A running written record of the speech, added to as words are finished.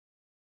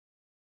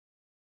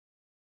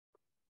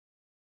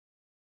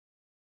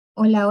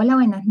Hola, hola,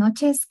 buenas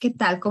noches. ¿Qué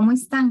tal? ¿Cómo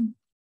están?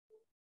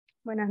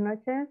 Buenas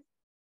noches.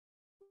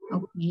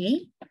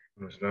 Okay.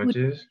 Buenas Good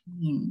noches.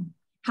 evening.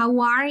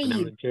 How are Buenas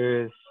you?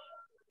 noches.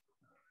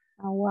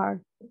 How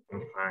are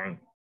I'm fine.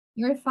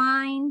 You're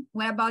fine.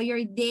 What about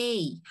your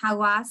day? How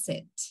was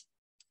it?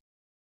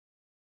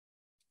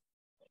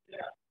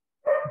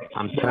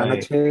 I'm Buenas tired.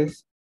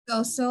 noches.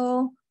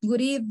 Also, good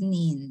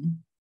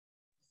evening.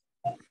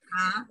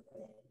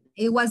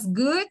 It was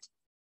good?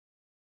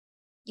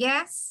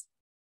 Yes?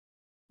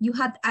 You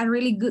had a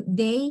really good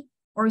day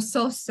or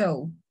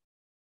so-so?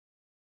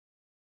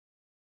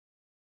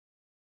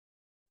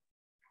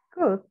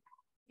 good?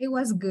 It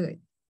was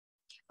good.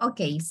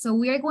 Okay, so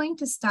we are going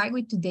to start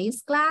with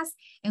today's class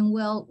and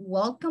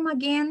welcome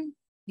again.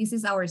 This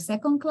is our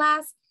second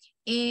class.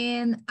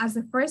 And as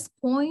the first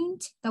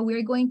point that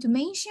we're going to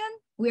mention,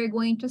 we're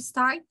going to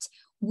start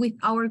with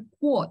our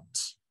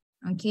quote,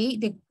 okay?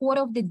 The quote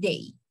of the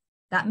day.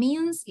 That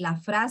means la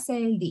frase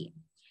del día.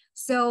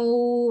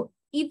 So,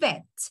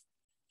 Yvette,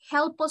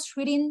 help us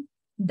reading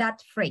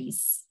that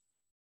phrase.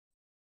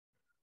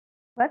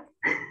 What?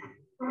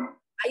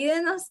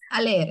 Ayúdenos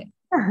a leer.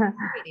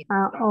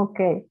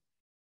 Okay.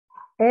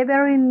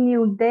 Every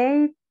new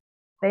day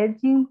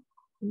begging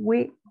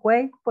with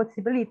great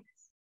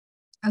possibilities.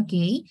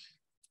 Okay,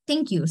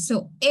 thank you.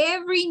 So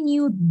every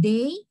new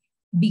day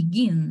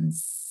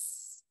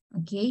begins,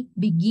 okay?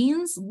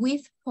 Begins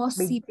with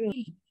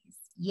possibilities.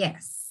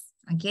 Yes,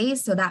 okay?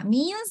 So that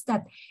means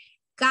that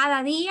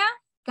cada día,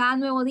 cada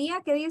nuevo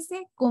día, ¿qué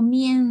dice?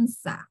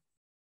 Comienza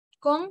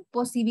con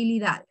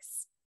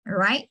posibilidades, all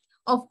right?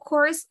 Of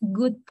course,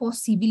 good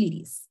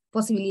possibilities,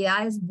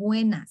 posibilidades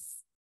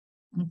buenas,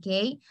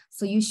 okay?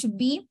 So you should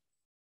be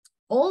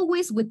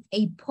always with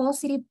a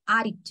positive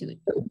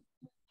attitude.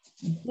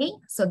 Okay,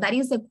 so that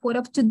is the quote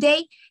of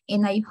today,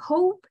 and I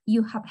hope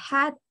you have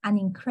had an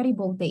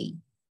incredible day.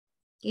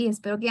 Okay,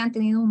 espero que hayan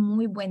tenido un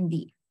muy buen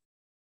día.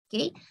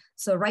 Okay,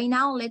 so right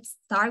now let's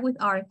start with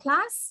our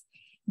class.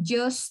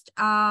 Just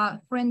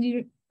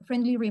friendly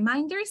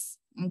reminders,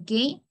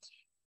 okay?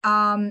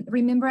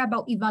 Remember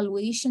about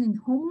evaluation and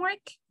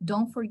homework.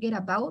 Don't forget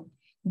about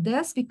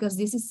this because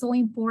this is so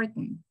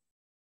important.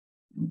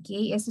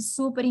 Okay, eso es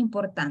súper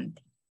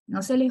importante.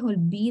 No se les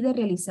olvide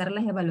realizar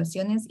las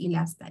evaluaciones y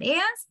las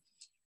tareas.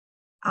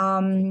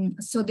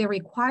 So the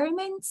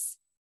requirements,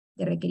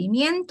 de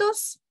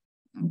requerimientos,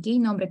 okay,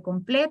 nombre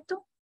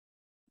completo,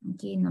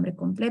 okay, nombre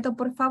completo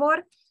por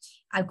favor,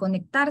 al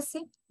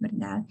conectarse,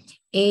 ¿verdad?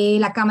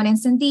 La cámara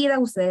encendida,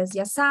 ustedes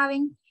ya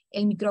saben,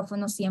 el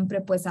micrófono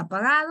siempre pues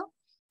apagado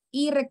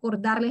y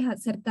recordarles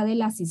acerca de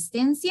la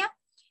asistencia,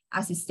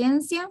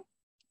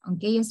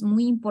 okay, es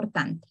muy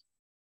importante.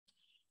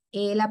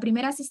 La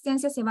primera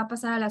asistencia se va a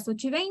pasar a las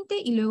 8:20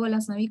 y luego a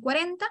las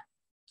 9:40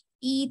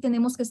 y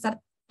tenemos que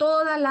estar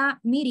toda la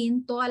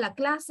meeting, toda la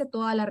clase,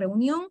 toda la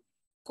reunión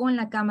con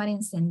la cámara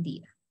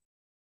encendida.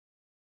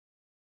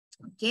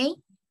 ¿Ok?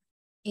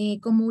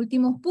 Como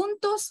últimos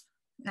puntos,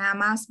 nada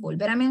más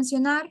volver a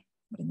mencionar,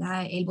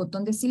 ¿verdad? El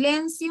botón de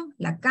silencio,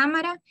 la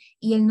cámara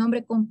y el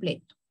nombre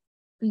completo.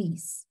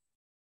 Please.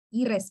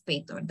 Y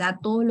respeto, ¿verdad? A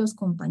todos los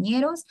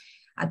compañeros,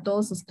 a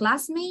todos sus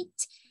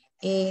classmates.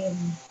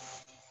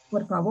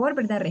 Por favor,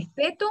 ¿verdad?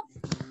 Respeto.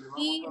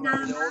 Y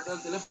nada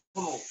más.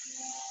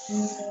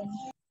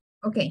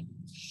 Ok.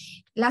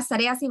 Las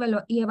tareas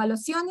y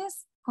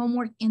evaluaciones,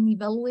 homework and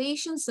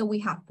evaluation. So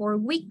we have 4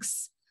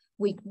 weeks,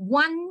 week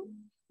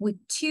 1, week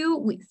 2,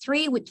 week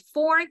 3, week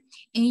 4,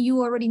 and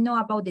you already know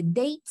about the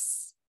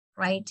dates,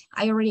 right?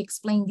 I already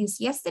explained this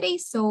yesterday,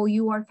 so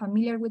you are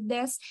familiar with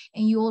this,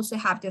 and you also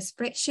have the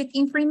spreadsheet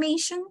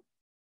information,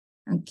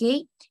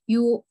 okay?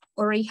 You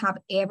already have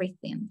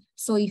everything.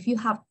 So if you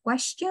have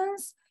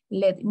questions,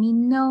 let me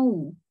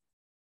know.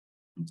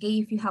 Okay,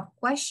 if you have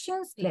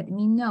questions, let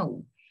me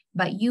know.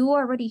 But you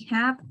already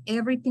have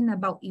everything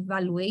about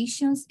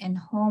evaluations and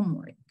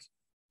homework.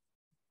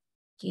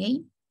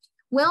 Okay,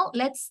 well,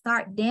 let's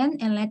start then,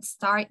 and let's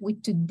start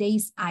with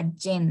today's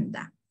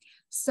agenda.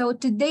 So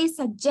today's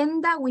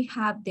agenda, we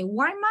have the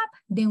warm-up,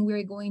 then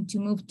we're going to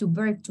move to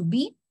verb to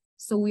be.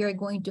 So we are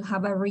going to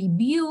have a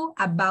review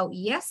about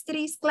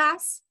yesterday's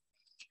class.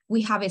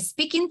 We have a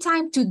speaking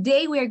time.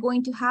 Today we are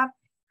going to have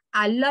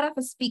a lot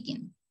of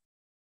speaking.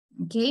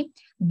 Okay,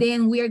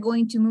 then we are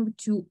going to move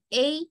to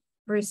a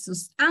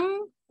versus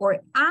an,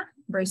 or a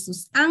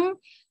versus an.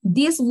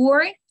 This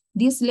word,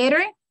 this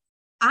letter,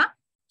 a,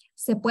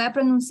 se puede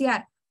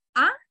pronunciar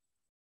a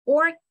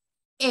or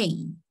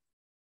a,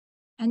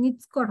 and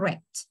it's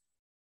correct.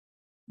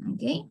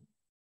 Okay,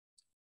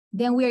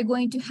 then we are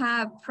going to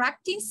have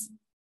practice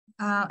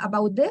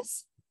about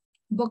this,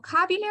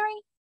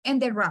 vocabulary,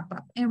 and the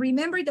wrap-up. And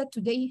remember that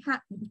today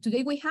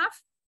we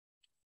have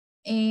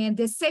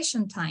the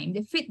session time,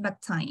 the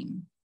feedback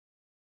time.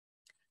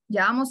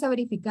 Ya vamos a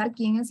verificar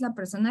quién es la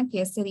persona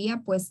que ese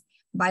día pues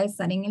va a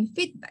estar en el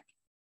feedback.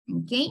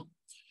 ¿Ok?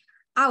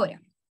 Ahora,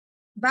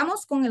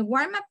 vamos con el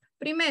warm-up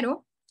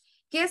primero.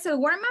 ¿Qué es el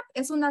warm-up?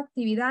 Es una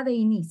actividad de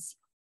inicio.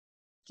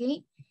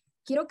 ¿Ok?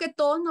 Quiero que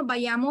todos nos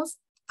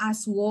vayamos a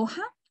su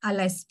hoja, a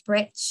la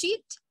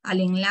spreadsheet, al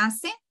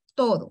enlace,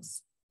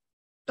 todos.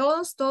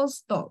 Todos,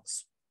 todos,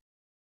 todos.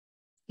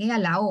 A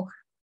la hoja.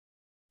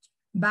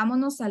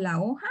 Vámonos a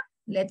la hoja.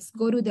 Let's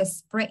go to the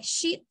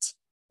spreadsheet.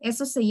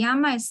 Eso se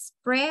llama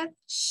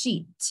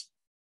spreadsheet.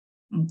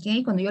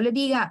 Ok, cuando yo le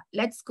diga,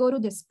 let's go to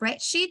the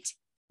spreadsheet,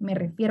 me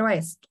refiero a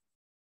esto.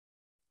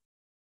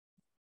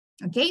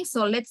 Ok,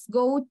 so let's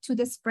go to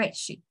the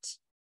spreadsheet.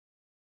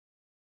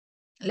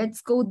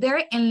 Let's go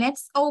there and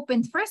let's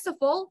open, first of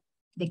all,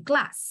 the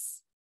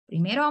class.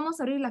 Primero vamos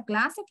a abrir la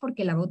clase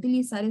porque la voy a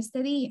utilizar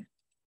este día.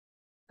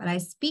 Para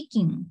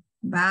speaking,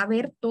 va a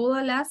ver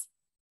todas las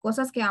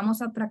cosas que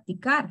vamos a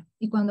practicar.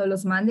 Y cuando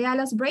los mande a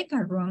las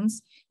breakout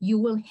rooms, you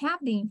will have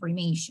the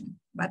information.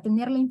 Va a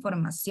tener la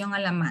información a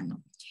la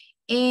mano.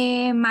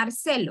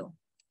 Marcelo.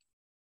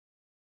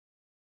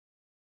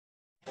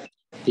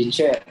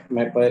 Teacher,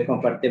 ¿me puede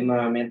compartir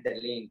nuevamente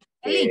el link?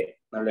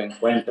 No lo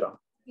encuentro.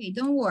 Okay,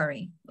 don't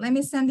worry. Let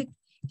me send it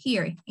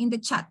here in the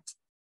chat.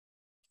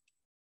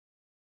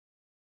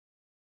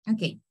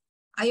 Okay,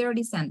 I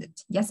already sent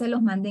it. Ya se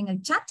los mandé en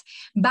el chat.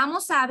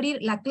 Vamos a abrir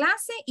la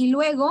clase y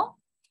luego,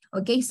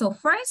 okay, so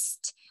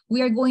first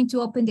we are going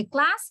to open the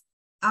class.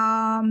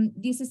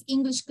 This is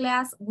English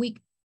class week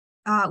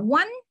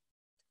 1,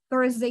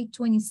 Thursday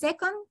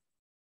 22nd.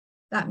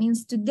 That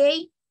means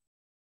today.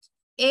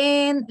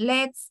 And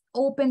let's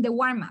open the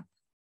warm-up.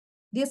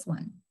 This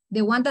one,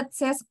 the one that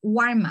says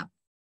warm-up.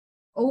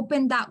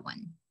 Open that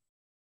one.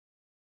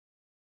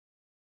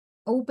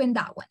 Open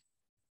that one.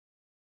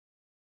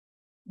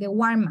 The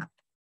warm-up.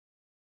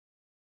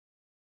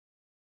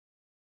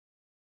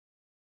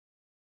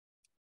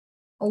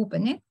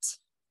 Open it.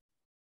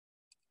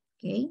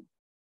 Okay.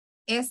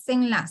 Este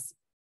enlace.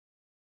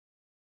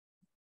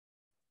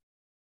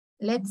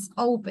 Let's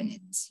open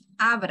it.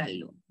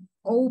 Ábralo.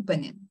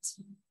 Open it.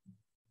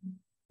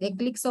 De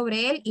clic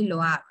sobre él y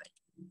lo abre.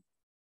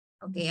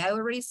 Okay, I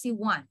already see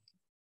one.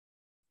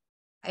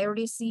 I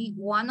already see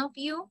one of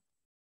you.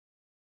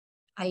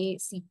 I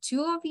see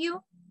 2 of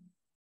you.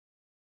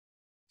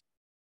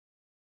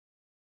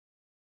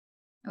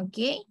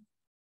 Okay,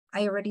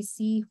 I already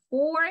see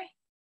 4.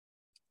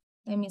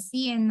 Let me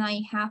see, and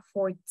I have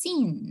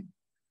 14.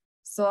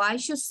 So I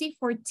should see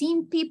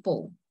 14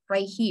 people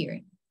right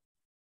here.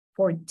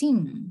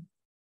 14.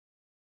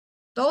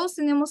 Todos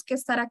tenemos que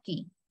estar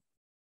aquí.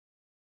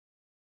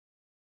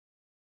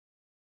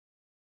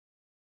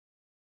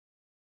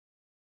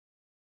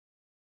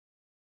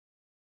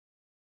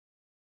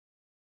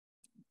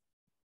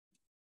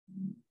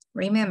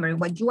 Remember,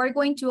 what you are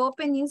going to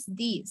open is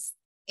this.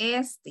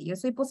 Yo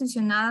estoy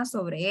posicionada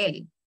sobre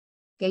él.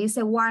 Que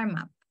dice warm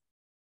up.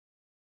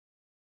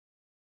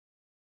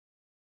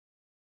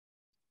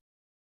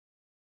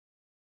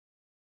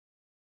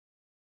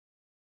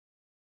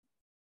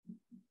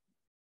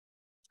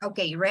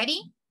 Okay,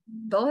 ready?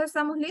 ¿Todos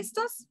estamos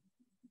listos?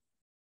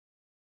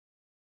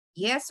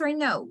 Yes or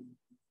no?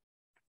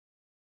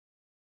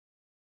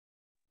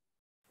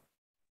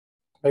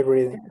 I'm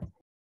ready.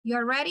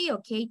 You're ready?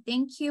 Okay,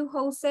 thank you,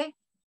 Jose.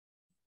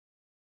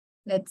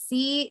 Let's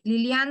see.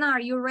 Liliana,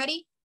 are you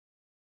ready?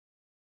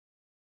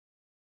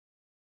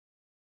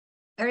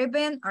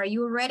 Erben, are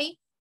you ready?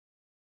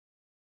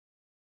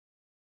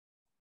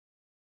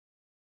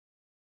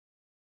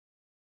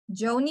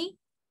 Joni,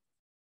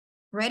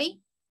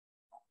 ready?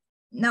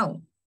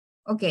 No.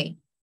 Okay.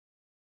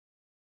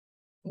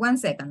 1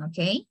 second,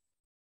 okay?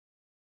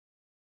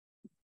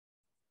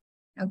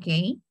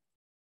 Okay.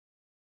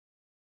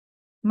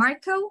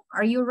 Marco,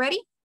 are you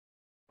ready?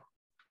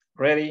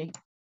 Ready?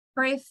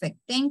 Perfect,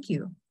 thank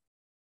you.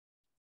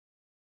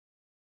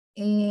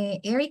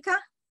 Erica,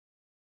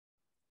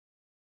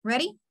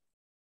 ready?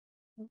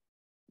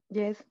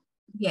 Yes.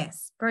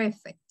 Yes,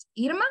 perfect.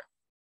 Irma?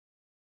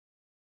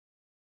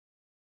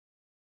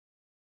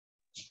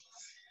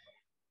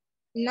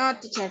 No,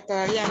 teacher,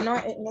 todavía no,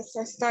 en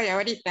eso estoy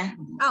ahorita.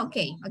 Ah,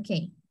 okay,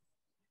 okay.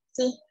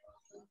 Sí.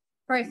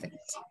 Perfect.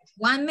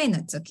 1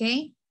 minute,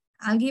 okay?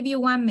 I'll give you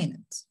 1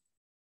 minute.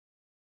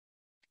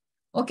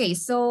 Okay,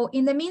 so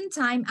in the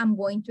meantime, I'm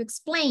going to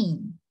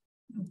explain.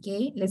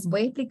 Okay, les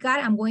voy a explicar.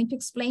 I'm going to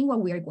explain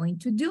what we are going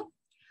to do.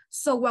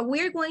 So what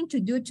we're going to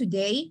do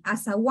today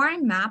as a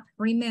warm-up,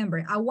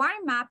 remember, a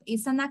warm-up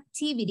is an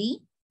activity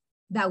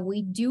that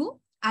we do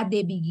at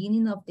the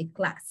beginning of the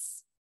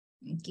class.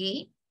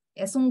 Okay,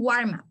 es un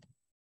warm-up.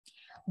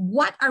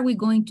 What are we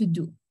going to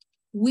do?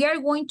 We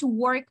are going to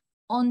work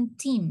on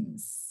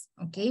teams.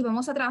 Okay,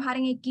 vamos a trabajar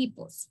en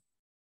equipos.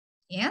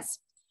 Yes?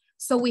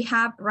 So we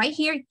have right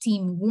here,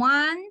 team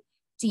 1,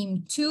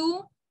 team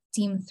 2,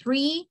 team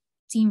 3,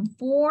 team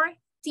 4,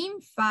 team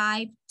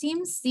 5,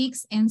 team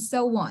 6, and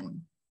so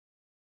on.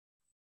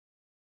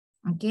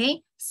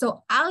 Okay,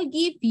 so I'll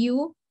give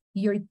you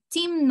your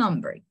team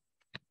number.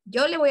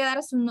 Yo le voy a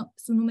dar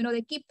su número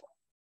de equipo.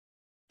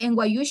 And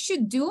what you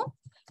should do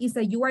is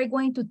that you are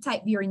going to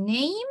type your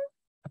name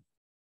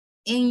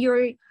and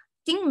your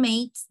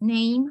teammate's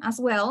name as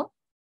well.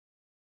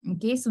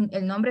 Okay,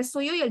 el nombre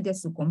suyo y el de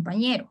su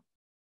compañero.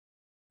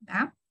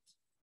 Yeah?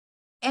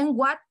 And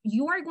what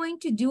you are going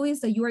to do is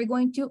that you are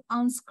going to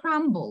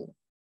unscramble.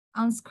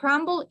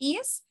 Unscramble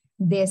is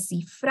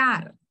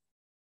descifrar,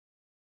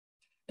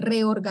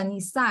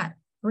 reorganizar,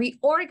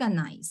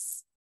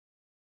 reorganize.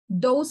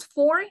 Those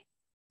 4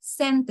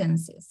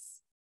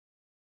 sentences.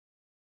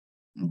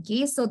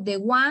 Okay, so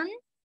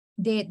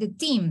the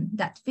team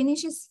that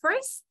finishes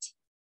first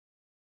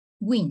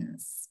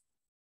wins.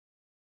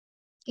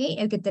 Okay,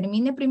 el que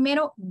termine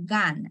primero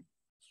gana.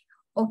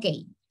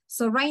 Okay,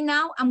 so right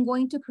now I'm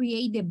going to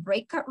create the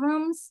breakout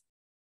rooms.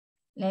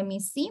 Let me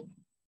see.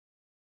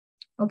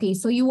 Okay,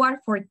 so you are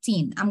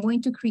 14. I'm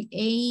going to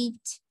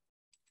create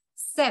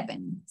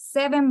 7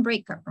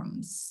 breakout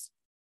rooms.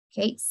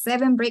 Okay,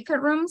 7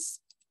 breakout rooms.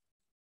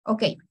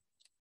 Okay,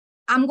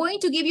 I'm going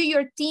to give you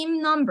your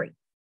team number.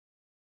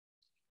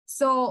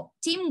 So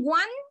team 1,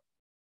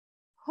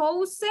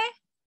 Jose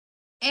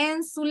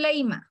and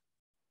Zuleima.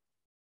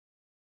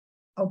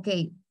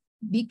 Okay,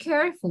 be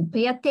careful,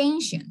 pay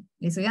attention.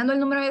 Le estoy dando el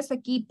número de su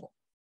equipo.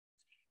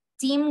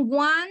 Team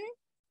 1,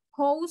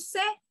 Jose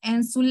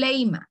and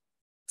Zuleima.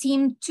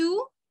 Team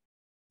 2,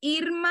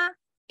 Irma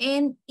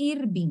and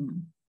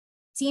Irving.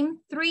 Team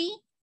 3,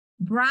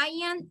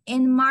 Brian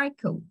and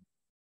Marco.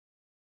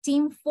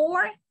 Team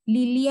 4,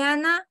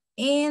 Liliana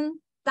and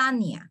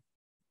Tania.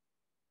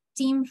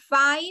 Team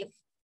 5,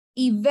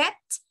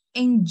 Yvette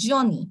and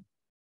Johnny.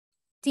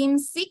 Team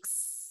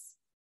 6,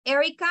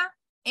 Erica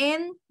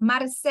and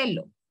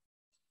Marcelo.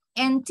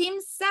 And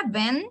team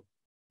 7,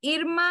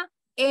 Irma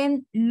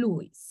and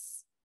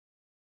Luis.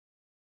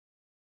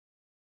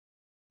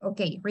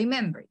 Okay,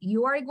 remember,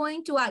 you are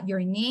going to add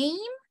your name,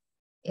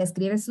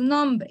 escribe su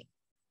nombre.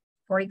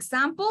 For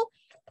example,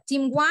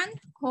 team 1,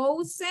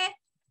 Jose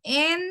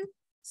and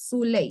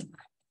Zuleima.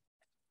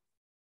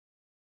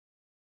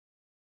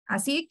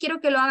 Así quiero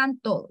que lo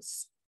hagan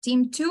todos.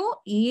 Team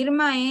 2,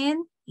 Irma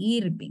and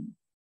Irving.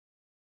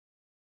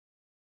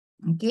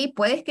 Ok,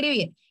 puede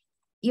escribir.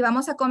 Y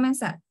vamos a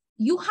comenzar.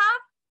 You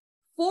have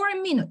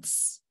 4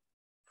 minutes.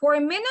 4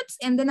 minutes,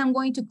 and then I'm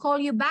going to call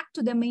you back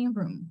to the main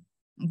room.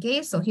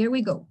 Okay, so here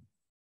we go.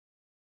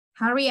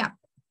 Hurry up.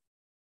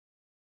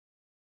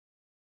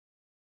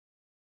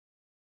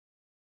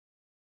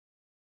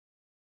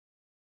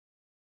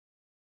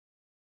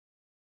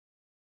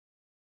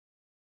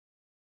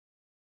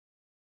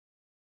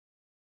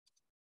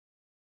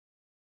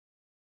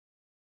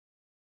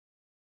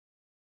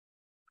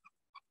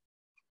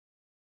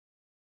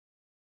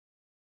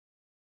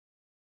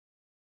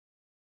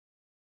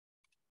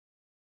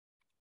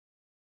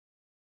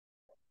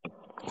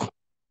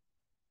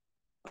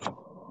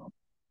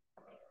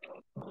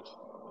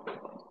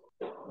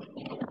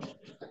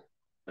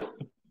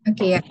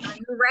 Okay, are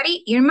you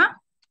ready, Irma?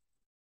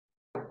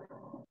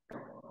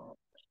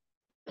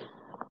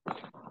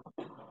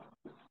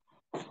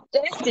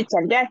 Yes,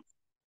 teacher, yes.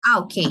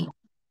 Okay,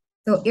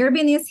 so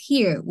Irving is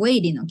here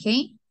waiting,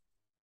 okay?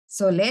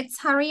 So let's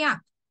hurry up.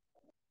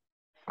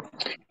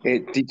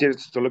 Teacher,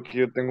 solo que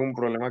yo tengo un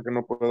problema que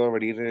no puedo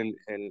abrir el...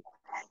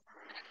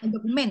 El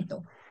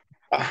documento.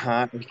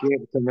 Ajá, es que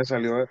se me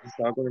salió,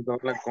 estaba conectado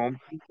a la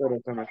compu, pero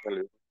se me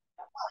salió.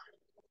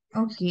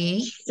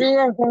 Okay. Sí,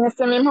 en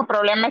este mismo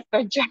problema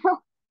estoy yo.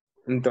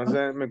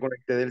 Entonces me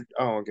conecté del...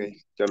 Ah, ok,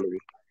 ya lo vi.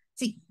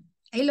 Sí,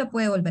 ahí lo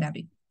puede volver a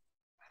abrir.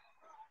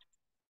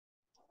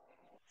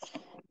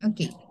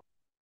 Okay.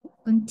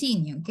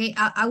 Continue, okay?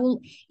 I will,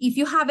 if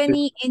you have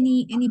any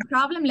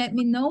problem, let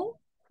me know,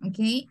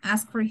 okay?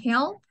 Ask for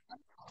help.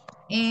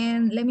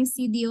 And let me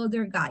see the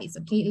other guys,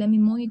 okay? Let me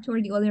monitor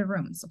the other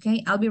rooms,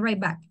 okay? I'll be right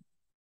back.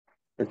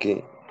 Ok,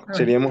 All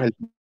seríamos el...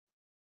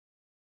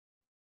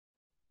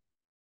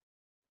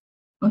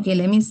 Okay,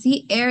 let me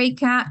see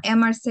Erica and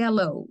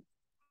Marcelo.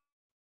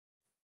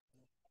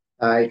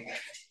 Ay,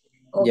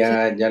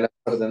 Okay. ya las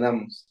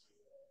ordenamos.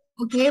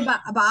 Okay, but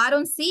I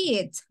don't see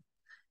it.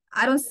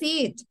 I don't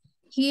see it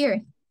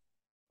here.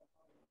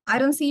 I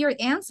don't see your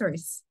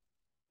answers.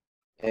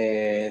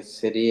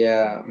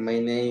 Sería, my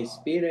name is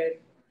Peter.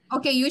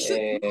 Okay, you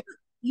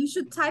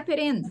should type it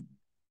in.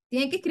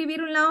 Tiene que escribir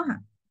en la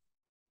hoja.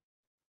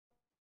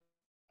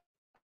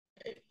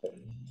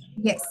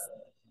 Yes.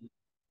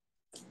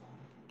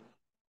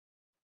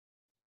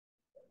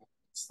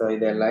 Soy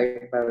del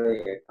iPad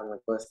y acá me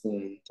cuesta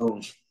un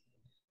montón.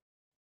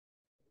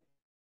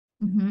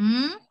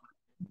 Mm-hmm.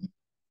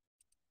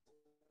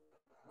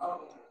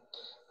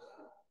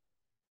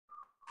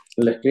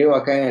 Lo escribo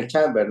acá en el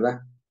chat,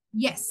 ¿verdad?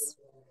 Yes.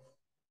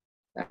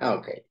 Ah,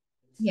 ok.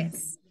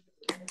 Yes.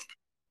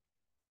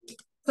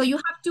 So you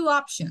have 2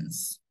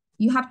 options.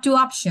 You have 2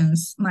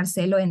 options,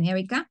 Marcelo and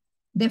Erica.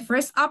 The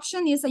first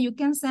option is that you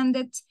can send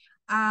it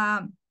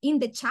in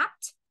the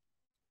chat,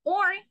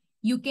 or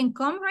you can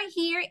come right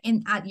here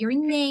and add your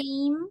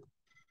name,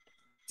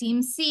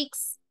 team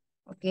 6,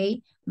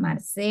 okay,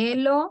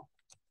 Marcelo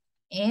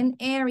and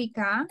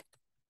Erica,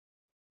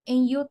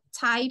 and you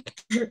type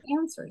your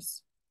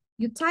answers.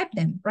 You type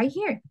them right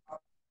here.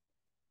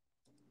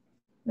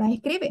 Las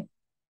escribe.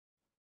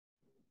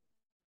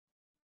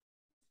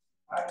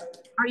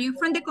 Are you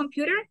from the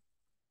computer?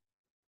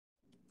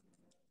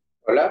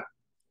 Hola.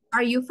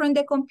 Are you from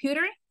the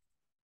computer?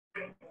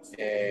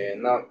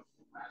 No.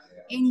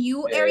 And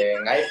you,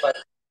 Erica? En iPad.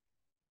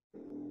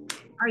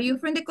 Are you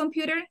from the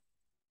computer?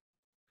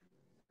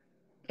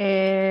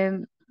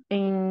 En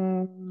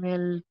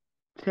el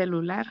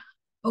celular.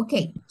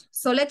 Okay,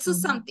 so let's do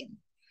something.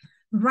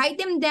 Write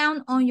them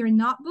down on your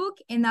notebook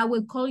and I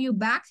will call you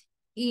back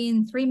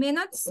in 3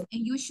 minutes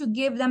and you should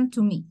give them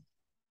to me.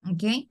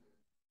 Okay?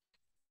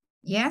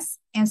 Yes,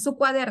 en su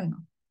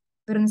cuaderno.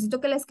 Pero necesito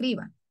que la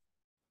escriban.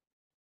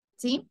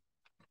 ¿Sí?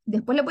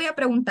 Después le voy a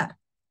preguntar.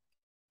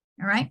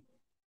 All right?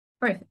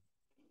 Perfect.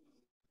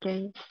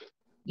 Okay.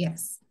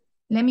 Yes.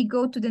 Let me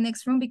go to the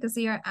next room because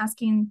they are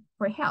asking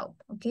for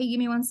help. Okay, give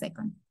me 1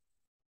 second.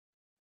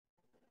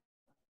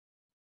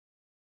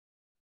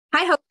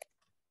 Hi, Hope.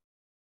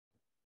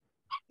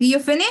 Did you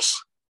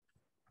finish?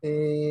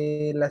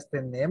 Las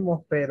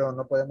tenemos, pero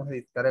no podemos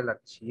editar el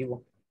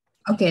archivo.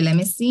 Okay, let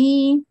me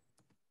see.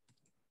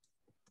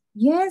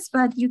 Yes,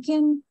 but you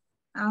can.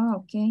 Oh,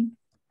 okay.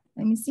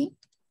 Let me see.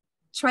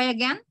 Try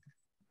again.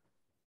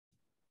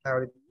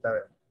 Ahorita, a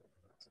ver.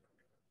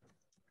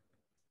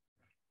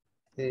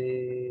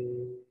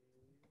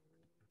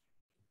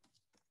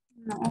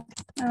 No,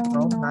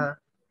 nada.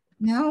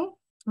 No.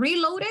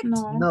 Reload it.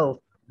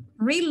 No.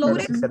 Reload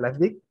Pero it. si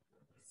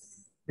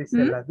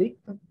se las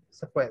dicto,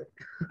 se puede.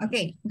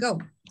 Okay, go.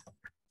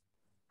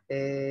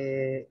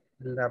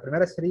 La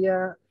primera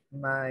sería,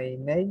 my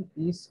name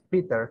is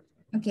Peter.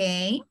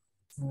 Okay.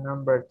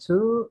 Number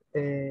 2,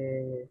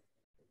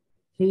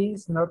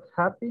 he's not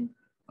happy.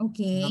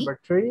 Okay. Number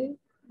 3,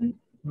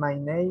 my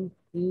name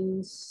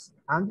is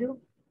Andrew.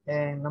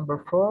 And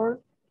number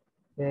 4,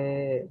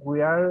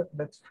 we are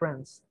best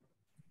friends.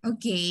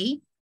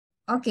 Okay.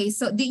 Okay,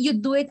 so did you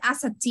do it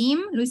as a team?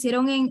 ¿Lo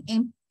hicieron en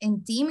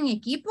team, en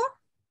equipo?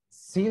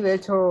 Sí, de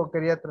hecho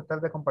quería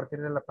tratar de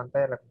compartirle la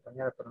pantalla a la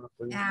compañera, pero no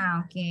pude.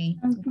 Ah, okay.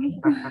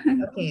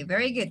 Okay,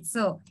 very good.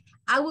 So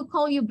I will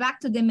call you back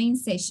to the main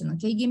session.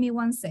 Okay, give me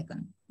 1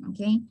 second.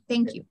 Okay,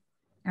 thank you.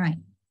 All right.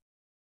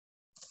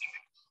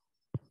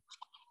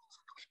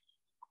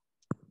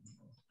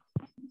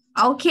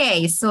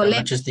 Okay, so Buenas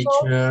let's noches,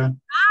 go. teacher.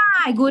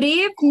 Hi, good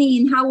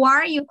evening. How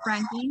are you,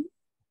 Franklin?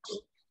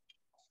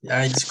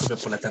 Ay, disculpe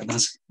por la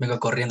tardanza. Vengo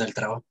corriendo del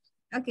trabajo.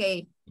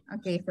 Okay,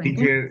 okay, Franklin.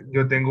 Teacher,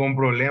 yo tengo un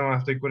problema.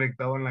 Estoy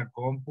conectado en la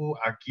compu,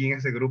 aquí en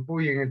ese grupo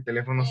y en el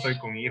teléfono estoy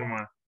con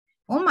Irma.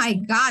 Oh my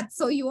God,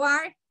 so you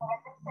are?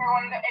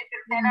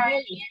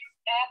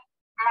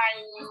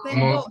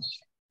 No,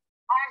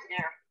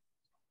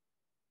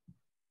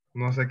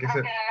 no sé qué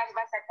se...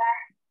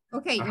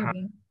 Okay, Ajá.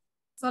 Irving.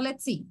 So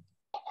let's see.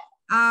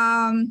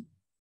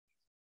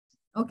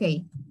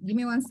 Okay, give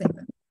me 1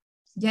 second.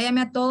 Ya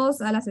llamé a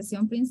todos a la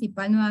sesión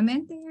principal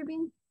nuevamente,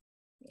 Irving.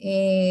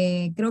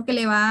 Creo que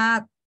le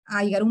va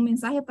a llegar un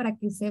mensaje para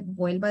que se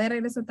vuelva de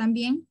regreso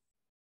también.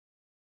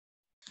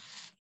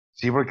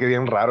 Sí, porque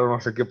bien raro, no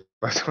sé qué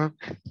pasó.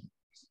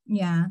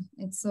 Yeah,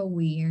 it's so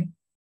weird.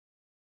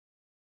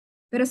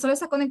 Pero solo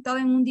está conectado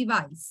en un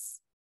device.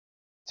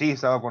 Sí,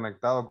 estaba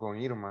conectado con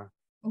Irma.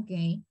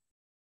 Okay.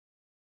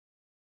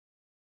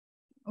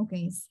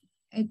 Okay,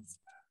 it's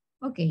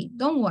okay,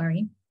 don't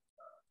worry.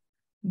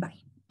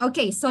 Bye.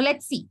 Okay, so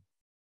let's see.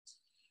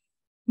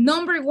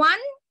 Number 1,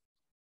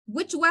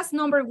 which was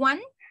number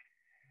 1?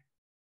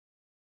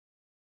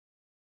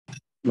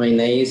 My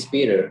name is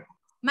Peter.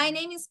 My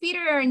name is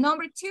Peter.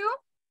 Number 2?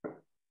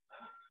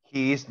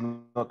 He is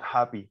not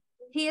happy.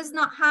 He is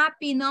not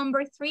happy.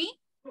 Number 3?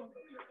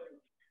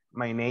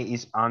 My name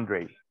is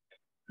Andre.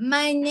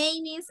 My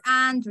name is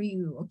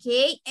Andrew.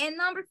 Okay, and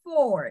number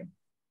 4?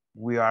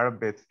 We are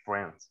best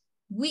friends.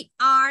 We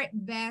are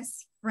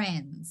best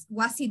friends.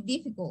 Was it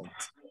difficult?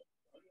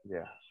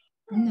 Yeah.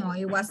 No,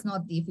 it was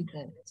not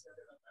difficult.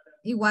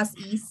 It was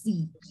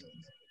easy.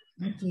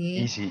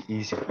 Okay. Easy,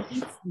 easy.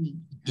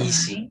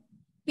 Easy. Right?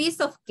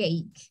 Piece of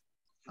cake.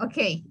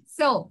 Okay,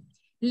 so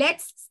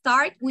let's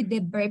start with the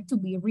verb to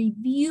be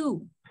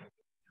review.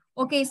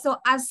 Okay, so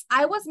as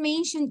I was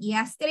mentioned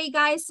yesterday,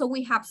 guys, so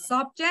we have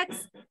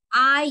subjects,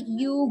 I,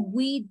 you,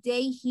 we,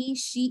 they, he,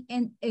 she,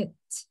 and it.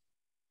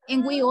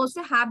 And we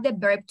also have the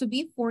verb to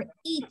be for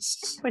each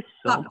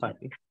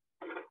subject.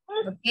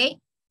 Okay,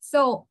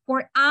 so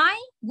for I,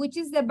 which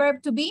is the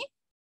verb to be?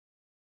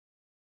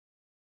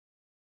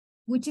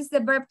 Which is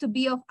the verb to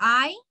be of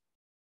I?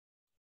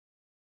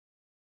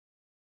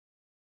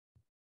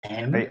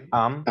 I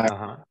am.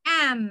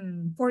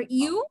 Am. For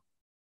you?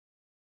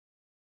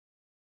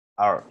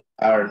 Are.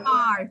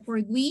 Are.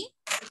 For we?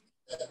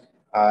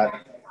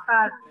 Are.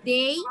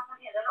 They?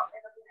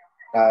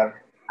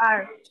 Are.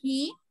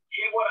 He?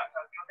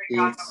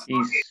 Is.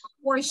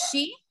 For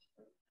she?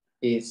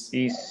 Is.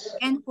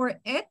 And for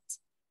it?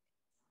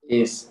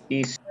 Is.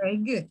 Very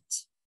good.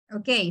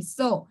 Okay,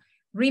 so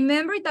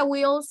remember that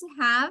we also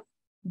have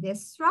the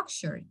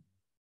structure.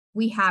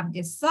 We have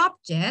the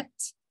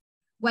subject.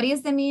 What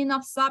is the meaning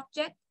of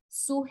subject?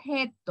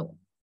 Sujeto.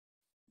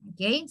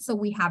 Okay, so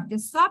we have the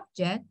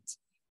subject,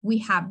 we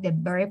have the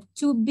verb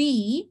to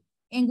be,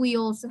 and we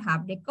also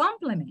have the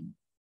complement.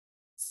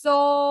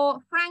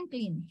 So,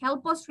 Franklin,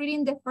 help us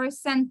reading the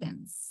first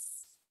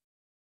sentence.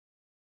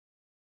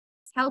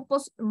 Help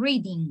us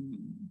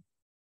reading.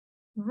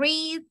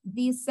 Read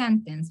this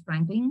sentence,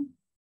 Franklin.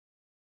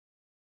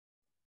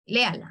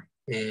 Léala.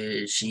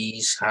 She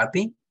is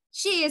happy.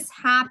 She is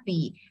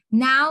happy.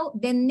 Now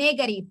the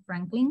negative,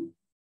 Franklin.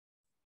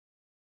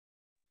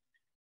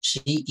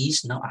 She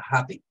is not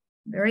happy.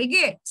 Very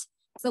good.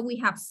 So we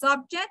have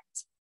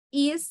subject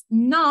is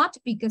not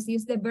because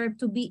it's the verb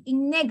to be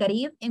in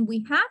negative and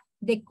we have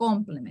the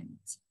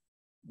complement.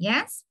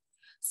 Yes?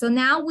 So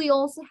now we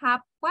also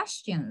have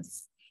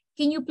questions.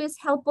 Can you please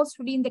help us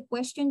reading the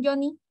question,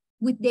 Johnny?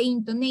 With the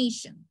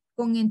intonation.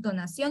 Con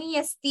entonación y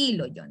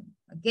estilo, Johnny.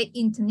 Okay,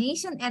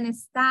 intonation and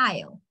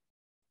style.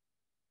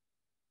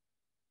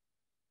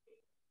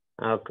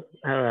 Okay,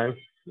 all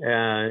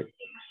right.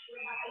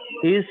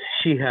 Is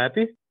she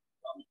happy?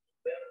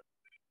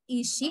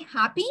 Is she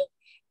happy?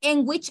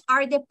 And which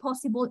are the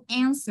possible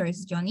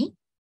answers, Johnny?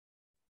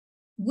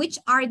 Which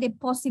are the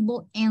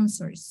possible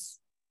answers?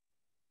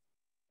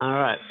 All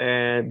right.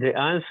 The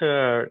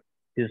answer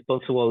is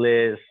possible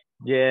is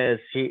yes,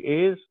 she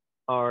is,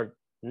 or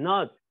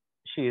not,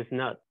 she is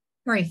not.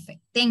 Perfect.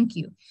 Thank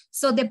you.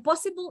 So the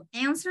possible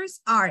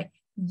answers are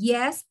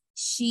yes,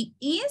 she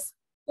is,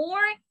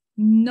 or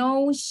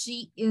no,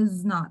 she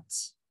is not.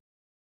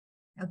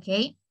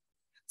 Okay.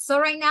 So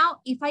right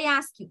now, if I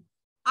ask you,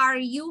 are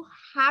you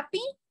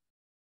happy?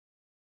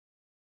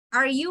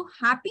 Are you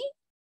happy?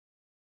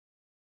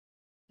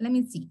 Let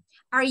me see.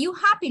 Are you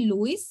happy,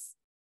 Luis?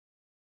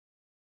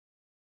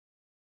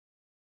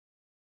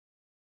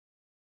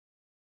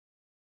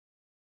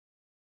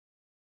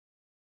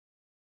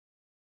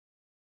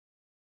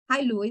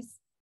 Hi, Luis.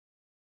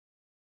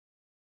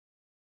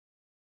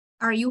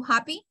 Are you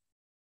happy?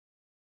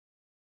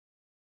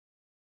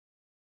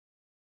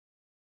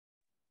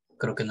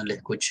 Creo que no le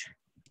escucho.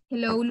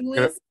 Hello,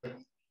 Luis.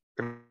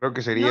 Creo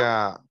que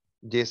sería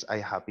yes, I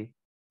happy.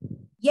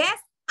 Yes,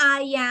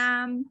 I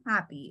am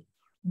happy.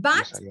 But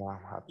Yes, I am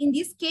happy. in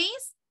this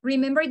case,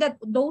 remember that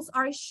those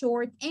are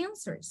short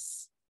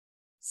answers.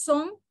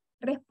 Son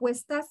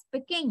respuestas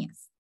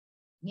pequeñas.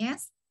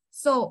 Yes.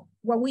 So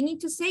what we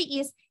need to say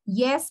is,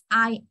 yes,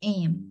 I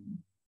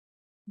am.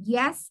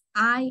 Yes,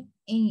 I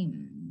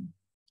am.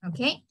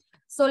 Okay.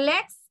 So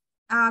let's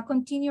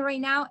continue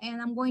right now,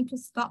 and I'm going to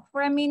stop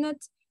for a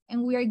minute,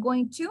 and we are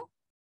going to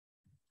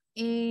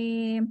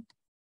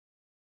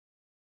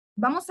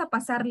vamos a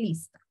pasar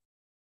lista.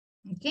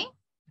 Ok.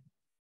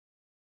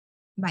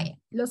 Vaya,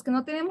 los que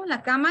no tenemos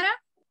la cámara,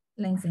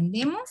 la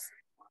encendemos.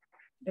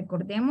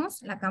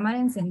 Recordemos la cámara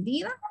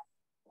encendida.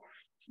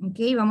 Ok,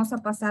 vamos a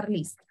pasar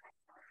lista.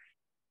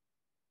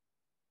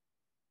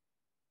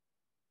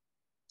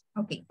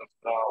 Ok.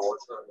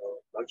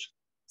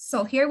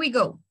 So, here we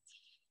go.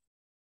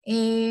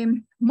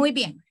 Muy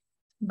bien.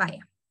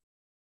 Vaya.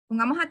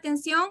 Pongamos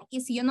atención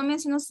y si yo no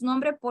menciono su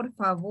nombre, por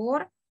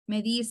favor,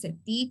 me dice,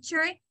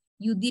 teacher,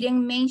 you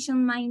didn't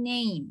mention my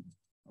name.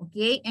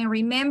 Okay, and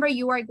remember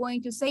you are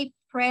going to say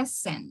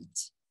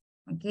present.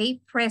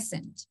 Okay,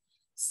 present.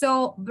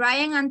 So,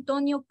 Brian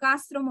Antonio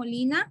Castro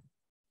Molina.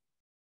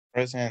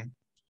 Present.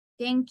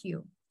 Thank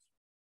you.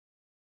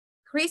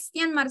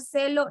 Cristian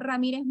Marcelo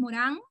Ramírez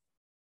Morán.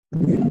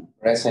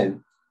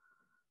 Present.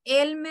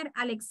 Elmer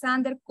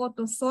Alexander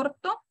Coto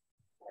Sorto.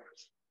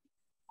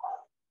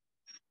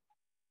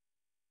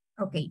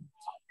 Ok.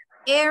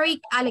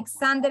 Eric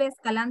Alexander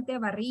Escalante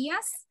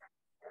Barrías.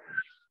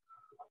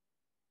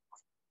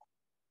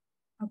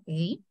 Ok.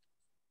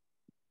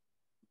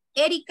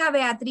 Erika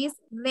Beatriz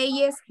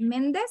Reyes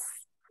Méndez.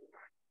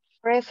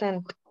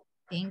 Present.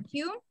 Thank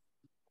you.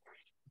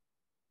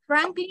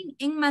 Franklin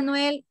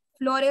Emmanuel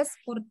Flores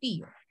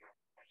Portillo.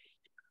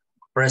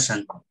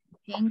 Present.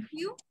 Thank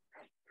you.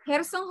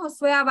 Gerson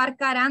Josué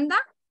Abarca Aranda.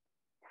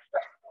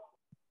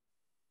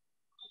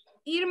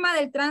 Irma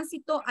del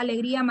Tránsito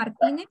Alegría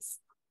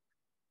Martínez.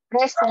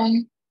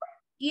 Present.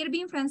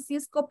 Irving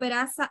Francisco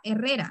Peraza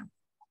Herrera.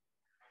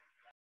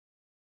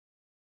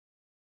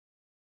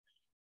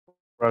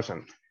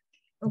 Present.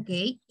 Ok.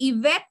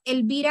 Ivette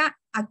Elvira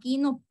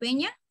Aquino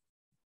Peña.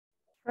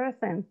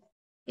 Present.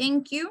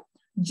 Thank you.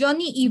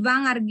 Johnny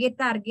Iván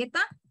Argueta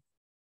Argueta.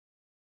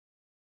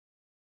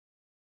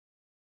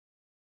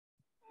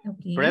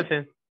 Ok.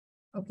 Present.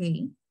 Ok.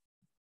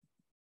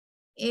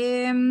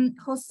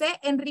 José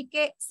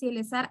Enrique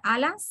Cielezar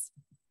Alas.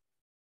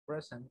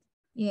 Present.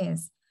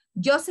 Yes.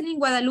 Jocelyn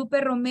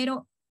Guadalupe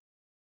Romero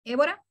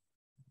Évora.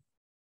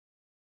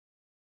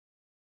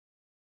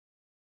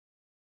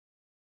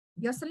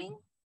 Jocelyn?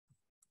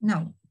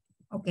 No.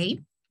 Ok.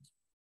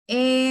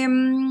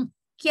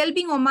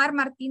 Kelvin Omar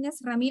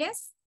Martínez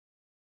Ramírez.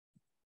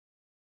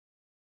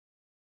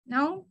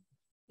 No.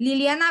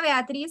 Liliana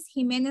Beatriz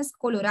Jiménez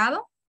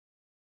Colorado.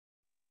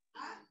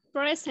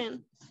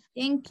 Present.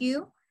 Thank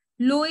you.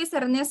 Luis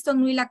Ernesto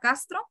Nuila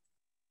Castro.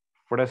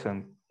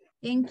 Present.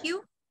 Thank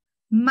you.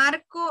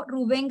 Marco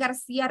Rubén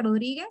García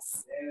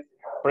Rodríguez.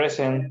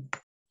 Present.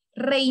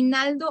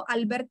 Reinaldo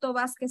Alberto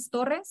Vázquez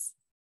Torres.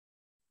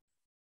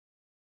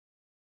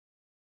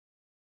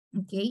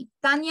 Ok.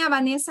 Tania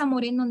Vanessa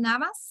Moreno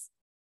Navas.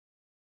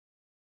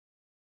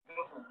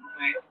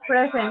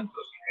 Present.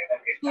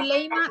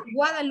 Zuleima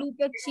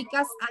Guadalupe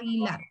Chicas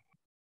Aguilar.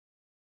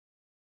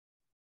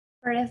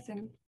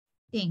 Present.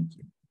 Thank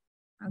you.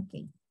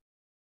 Ok.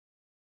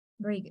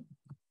 Very good.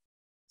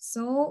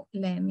 So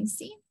let me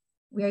see.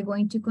 We are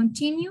going to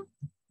continue.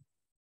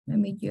 Let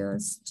me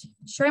just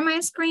share my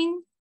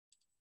screen.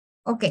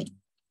 Okay.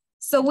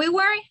 So we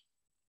were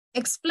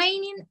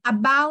explaining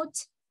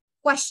about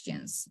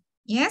questions.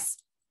 Yes.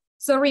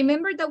 So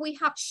remember that we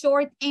have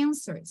short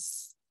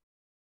answers.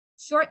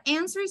 Short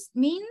answers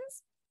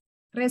means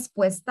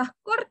respuestas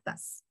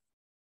cortas.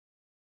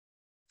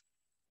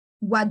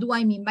 What do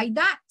I mean by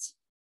that?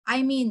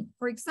 I mean,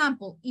 for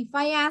example, if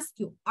I ask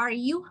you, are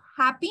you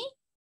happy?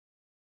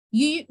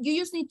 You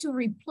just need to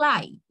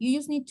reply. You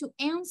just need to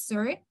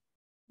answer,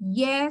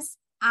 yes,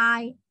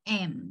 I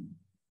am.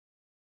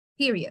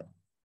 Period.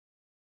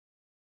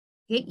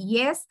 Okay,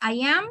 yes, I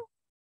am.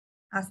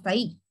 Hasta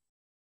ahí.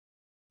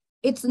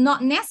 It's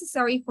not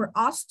necessary for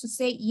us to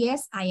say,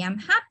 yes, I am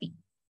happy.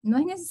 No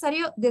es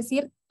necesario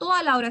decir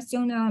toda la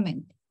oración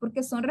nuevamente,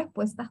 porque son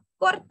respuestas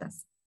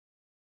cortas.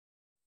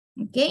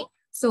 Okay,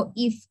 so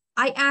if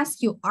I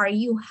ask you, are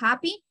you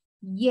happy?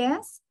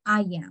 Yes,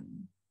 I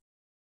am.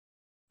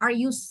 Are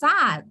you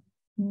sad?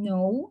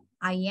 No,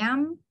 I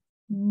am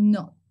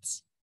not.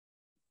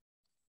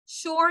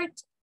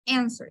 Short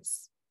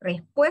answers.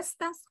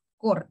 Respuestas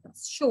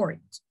cortas.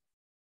 Short.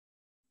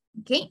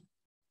 Okay.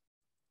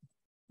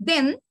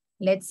 Then,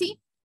 let's see.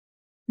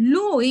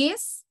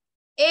 Luis,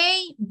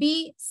 A,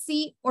 B,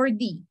 C, or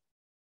D?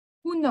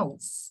 Who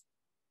knows?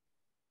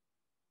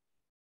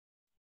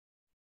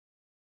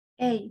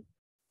 A.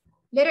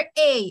 Letter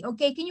A.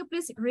 Okay, can you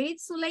please read,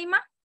 Suleima?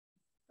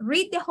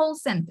 Read the whole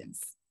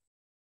sentence.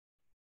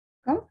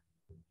 Huh?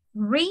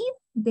 Read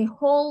the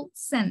whole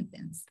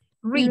sentence.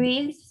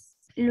 Read.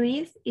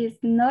 Luis is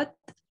not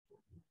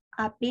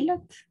a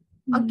pilot.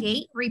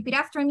 Okay, repeat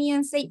after me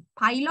and say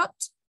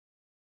pilot.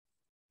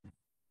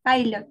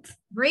 Pilot.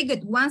 Very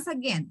good. Once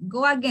again,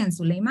 go again,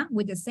 Suleima,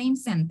 with the same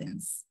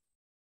sentence.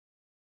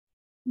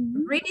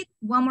 Read it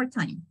one more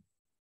time.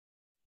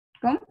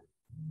 ¿Cómo?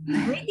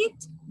 Read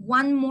it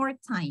one more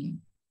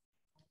time.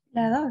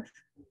 La dos.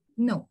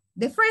 No,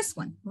 the first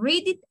one.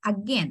 Read it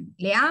again.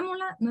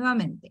 Leámosla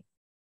nuevamente.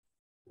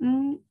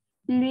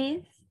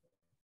 Luis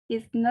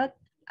is not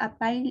a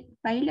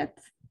pilot.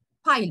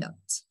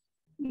 Pilot.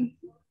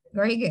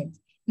 Very good.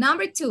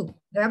 Number 2.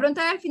 Le voy a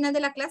preguntar al final de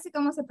la clase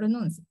cómo se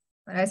pronuncia.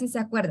 Para ver si se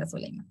acuerda,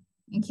 Suleima.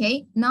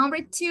 Okay.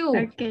 Number 2.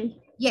 Okay.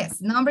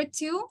 Yes, number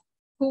 2.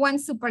 Who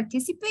wants to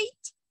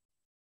participate?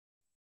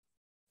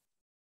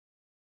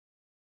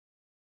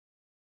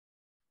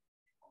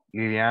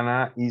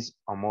 Liliana is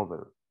a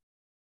model.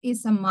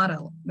 Is a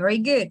model. Very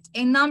good.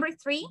 And number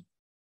 3?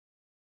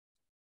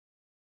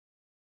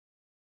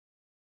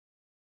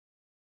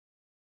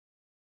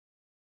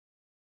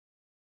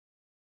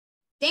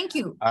 Thank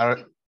you.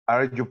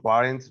 Are your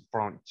parents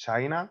from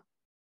China?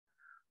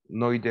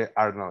 No, they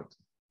are not.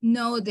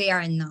 No, they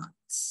are not.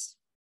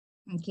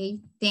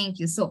 Okay, thank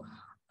you. So,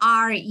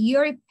 are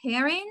your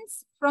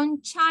parents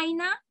from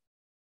China?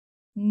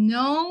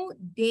 No,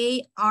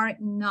 they are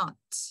not.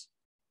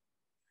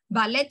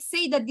 But let's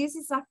say that this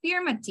is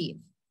affirmative.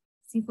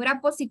 Si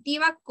fuera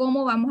positiva,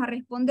 ¿cómo vamos a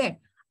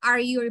responder? Are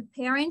your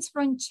parents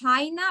from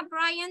China,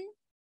 Brian?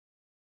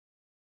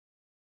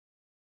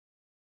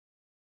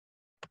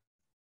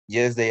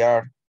 Yes, they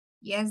are.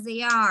 Yes,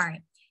 they are.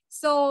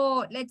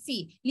 So, let's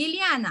see.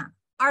 Liliana,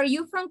 are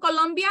you from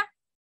Colombia?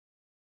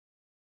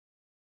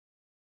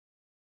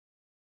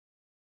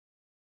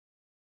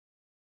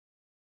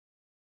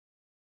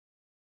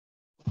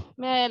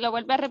 ¿Me lo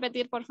vuelve a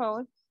repetir, por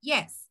favor?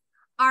 Yes.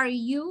 Are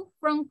you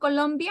from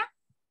Colombia?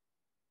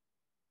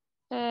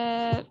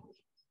 No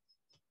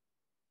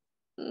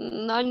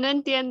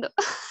entiendo.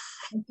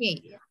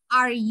 Okay.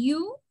 Are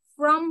you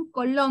from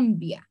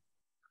Colombia?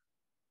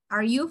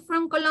 Are you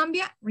from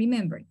Colombia?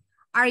 Remember,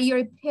 are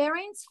your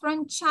parents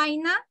from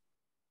China?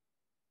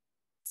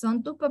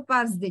 ¿Son tus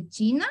papás de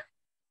China?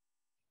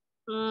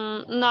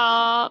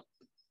 No,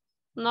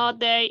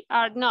 they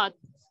are not.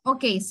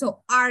 Okay,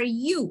 so are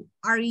you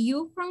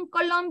from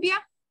Colombia?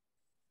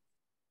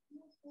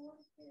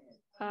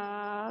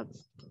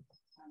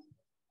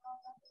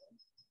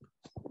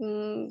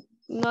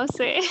 No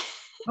sé.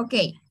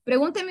 Okay,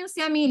 pregúnteme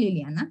usted a mí,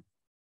 Liliana.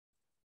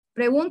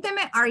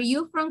 Pregúnteme, are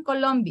you from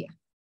Colombia?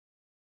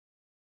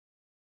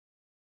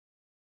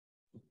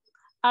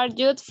 Are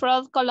you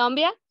from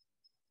Colombia?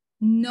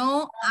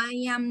 No,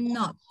 I am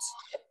not.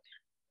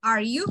 Are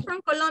you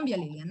from Colombia,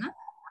 Liliana?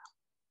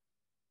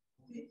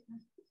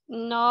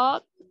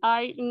 No,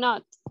 I'm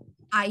not.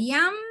 I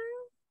am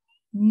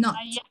not.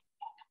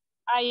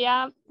 I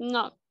am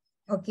not.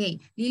 Okay,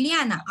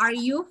 Liliana, are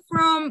you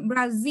from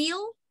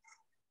Brazil?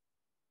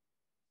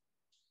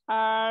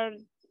 I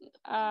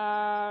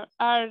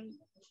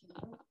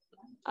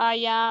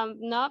am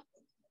not.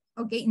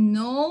 Okay,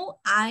 no,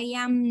 I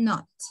am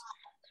not.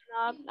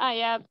 Not, I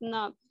am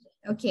not.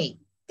 Okay,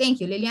 thank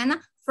you,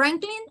 Liliana.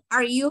 Franklin,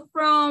 are you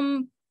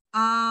from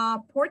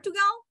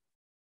Portugal?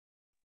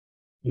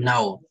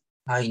 No,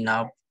 I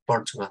know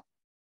Portugal.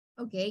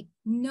 Okay,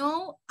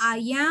 no, I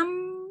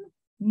am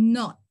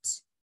not.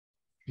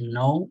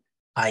 No,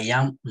 I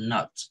am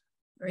not.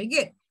 Very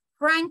good.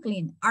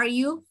 Franklin, are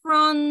you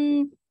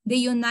from The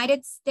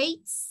United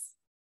States.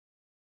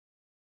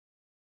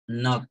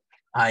 Not,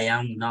 I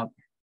am not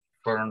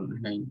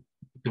from the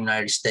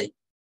United States.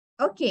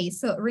 Okay,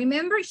 so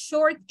remember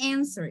short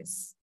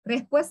answers.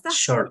 Respuestas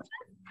Short.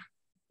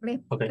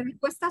 cortas.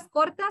 Respuestas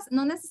cortas,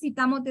 no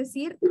necesitamos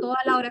decir toda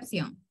la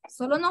oración.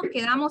 Solo nos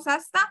quedamos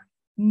hasta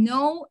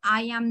no,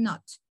 I am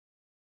not.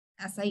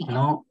 Hasta ahí.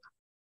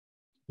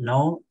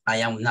 No, I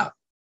am not.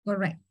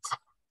 Correct.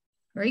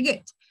 Very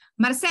good.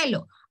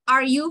 Marcelo,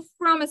 are you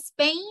from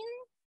Spain?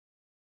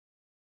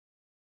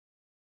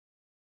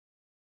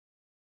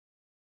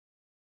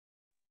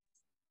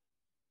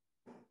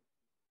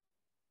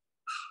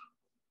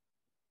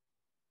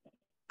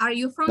 Are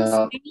you from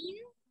Spain?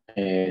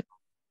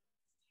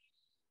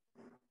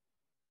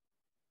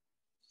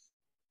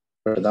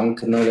 Perdón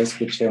que no lo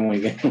escuché muy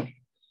bien.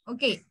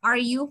 Okay, are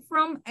you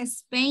from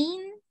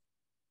Spain?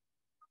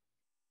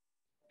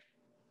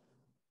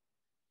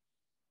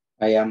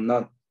 I am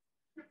not.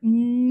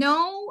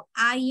 No,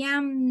 I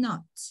am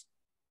not.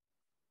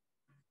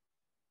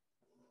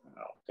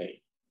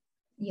 Okay.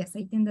 Yes,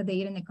 I think that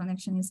the internet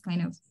connection is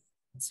kind of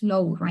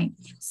slow, right?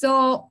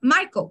 So,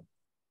 Marco,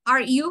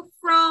 are you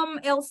from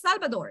El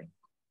Salvador?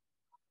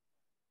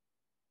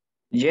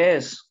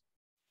 Yes.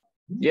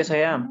 Yes,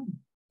 I am.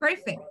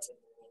 Perfect.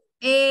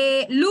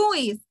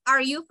 Luis,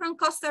 are you from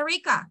Costa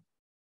Rica?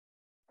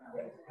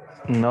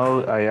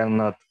 No, I am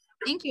not.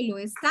 Thank you,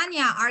 Luis.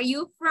 Tanya, are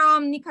you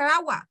from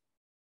Nicaragua?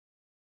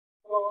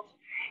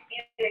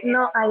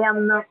 No, I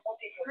am not.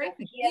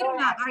 Perfect.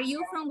 Irma, are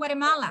you from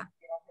Guatemala?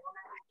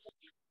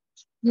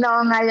 No,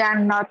 I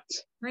am not.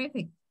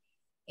 Perfect.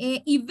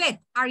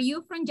 Yvette, are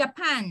you from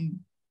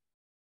Japan?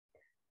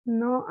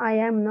 No, I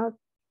am not.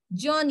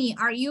 Johnny,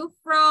 are you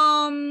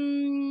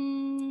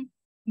from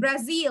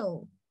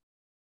Brazil?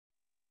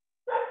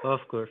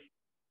 Of course.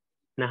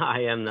 No,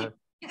 I am not.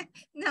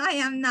 No, I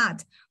am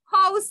not.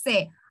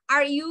 Jose,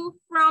 are you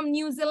from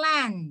New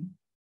Zealand?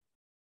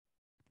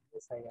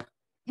 Yes, I am.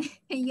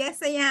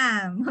 Yes, I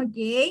am.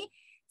 Okay.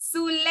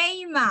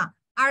 Suleima,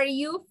 are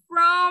you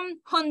from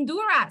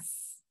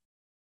Honduras?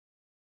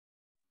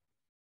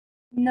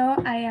 No,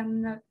 I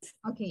am not.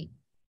 Okay.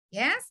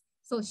 Yes.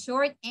 So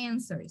short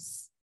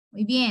answers.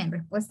 Muy bien.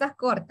 Respuestas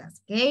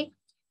cortas. Okay.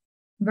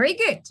 Very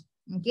good.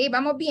 Okay.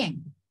 Vamos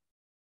bien.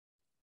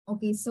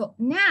 Okay. So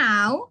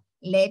now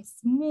let's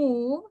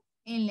move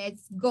and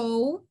let's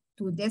go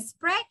to the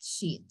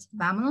spreadsheet.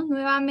 Vámonos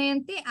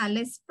nuevamente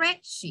al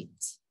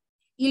spreadsheet.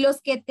 Y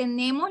los que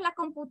tenemos la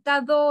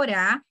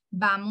computadora,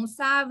 vamos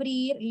a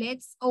abrir,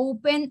 let's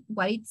open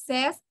what it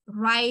says,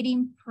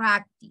 writing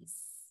practice.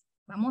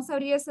 Vamos a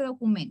abrir ese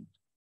documento.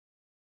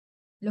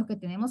 Los que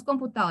tenemos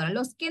computadora.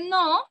 Los que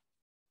no,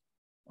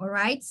 all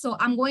right, so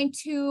I'm going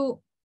to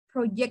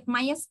project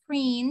my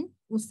screen.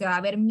 Usted va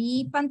a ver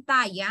mi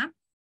pantalla.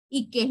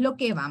 ¿Y qué es lo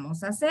que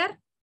vamos a hacer?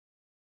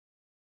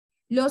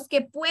 Los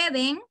que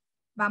pueden,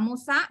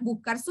 vamos a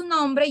buscar su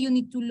nombre. You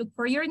need to look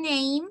for your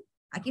name.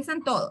 Aquí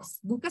están todos.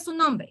 Busque su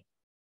nombre.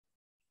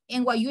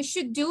 And what you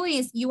should do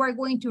is you are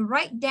going to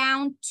write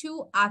down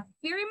 2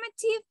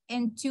 affirmative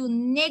and 2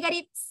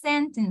 negative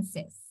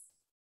sentences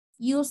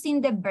using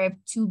the verb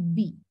to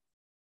be.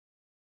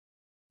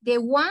 The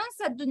ones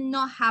that do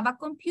not have a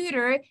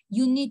computer,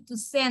 you need to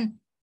send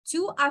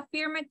 2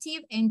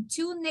 affirmative and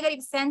 2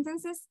 negative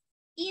sentences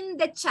in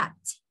the chat.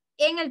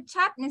 En el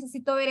chat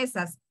necesito ver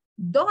esas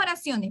 2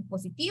 oraciones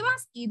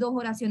positivas y 2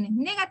 oraciones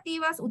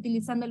negativas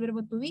utilizando el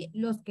verbo to be,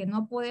 los que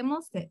no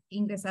podemos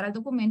ingresar al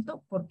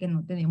documento porque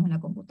no tenemos la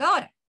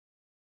computadora.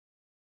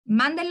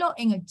 Mándelo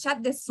en el chat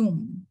de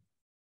Zoom.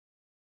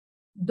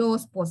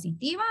 2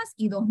 positivas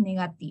y 2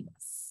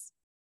 negativas.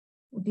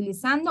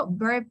 Utilizando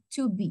verb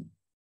to be.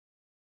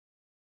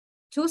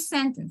 2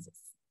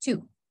 sentences.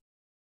 2.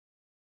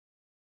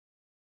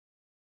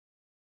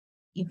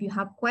 If you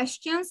have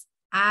questions,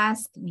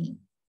 ask me.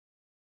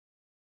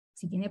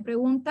 Si tiene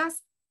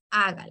preguntas,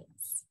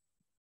 hágalas.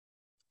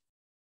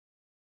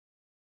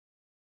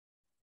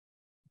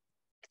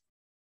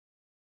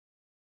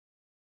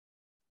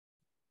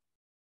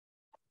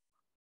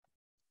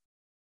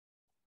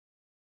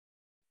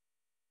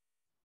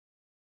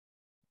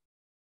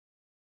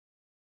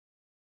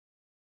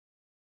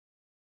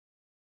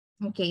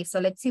 Okay, so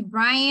let's see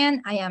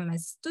Brian. I am a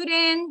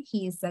student.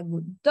 He is a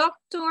good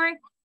doctor.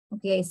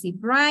 Okay, I see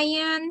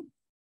Brian.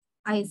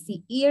 I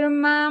see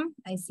Irma.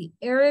 I see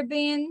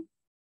Ervin.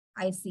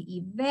 I see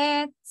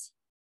Yvette,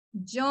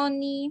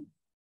 Johnny,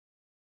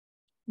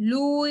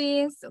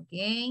 Luis,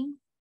 okay.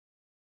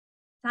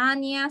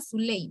 Tanya,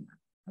 Suleima.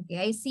 Okay,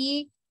 I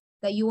see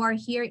that you are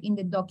here in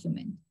the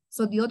document.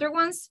 So the other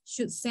ones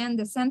should send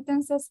the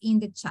sentences in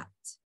the chat.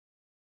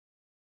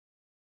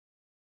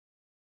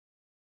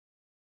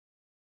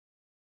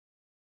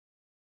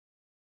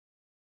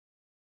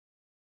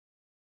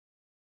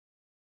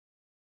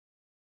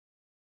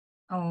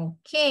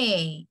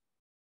 Okay.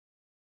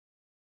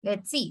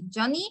 Let's see,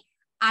 Johnny,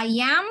 I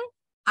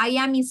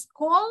am is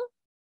called,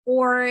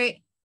 or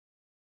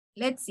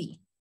let's see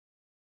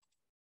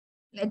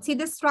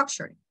the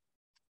structure.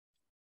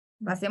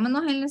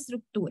 Basémonos en la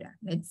estructura.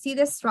 Let's see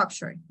the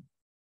structure.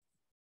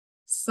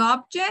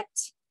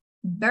 subject,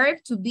 verb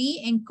to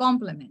be, and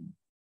complement.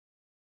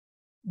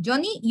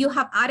 Johnny, you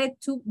have added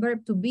 2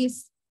 verb to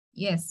be's.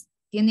 Yes,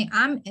 tiene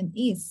am and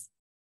is.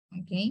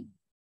 Okay,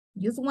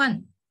 just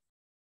one.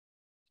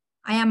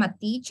 I am a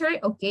teacher.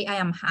 Okay, I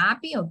am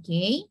happy.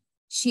 Okay,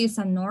 she is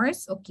a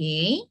nurse.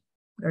 Okay,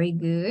 very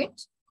good.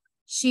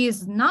 She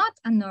is not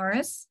a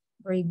nurse.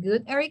 Very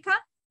good, Erica.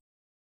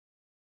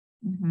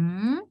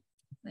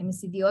 Let me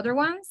see the other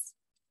ones.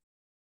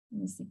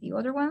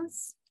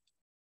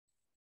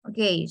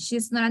 Okay,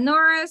 she's not a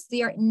nurse.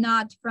 They are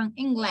not from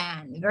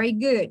England. Very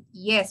good.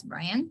 Yes,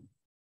 Brian.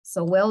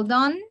 So well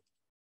done.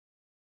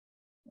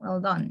 Well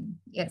done.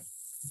 Yes.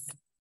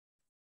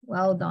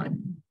 Well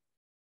done.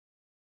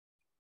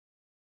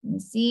 Let me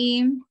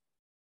see.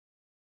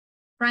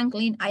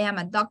 Franklin, I am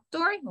a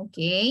doctor.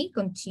 Okay,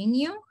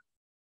 continue.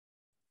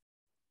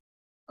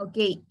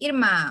 Okay,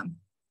 Irma.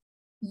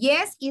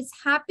 Yes is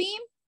happy,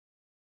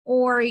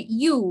 or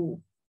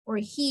you, or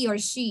he or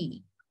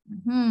she.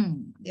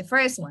 The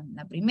first one,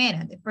 la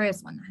primera, the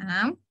first one.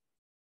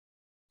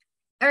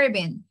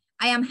 Irvin,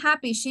 I am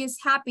happy, she is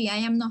happy.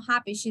 I am not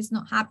happy, she's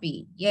not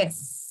happy.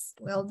 Yes,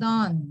 well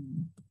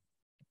done.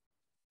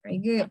 Very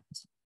good.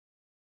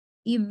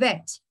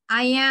 Yvette,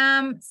 I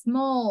am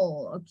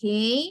small,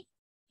 okay.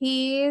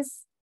 He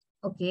is,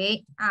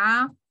 okay,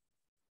 a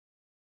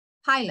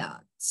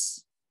pilot.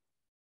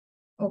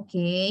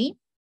 Okay.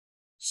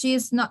 She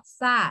is not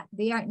sad.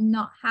 They are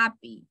not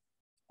happy.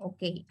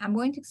 Okay, I'm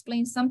going to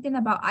explain something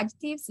about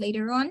adjectives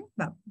later on,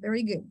 but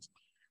very good.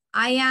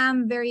 I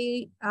am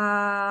very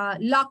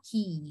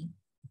lucky.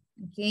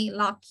 Okay,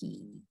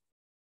 lucky.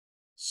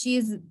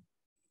 She's,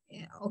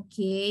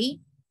 okay.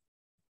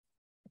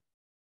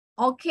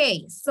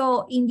 Okay,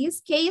 so in this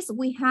case,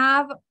 we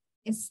have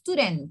a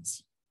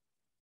student,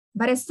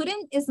 but a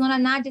student is not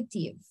an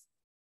adjective.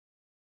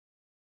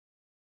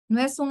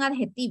 No es un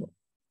adjetivo.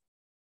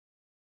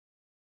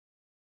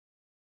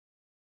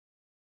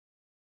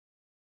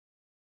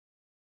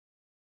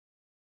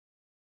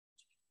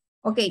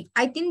 Okay,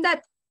 I think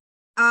that,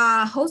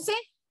 Jose,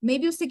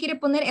 maybe usted quiere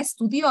poner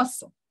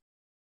estudioso.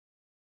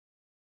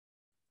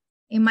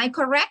 Am I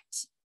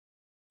correct?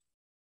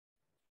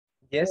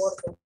 Yes.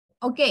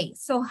 Okay,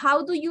 so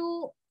how do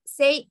you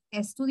say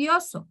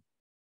estudioso?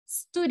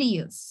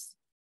 Studious.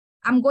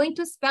 I'm going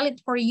to spell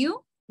it for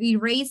you. We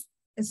erase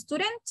a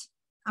student.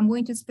 I'm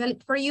going to spell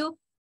it for you.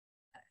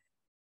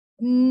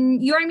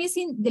 You are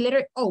missing the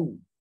letter O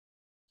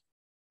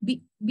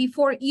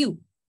before you.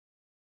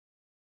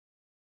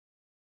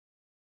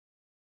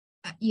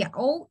 Yeah,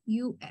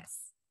 O-U-S.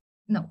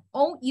 No,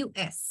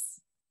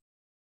 O-U-S.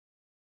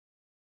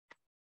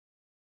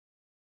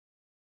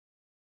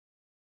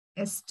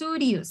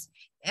 Studios.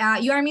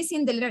 You are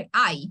missing the letter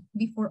I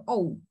before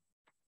O.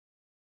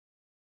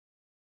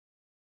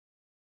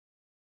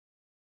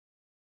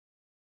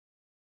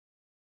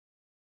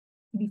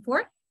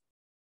 Before?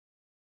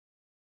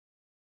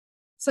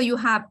 So you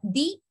have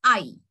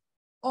D-I.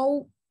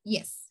 O,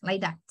 yes,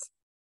 like that.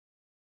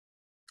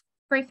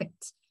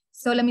 Perfect.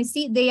 So let me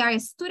see, they are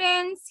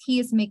students, he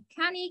is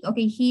mechanic.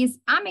 Okay, he is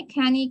a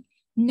mechanic.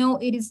 No,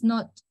 it is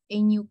not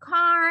a new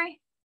car.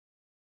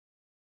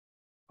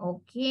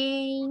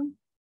 Okay.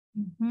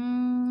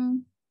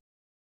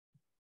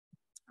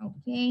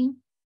 Okay.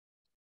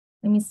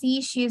 Let me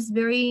see, she is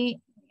very,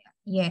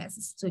 yes,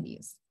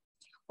 studious.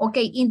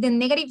 Okay, in the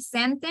negative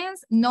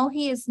sentence, no,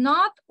 he is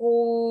not,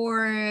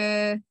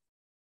 or,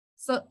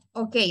 so,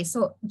 okay,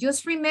 so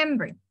just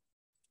remember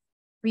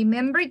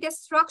the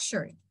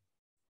structure.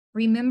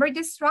 Remember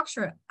the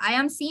structure. I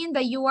am seeing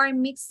that you are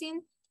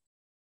mixing.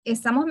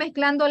 Estamos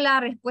mezclando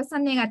la respuesta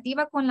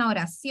negativa con la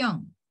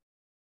oración.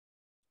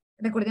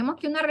 Recordemos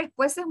que una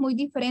respuesta es muy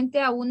diferente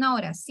a una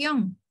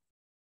oración.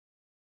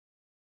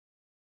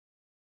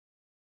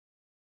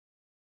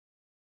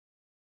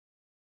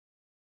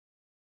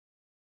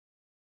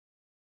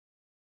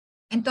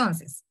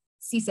 Entonces,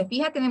 si se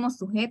fija, tenemos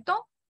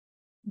sujeto,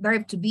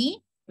 verb to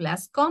be,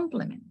 plus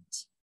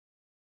complement.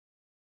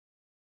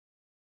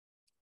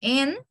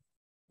 And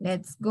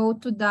let's go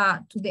to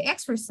the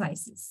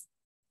exercises.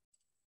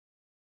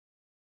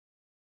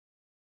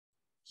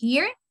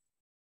 Here,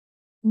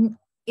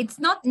 it's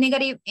not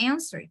negative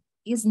answer,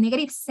 it's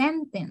negative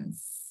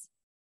sentence.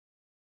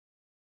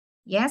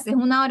 Yes, es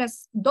una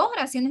oración, 2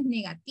 oraciones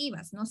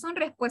negativas, no son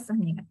respuestas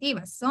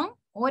negativas, son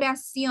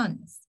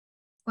oraciones.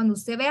 Cuando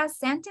usted vea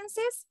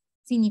sentences,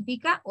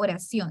 significa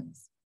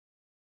oraciones.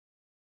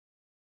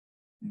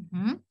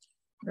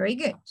 Very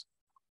good.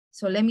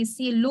 So let me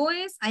see,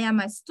 Luis, I am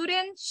a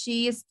student.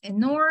 She is a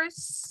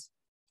nurse.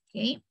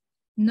 Okay.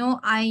 No,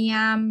 I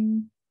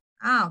am,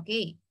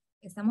 ok.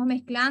 Estamos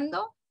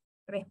mezclando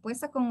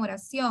respuesta con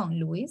oración,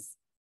 Luis.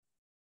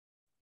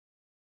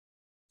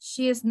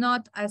 She is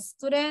not a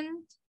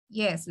student.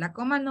 Yes, la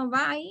coma no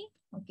va ahí.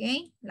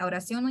 Ok. La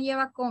oración no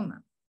lleva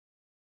coma.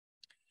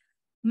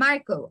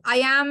 Marco, I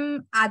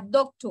am a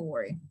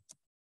doctor.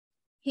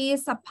 He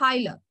is a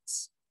pilot.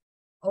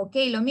 Ok,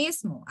 lo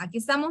mismo. Aquí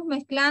estamos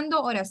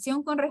mezclando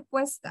oración con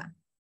respuesta.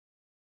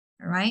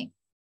 All right.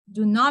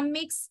 Do not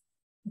mix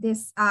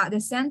this, the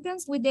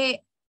sentence with the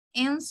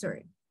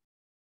answered.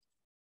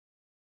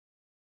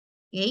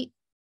 Ok,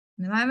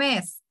 nueva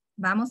vez,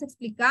 vamos a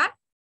explicar.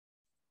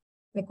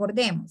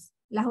 Recordemos,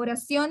 las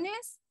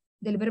oraciones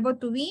del verbo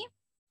to be,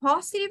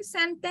 positive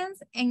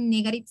sentence and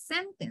negative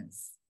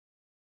sentence.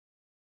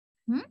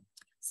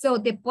 So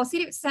the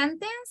positive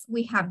sentence,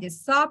 we have the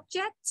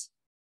subject,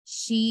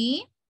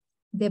 she,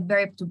 the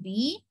verb to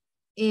be,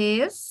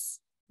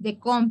 is, the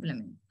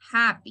complement,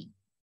 happy.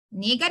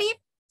 Negative,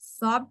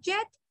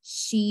 subject,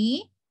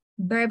 she,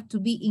 verb to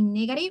be in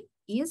negative,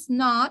 is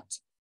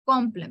not,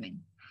 complement,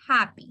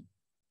 happy.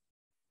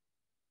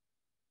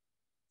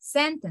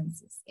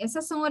 Sentences,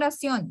 esas son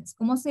oraciones.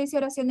 ¿Cómo se dice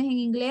oraciones en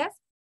inglés?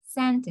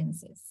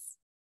 Sentences.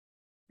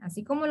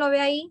 Así como lo ve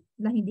ahí,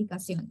 las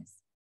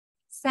indicaciones.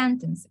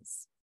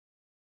 Sentences.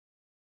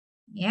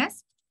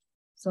 Yes.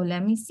 So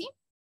let me see.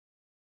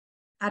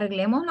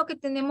 Arreglemos lo que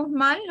tenemos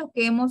mal, lo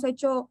que hemos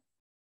hecho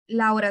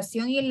la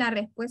oración y la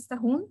respuesta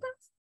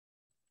juntas.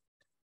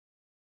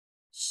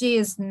 She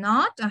is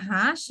not,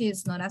 she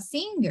is not a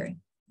singer.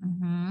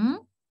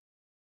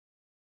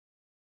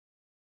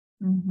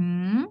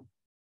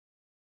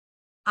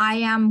 I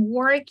am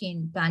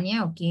working,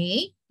 Tanya,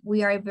 okay.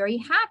 We are very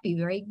happy,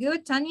 very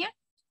good, Tanya.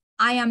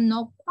 I am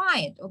not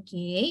quiet,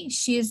 okay.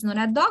 She is not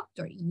a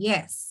doctor,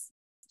 yes.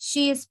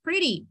 She is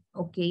pretty,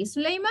 okay,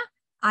 Suleima.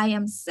 I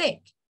am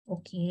sick,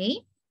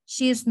 okay.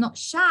 She is not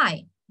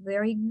shy,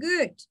 very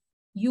good.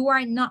 You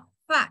are not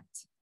fat.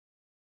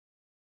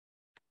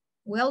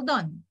 Well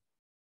done,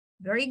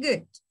 very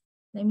good.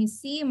 Let me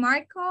see,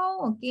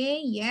 Marco,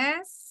 okay,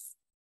 yes.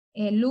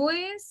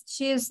 Luis,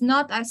 she is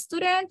not a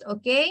student,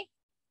 okay.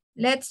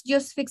 Let's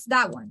just fix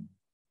that one.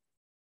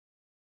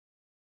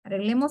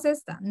 Arreglemos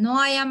esta. No,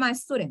 I am a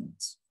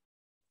student.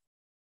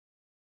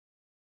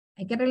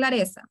 Hay que arreglar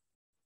esa.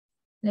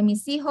 Let me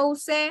see,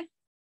 Jose.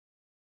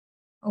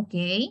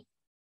 Okay.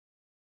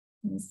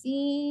 Let me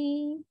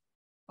see.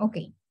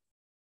 Okay.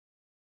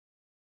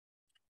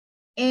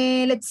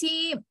 Let's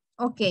see.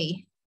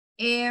 Okay.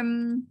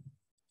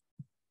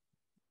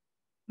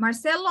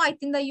 Marcelo, I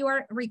think that you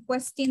are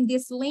requesting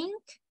this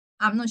link.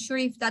 I'm not sure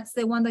if that's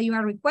the one that you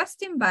are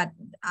requesting, but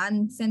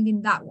I'm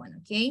sending that one,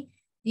 okay?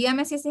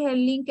 Dígame si ese es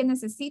el link que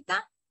necesita.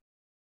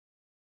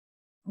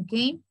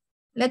 Okay,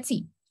 let's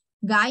see.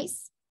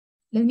 Guys,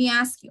 let me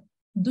ask you,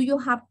 do you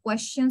have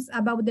questions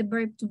about the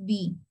verb to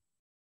be?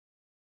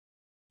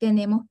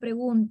 Tenemos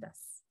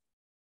preguntas.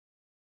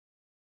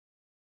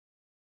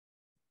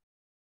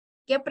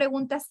 ¿Qué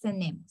preguntas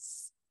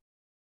tenemos?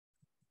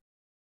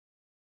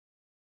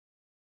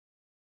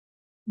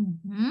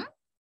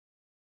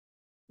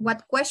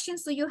 What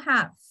questions do you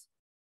have?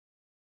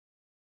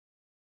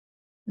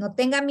 No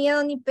tenga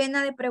miedo ni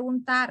pena de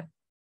preguntar.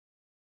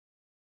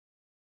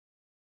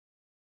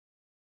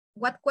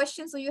 What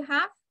questions do you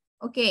have?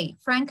 Okay,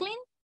 Franklin.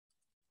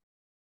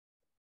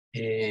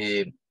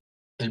 El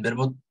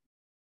verbo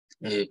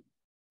de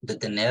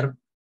tener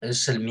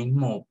es el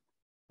mismo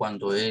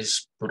cuando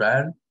es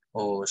plural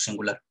o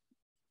singular.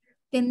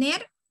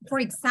 Tener, for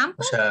example.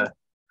 O sea,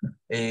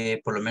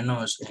 por lo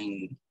menos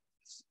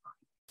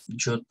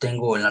yo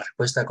tengo en la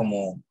respuesta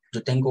como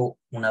yo tengo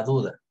una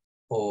duda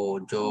o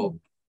yo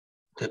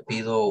te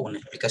pido una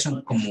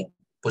explicación como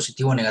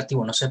positivo o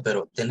negativo, no sé,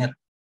 pero tener.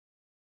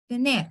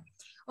 Tener.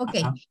 Ok,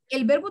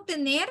 el verbo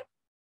tener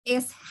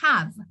es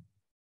have.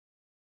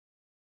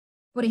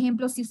 Por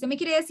ejemplo, si usted me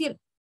quiere decir,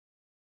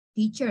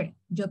 teacher,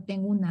 yo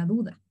tengo una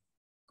duda.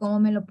 ¿Cómo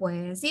me lo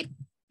puede decir?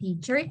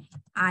 Teacher,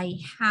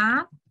 I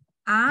have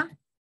a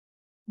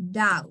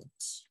doubt.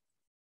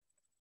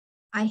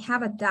 I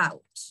have a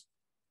doubt.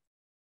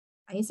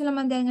 Ahí se lo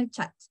mandé en el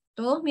chat.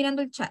 Todos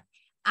mirando el chat.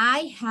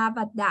 I have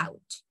a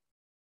doubt.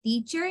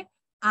 Teacher,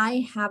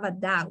 I have a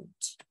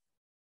doubt.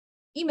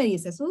 Y me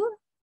dice su duda.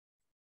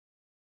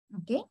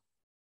 ¿Ok?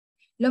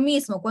 Lo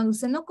mismo, cuando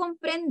usted no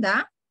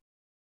comprenda,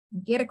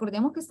 ¿ok?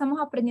 Recordemos que estamos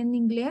aprendiendo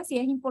inglés y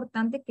es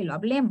importante que lo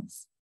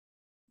hablemos.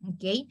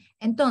 ¿Ok?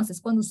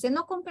 Entonces, cuando usted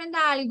no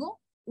comprenda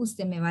algo,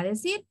 usted me va a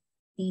decir,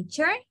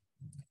 teacher,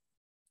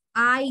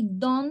 I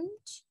don't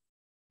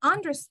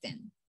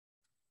understand.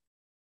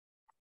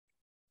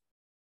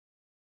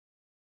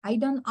 I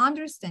don't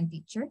understand,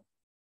 teacher.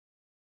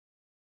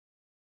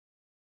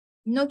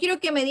 No quiero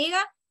que me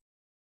diga,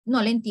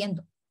 no le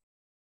entiendo.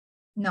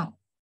 No.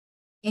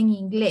 En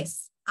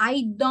inglés,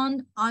 I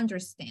don't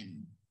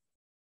understand.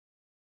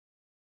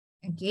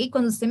 Ok,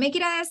 cuando usted me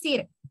quiera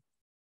decir,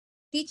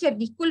 teacher,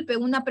 disculpe,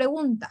 una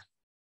pregunta.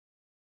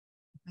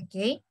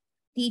 Ok,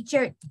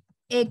 teacher,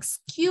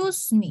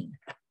 excuse me.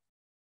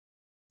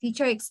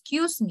 Teacher,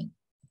 excuse me.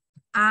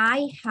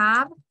 I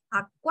have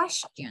a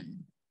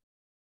question.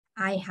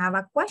 I have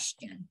a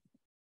question.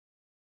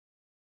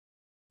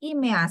 Y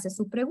me hace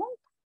su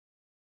pregunta.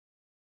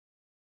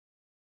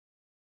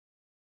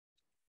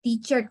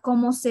 Teacher,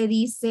 ¿cómo se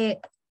dice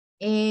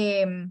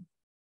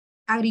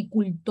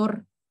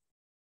agricultor?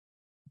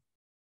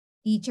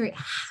 Teacher,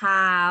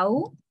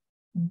 how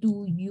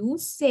do you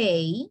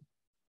say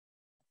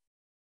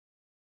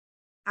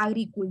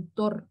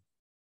agricultor?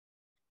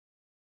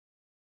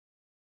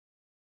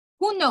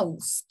 Who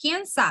knows?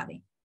 ¿Quién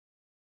sabe?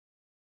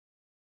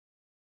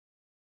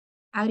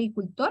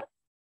 Agricultor.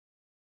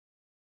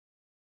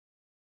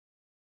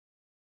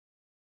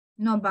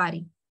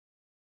 Nobody.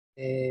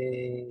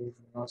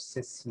 No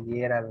sé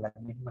si era la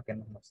misma que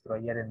nos mostró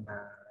ayer en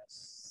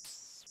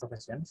las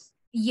profesiones.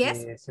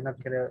 Yes. Si no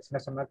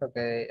se me creo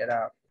que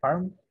era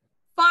farm.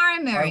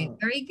 Farmer. Farmer.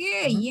 Very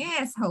good.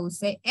 Yes,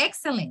 Jose.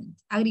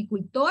 Excellent.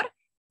 Agricultor,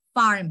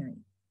 farmer.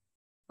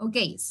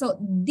 Okay, so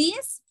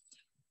this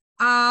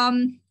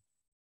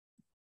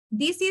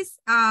is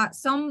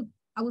some,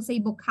 I would say,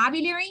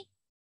 vocabulary.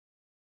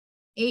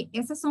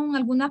 Esas son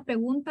algunas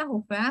preguntas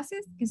o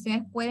frases que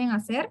ustedes pueden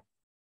hacer.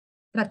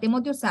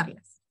 Tratemos de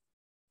usarlas.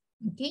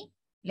 Okay,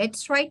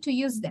 let's try to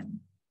use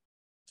them.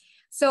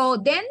 So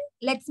then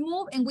let's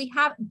move and we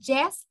have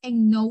yes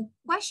and no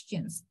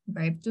questions.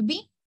 Verb to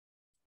be.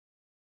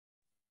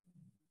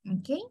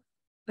 Okay,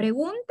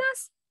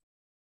 preguntas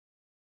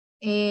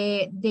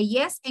de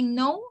yes and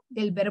no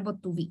del verbo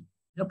to be.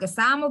 Lo que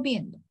estábamos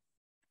viendo.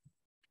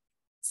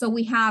 So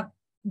we have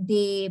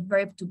the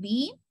verb to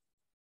be,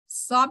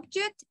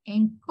 subject,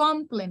 and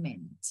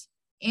complement.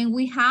 And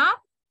we have,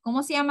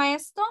 ¿cómo se llama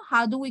esto?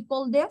 How do we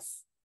call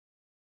this?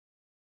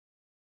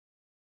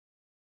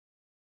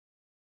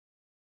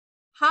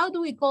 How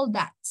do we call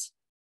that?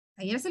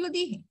 Ayer se lo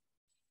dije.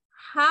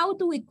 How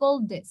do we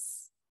call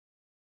this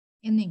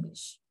in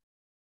English?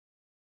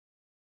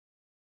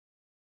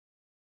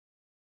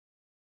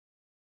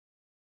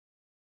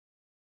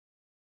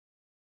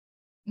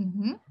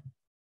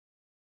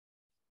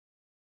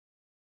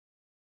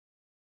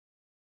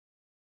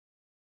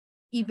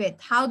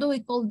 Yvette, how do we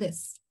call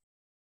this?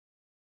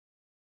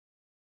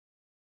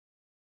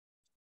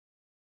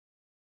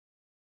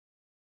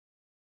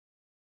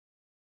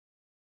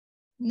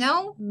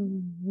 No?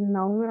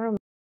 No.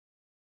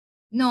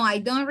 No, I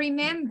don't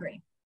remember.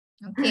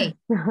 Okay.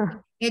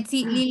 Let's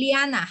see,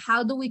 Liliana,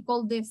 how do we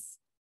call this?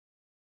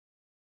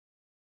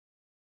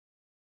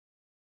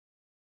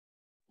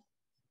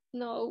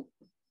 No.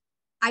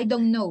 I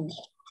don't know.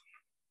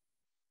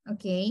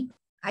 Okay.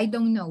 I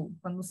don't know.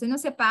 Cuando usted no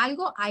sepa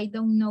algo, I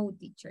don't know,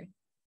 teacher.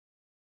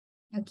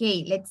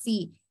 Okay, let's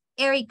see.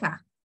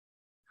 Erica,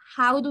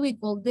 how do we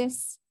call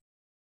this?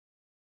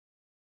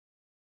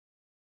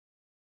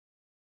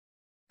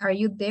 Are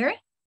you there?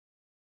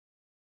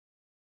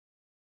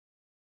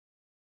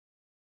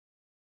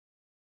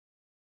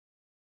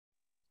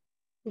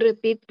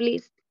 Repeat,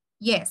 please.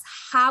 Yes,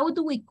 how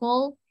do we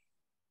call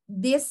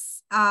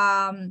this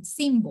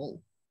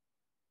symbol?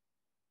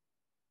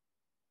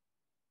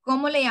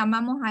 ¿Cómo le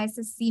llamamos a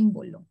ese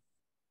símbolo?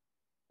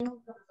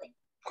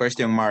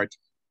 Question mark.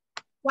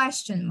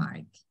 Question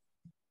mark.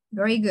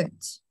 Very good.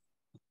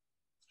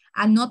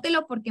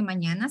 Anótelo porque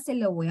mañana se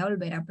lo voy a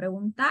volver a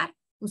preguntar.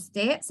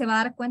 Usted se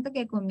va a dar cuenta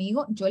que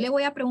conmigo yo le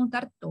voy a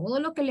preguntar todo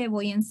lo que le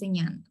voy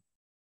enseñando.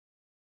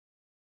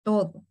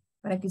 Todo.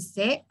 Para que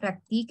usted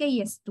practique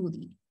y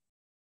estudie.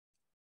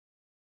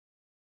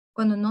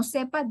 Cuando no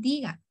sepa,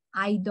 diga,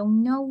 I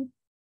don't know.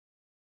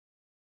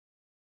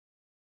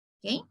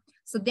 Okay.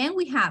 So then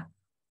we have,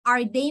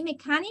 are they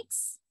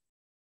mechanics?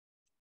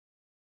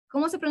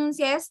 ¿Cómo se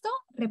pronuncia esto?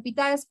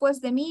 Repita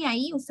después de mí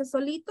ahí, usted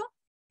solito.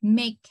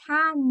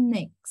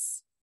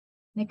 Mechanics.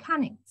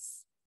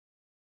 Mechanics.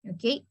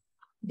 Okay.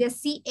 The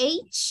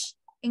CH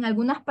en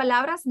algunas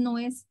palabras no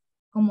es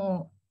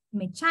como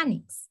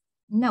mechanics.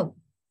 No.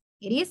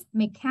 It is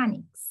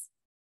mechanics.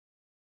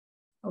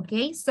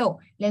 Okay. So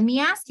let me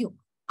ask you,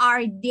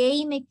 are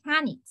they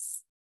mechanics?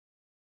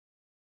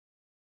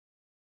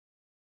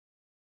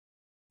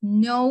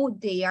 No,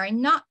 they are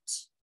not.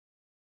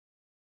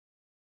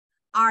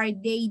 Are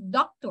they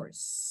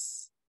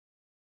doctors?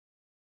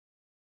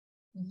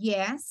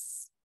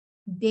 Yes,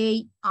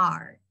 they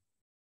are.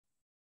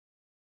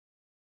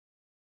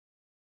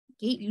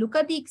 Okay, look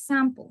at the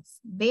examples.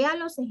 Vea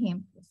los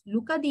ejemplos.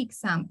 Look at the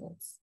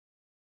examples.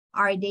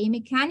 Are they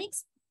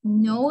mechanics?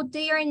 No,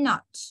 they are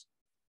not.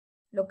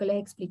 Lo que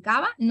les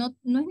explicaba, no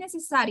es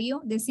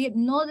necesario decir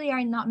no, they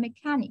are not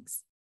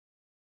mechanics.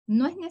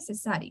 No es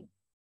necesario.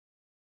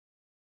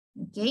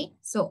 Okay,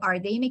 so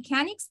are they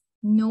mechanics?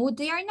 No,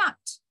 they are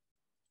not.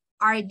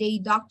 Are they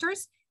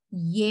doctors?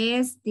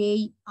 Yes,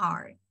 they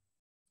are.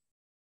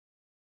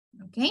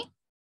 Okay.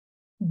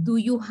 Do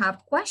you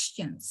have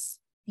questions?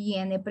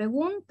 ¿Tiene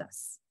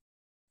preguntas?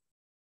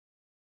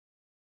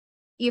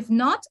 If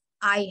not,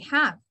 I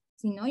have.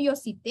 Si no, yo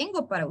sí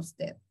tengo para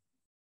usted.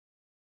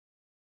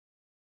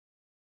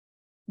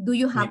 Do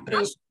you have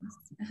questions?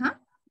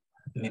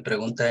 Mi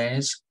pregunta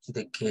es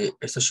de que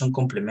estos son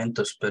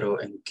complementos, pero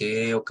 ¿en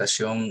qué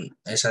ocasión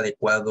es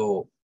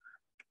adecuado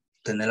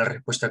tener la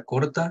respuesta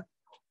corta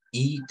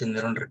y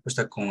tener una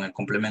respuesta con el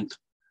complemento?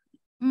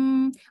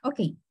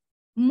 Okay,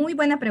 muy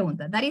buena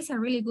pregunta. That is a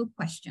really good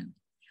question.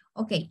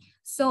 Okay,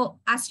 so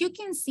as you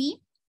can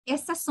see,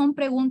 estas son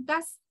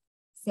preguntas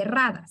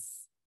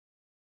cerradas.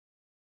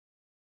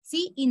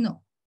 Sí y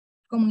no,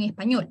 como en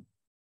español.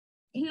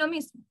 Es lo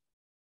mismo.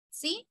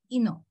 Sí y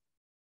no.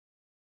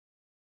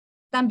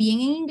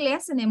 También en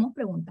inglés tenemos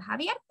preguntas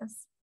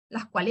abiertas,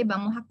 las cuales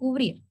vamos a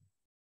cubrir.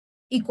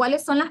 ¿Y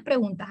cuáles son las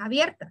preguntas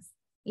abiertas?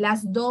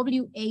 Las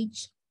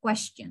WH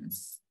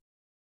questions.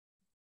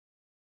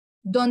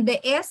 Donde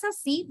es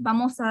así,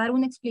 vamos a dar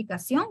una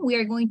explicación. We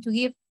are going to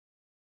give,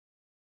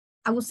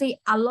 I would say,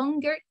 a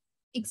longer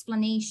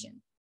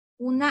explanation.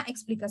 Una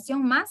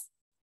explicación más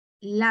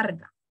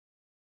larga.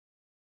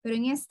 Pero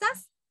en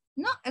estas,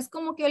 no, es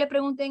como que yo le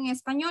pregunte en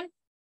español.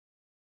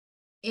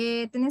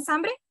 ¿Tenés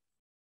hambre?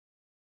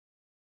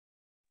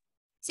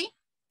 ¿Sí?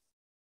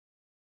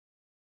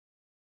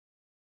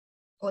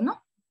 ¿O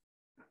no?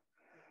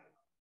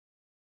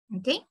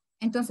 ¿Ok?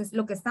 Entonces,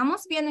 lo que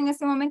estamos viendo en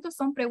este momento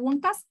son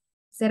preguntas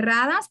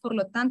cerradas, por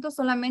lo tanto,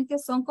 solamente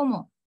son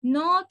como,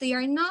 no, they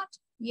are not,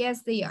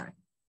 yes, they are.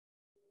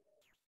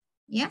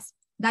 Yes,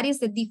 that is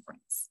the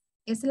difference.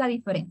 Esa es la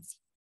diferencia.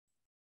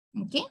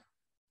 ¿Ok?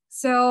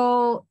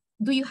 So,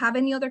 do you have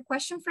any other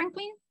question,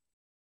 Franklin?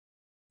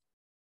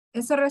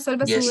 ¿Eso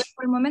resuelve su duda Yes.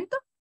 por el momento?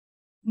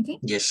 ¿Ok?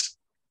 Yes.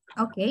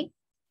 Ok,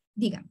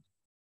 digan.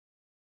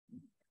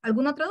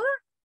 ¿Alguna otra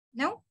duda?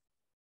 No?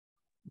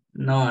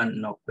 No,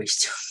 no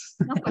question.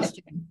 No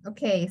question.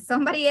 Okay,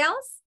 somebody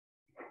else?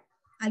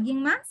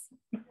 ¿Alguien más?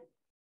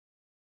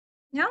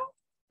 No?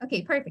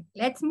 Okay, perfect.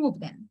 Let's move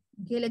then.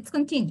 Okay, let's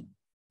continue.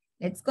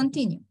 Let's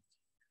continue.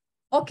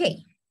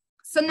 Okay,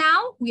 so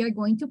now we are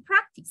going to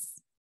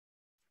practice.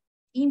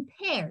 In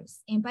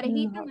pairs, en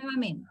parejita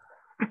nuevamente.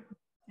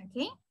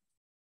 Okay?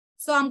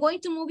 So I'm going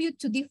to move you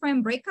to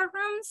different breakout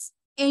rooms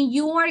and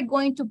you are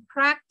going to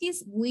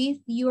practice with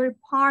your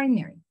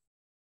partner.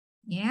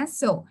 Yeah,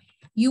 so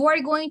you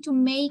are going to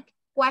make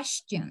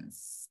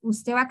questions.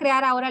 Usted va a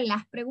crear ahora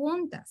las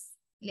preguntas.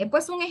 Le he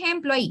puesto un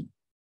ejemplo ahí.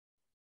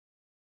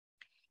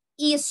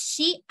 Is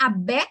she a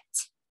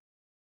vet?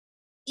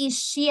 Is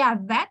she a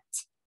vet?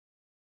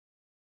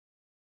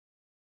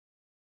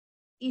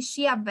 Is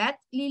she a vet,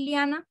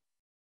 Liliana?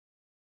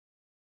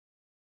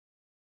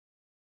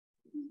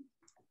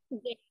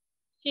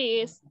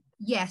 She is.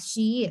 Yes,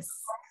 she is.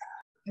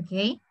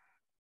 Okay.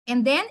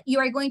 And then you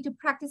are going to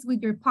practice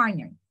with your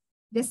partner.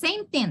 The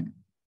same thing.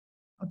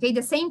 Okay,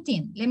 the same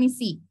thing. Let me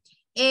see.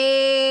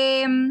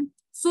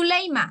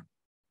 Suleima,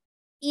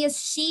 is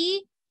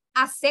she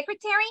a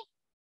secretary?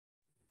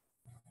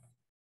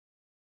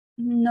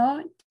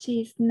 No,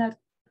 she's not.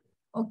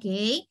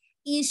 Okay.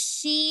 Is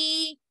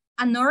she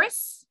a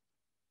nurse,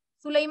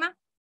 Suleima?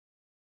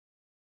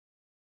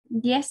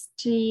 Yes,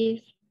 she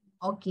is.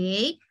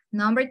 Okay.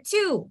 Number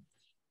 2.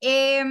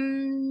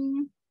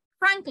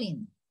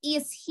 Franklin,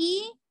 is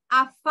he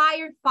a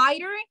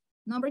firefighter?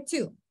 Number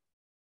 2.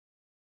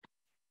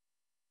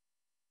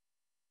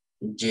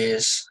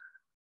 Yes,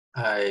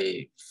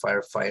 I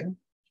firefighter.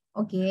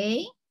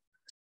 Okay.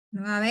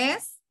 Nueva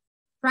vez.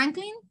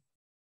 Franklin,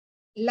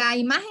 la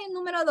imagen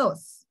número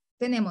 2.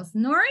 Tenemos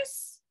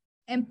nurse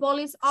and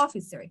police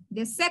officer.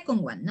 The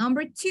second one,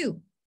 number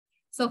 2.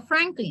 So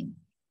Franklin,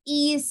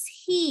 is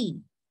he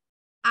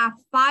a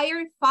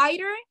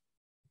firefighter?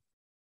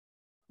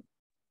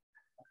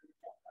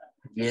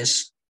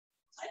 Yes,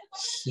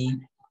 he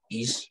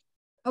is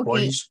Okay.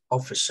 police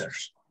officer.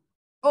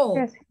 Oh,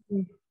 Yes.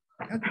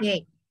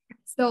 okay.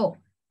 So,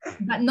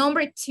 but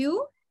number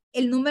 2,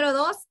 el número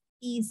 2,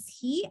 is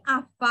he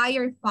a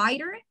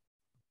firefighter?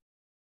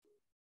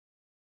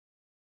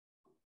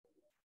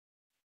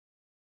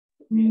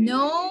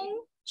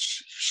 No.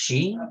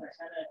 She?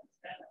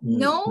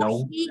 No,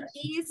 No. he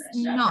is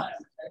not.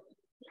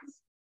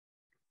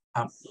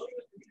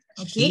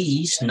 Okay.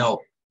 He is no.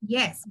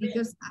 Yes,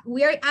 because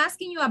we are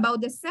asking you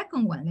about the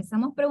second one. Le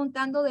estamos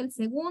preguntando del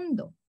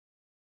segundo.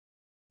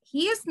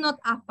 He is not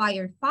a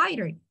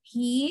firefighter.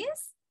 He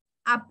is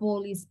a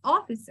police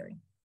officer.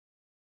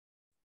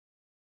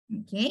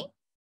 Okay?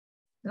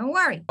 Don't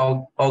worry.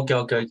 Oh,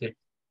 okay.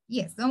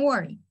 Yes, don't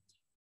worry.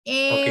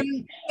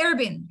 Okay.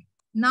 Irvin,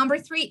 number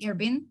 3,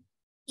 Irvin.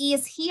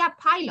 Is he a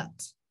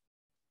pilot?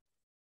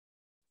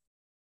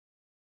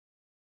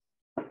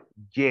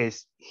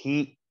 Yes,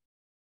 he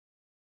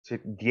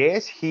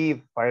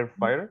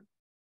firefighter.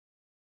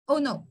 Oh,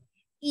 no.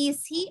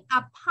 Is he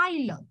a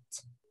pilot?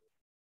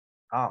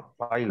 Ah,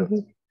 pilot.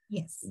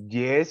 Yes.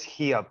 Yes,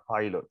 he a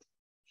pilot.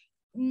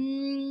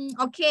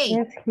 Okay.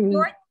 Yes, he is.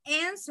 Short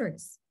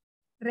answers.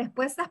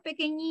 Respuestas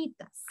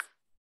pequeñitas.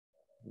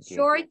 Okay.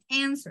 Short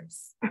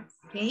answers.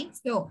 Okay,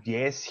 so.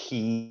 Yes,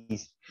 he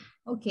is.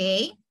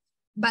 Okay.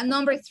 But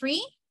number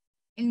 3,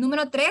 el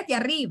número 3 de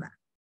arriba.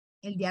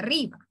 El de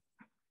arriba.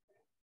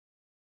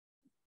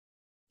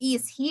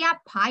 Is he a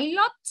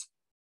pilot?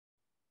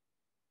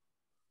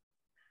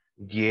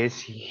 Yes,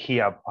 he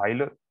a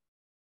pilot.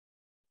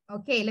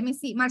 Okay, let me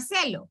see.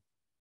 Marcelo,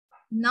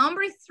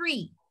 number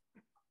 3.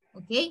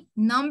 Okay,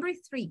 number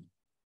 3.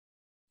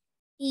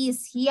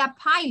 Is he a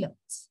pilot?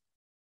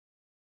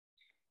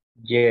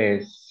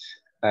 Yes,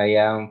 I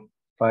am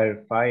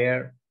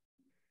firefighter.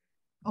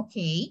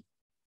 Okay,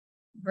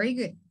 very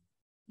good.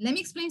 Let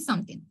me explain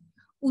something.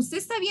 Usted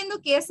está viendo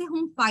que ese es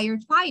un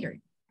firefighter,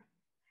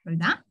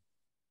 ¿verdad?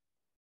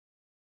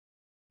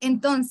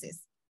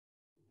 Entonces,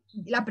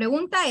 la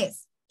pregunta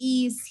es,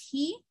 is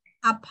he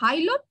a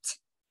pilot?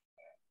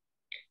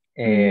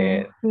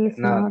 He's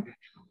No. not.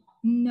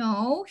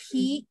 No,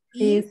 he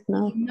He is is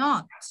not.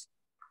 not.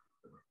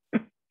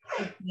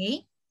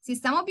 Okay, Si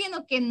estamos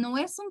viendo que no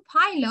es un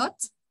pilot,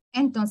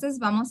 entonces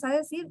vamos a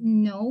decir,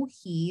 no,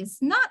 he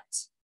is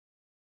not.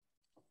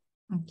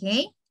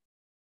 Okay.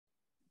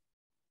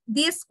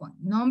 This one,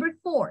 number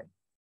 4.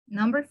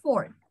 Number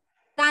 4.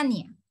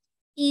 Tania,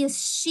 is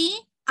she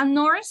a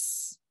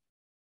nurse?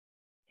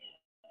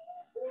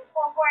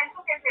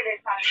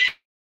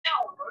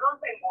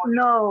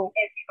 No.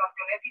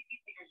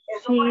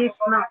 She is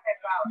not.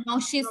 No,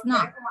 she's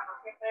not.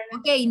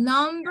 Okay,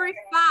 number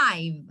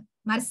 5.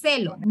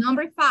 Marcelo,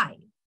 number 5.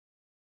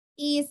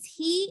 Is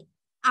he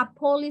a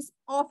police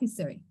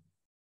officer?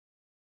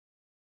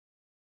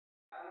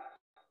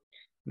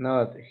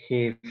 Not,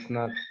 he's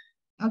not.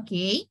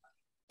 Okay.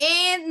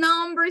 And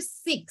number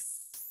 6.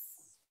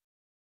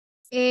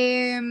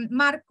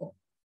 Marco,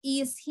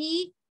 is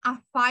he a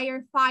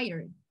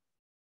firefighter?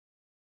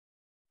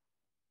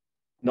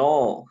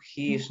 No,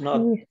 he is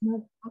not.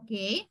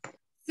 Okay.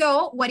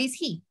 So what is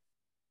he?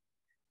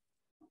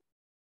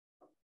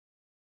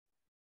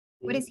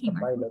 What is he,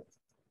 Marco?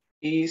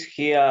 Is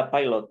he a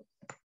pilot?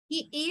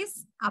 He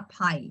is a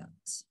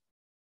pilot.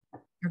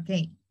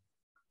 Okay.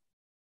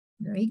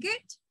 Very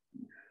good.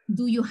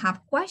 Do you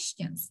have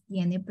questions?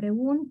 ¿Tiene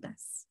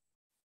preguntas?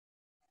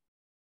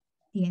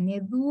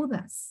 ¿Tiene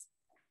dudas?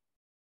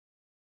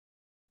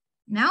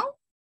 Now?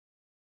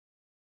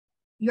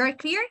 You are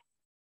clear?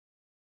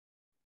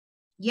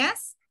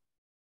 Yes?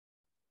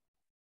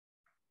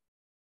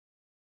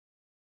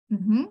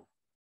 Mm-hmm.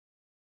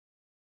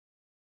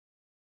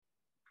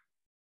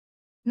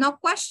 No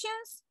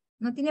questions?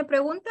 ¿No tiene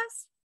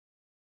preguntas?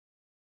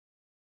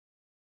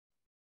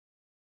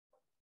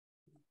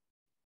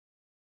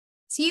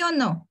 ¿Sí o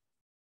no?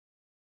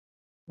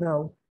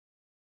 No.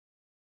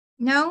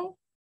 No.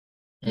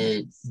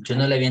 Yo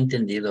no le había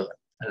entendido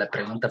a la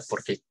pregunta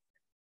porque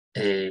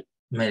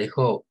me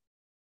dijo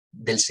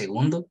del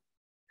segundo,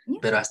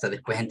 pero hasta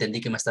después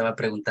entendí que me estaba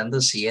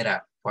preguntando si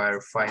era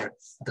fire.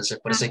 Entonces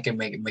por eso es que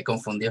me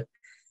confundió.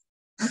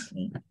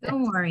 Okay,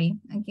 don't worry,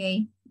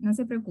 okay, no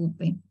se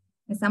preocupe,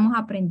 estamos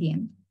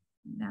aprendiendo,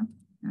 ¿verdad?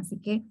 Así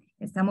que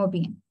estamos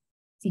bien.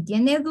 Si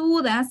tiene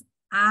dudas,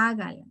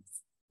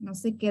 hágalas, no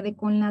se quede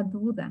con la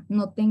duda,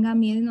 no tenga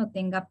miedo y no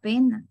tenga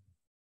pena,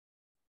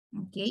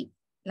 ok.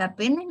 La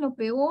pena es lo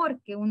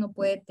peor que uno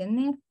puede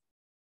tener,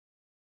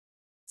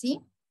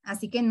 ¿sí?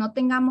 Así que no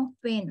tengamos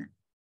pena.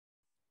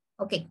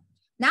 Okay,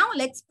 now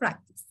let's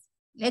practice.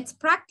 Let's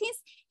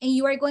practice, and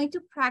you are going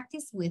to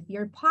practice with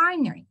your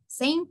partner.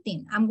 Same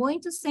thing. I'm going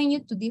to send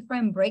you to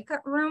different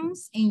breakout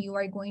rooms, and you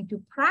are going to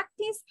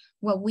practice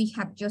what we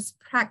have just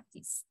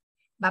practiced.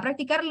 Va a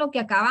practicar lo que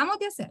acabamos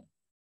de hacer.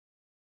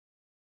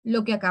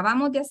 Lo que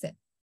acabamos de hacer.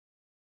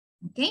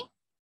 ¿Ok?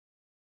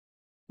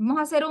 Vamos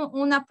a hacer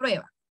una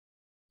prueba.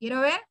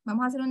 Quiero ver,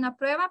 vamos a hacer una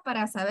prueba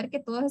para saber que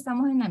todos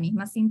estamos en la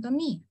misma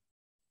sintonía.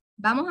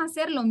 Vamos a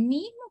hacer lo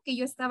mismo que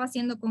yo estaba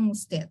haciendo con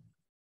usted.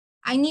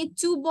 I need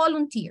 2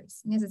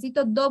 volunteers.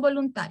 Necesito 2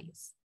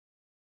 voluntarios.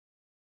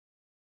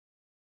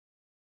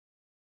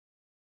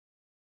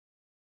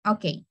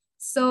 Okay,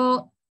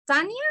 so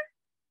Tania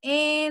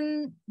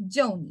and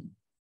Joni.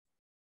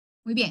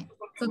 Muy bien.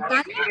 So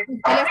Tania,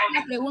 usted le hace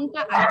la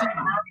pregunta a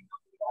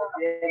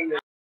Joni.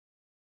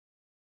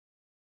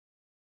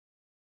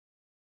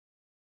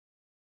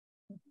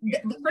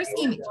 The first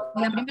image,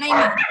 de la primera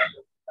imagen.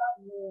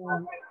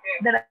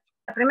 De la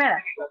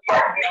primera.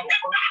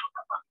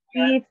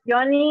 Is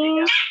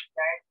Johnny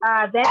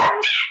a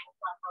dentist?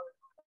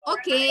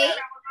 Okay.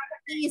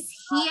 Is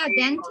he a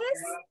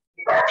dentist?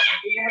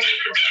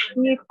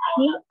 Is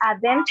he a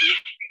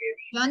dentist?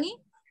 Johnny?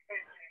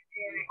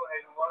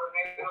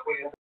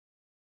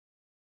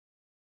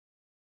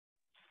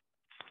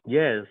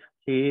 Yes,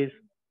 he is.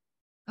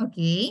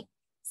 Okay.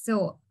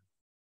 So,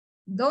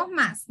 2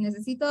 más.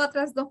 Necesito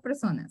otras 2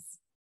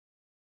 personas.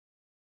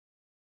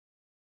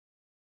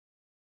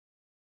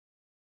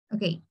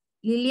 Okay.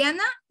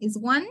 Liliana is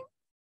 1.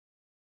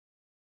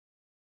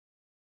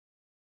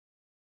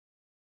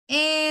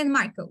 And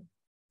Marco.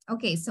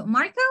 Okay, so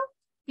Marco,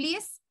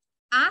 please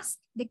ask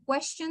the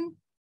question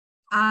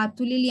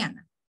to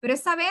Liliana. Pero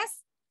esta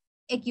vez,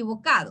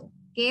 equivocado.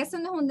 Que eso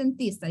no es un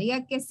dentista.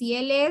 Diga que si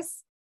él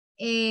es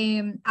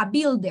a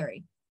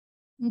builder,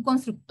 un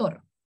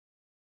constructor.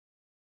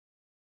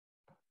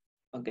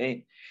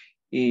 Okay.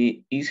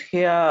 Is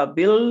he a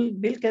Bill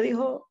 ¿qué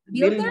dijo?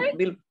 Builder?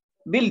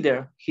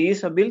 Builder. He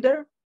is a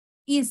builder.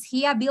 Is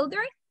he a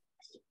builder?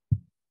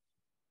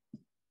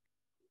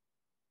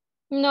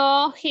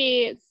 No,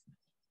 he is.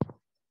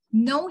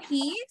 No,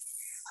 he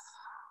is.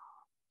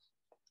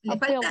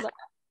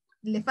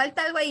 Le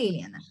falta algo ahí,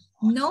 Liliana.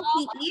 No,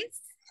 he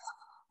is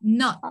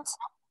not.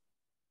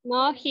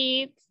 No,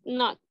 he is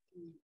not.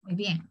 Muy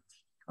bien.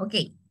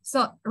 Okay,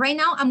 so right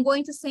now I'm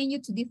going to send you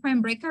to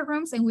different breakout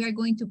rooms and we are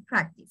going to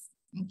practice.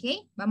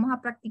 Okay, vamos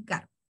a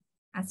practicar.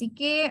 Así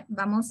que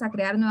vamos a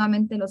crear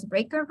nuevamente los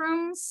breakout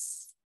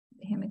rooms.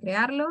 Déjenme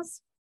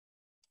crearlos.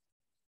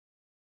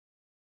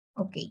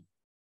 Okay,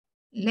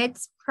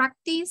 let's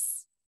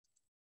practice.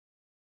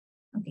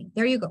 Okay,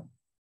 there you go.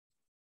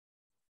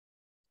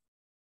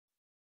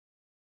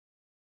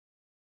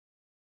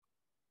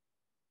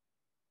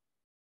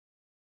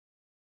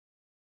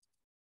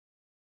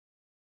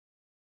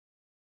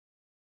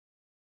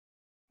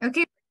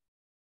 Okay.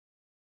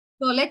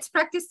 So let's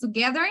practice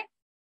together.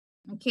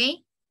 Okay.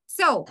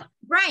 So,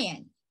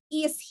 Brian,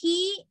 is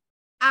he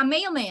a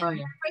mailman? Oh,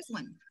 yeah. First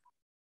one.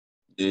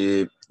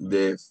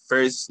 The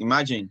first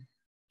imagine.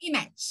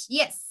 Image,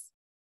 yes.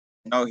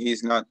 No,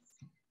 he's not.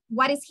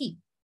 What is he?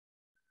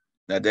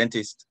 The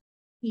dentist.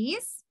 He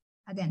is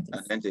a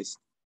dentist. A dentist.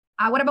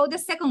 What about the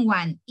second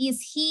one?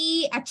 Is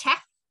he a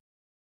chef?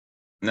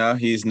 No,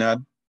 he's not.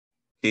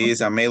 He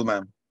is a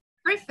mailman.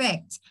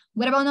 Perfect.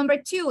 What about number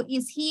 2?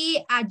 Is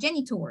he a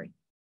janitor?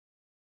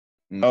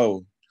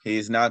 No, he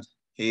is not.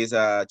 He is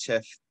a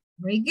chef.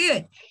 Very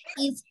good.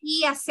 Is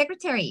he a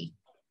secretary?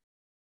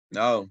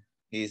 No,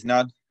 he is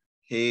not.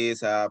 He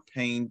is a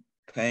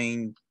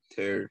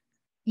painter.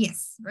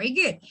 Yes, very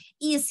good.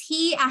 Is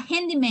he a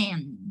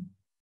handyman?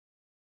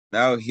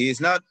 No, he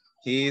is not.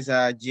 He is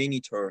a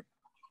janitor.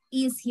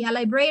 Is he a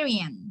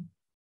librarian?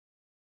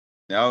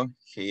 No,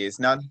 he is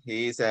not.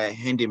 He is a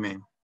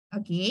handyman.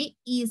 Okay.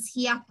 Is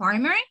he a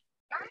farmer?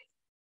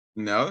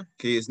 No,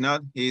 he is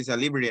not. He is a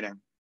librarian.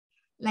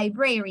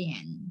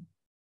 Librarian.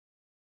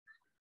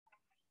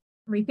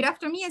 Repeat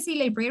after me and say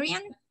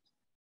librarian.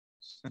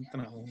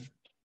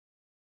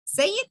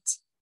 Say it.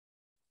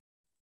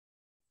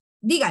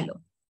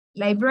 Dígalo.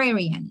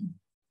 Librarian.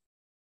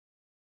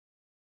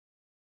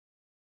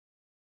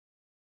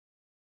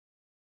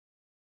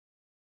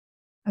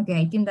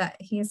 Okay, I think that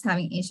he is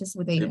having issues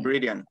with the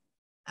Librarian.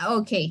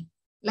 Okay,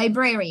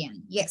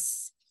 librarian,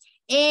 yes.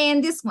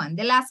 And this one,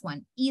 the last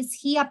one, is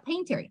he a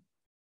painter?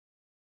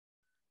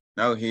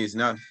 No, he is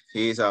not.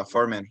 He is a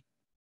foreman.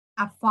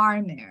 A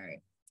farmer.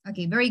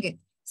 Okay, very good.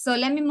 So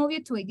let me move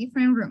you to a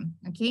different room,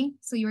 okay?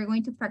 So you're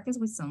going to practice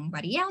with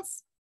somebody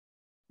else.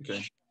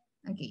 Okay.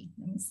 Okay,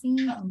 let me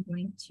see. I'm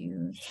going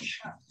to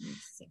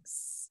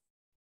 6.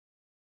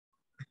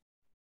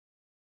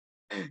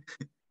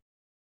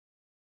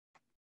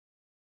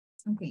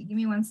 Okay, give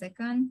me 1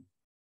 second.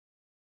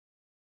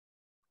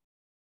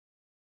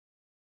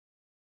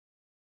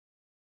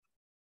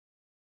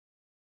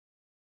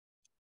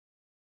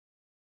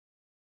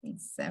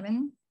 It's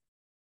 7.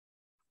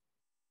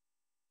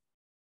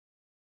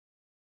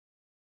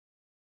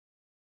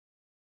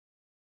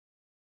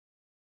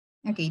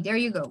 Okay, there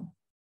you go.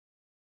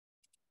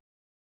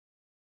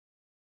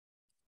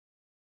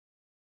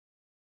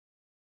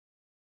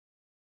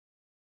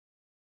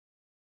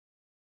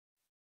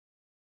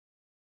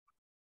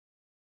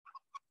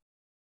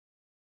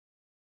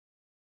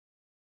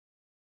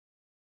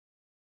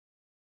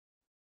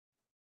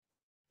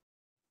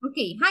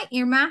 Okay, hi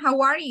Irma,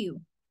 how are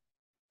you?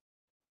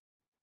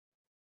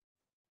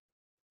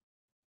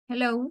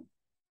 Hello?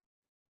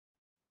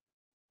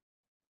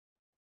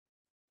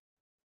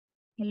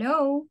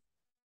 Hello?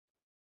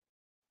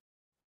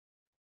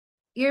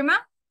 Irma?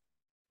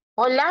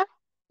 Hola.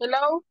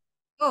 Hello.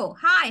 Oh,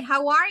 hi,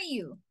 how are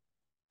you?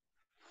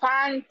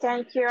 Fine,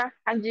 thank you.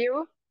 And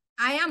you?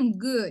 I am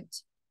good.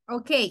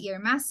 Okay,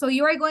 Irma, so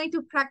you are going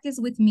to practice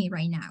with me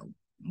right now,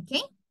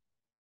 okay?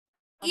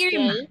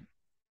 Irma, Okay.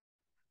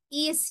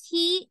 is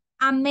he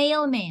a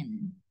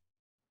mailman?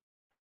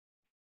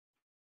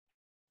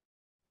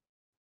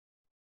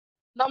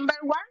 Number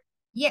 1?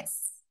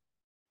 Yes.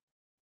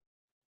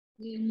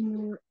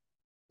 No,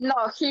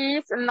 he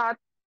is not.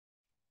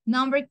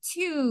 Number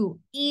 2,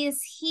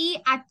 is he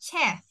a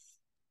chef?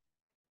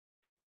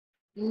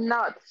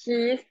 Not, he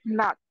is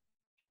not.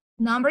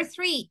 Number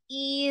 3,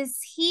 is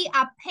he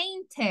a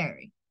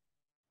painter?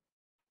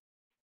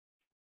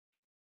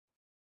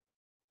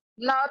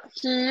 Not,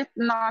 he is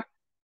not.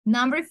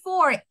 Number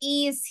 4,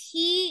 is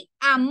he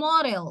a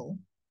model?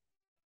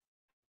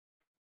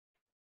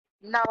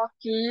 No,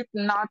 he is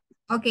not.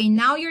 Okay,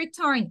 now your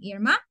turn,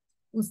 Irma.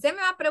 Usted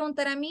me va a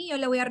preguntar a mí, yo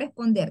le voy a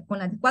responder con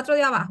las 4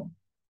 de abajo.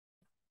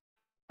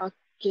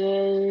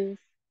 Okay.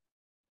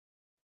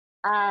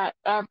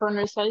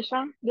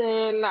 Pronunciation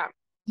de la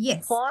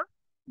Yes. 4.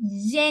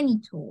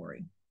 Janitor.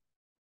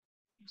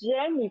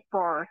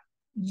 Jennifer.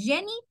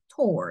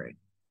 Janitor.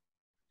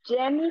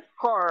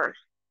 Jennifer.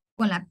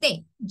 Con la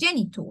T.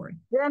 Janitor.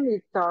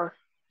 Janitor.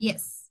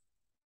 Yes.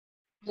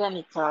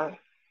 Janitor.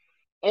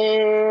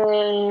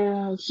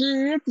 He is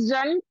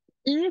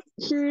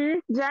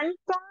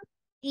janitor?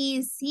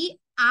 Is he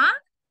a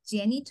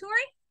janitor?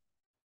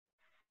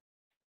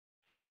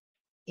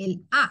 El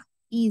A.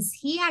 Is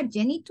he a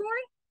janitor?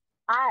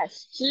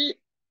 He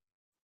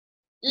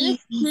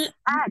is he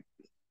a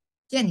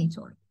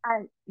janitor?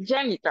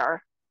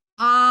 Janitor.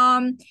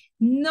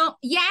 No,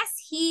 yes,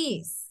 he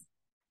is.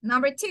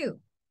 Number 2.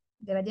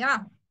 De la de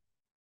abajo.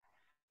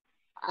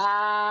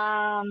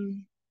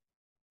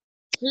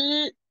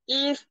 He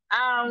is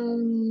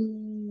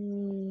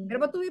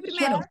Verbo to be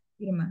primero,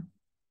 Irma.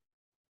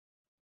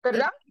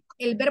 ¿Perdón?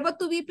 El verbo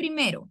to be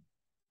primero.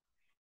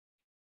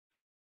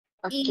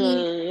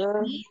 Okay.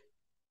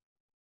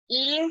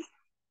 Is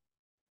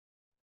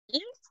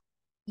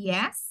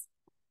yes.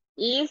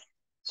 Is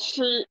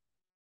she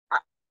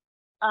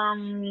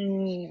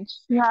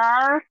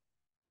her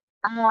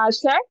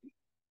chef?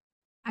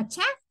 A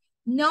chef?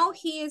 No,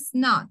 he is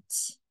not.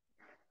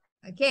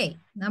 Okay,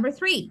 number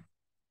 3.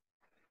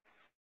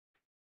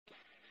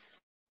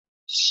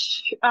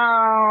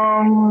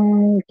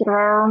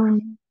 Creo,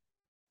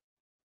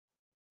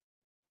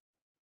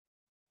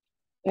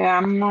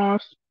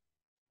 veamos.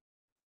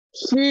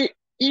 He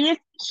is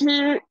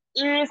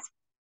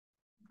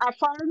a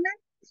farmer.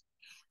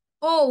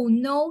 Oh,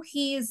 no,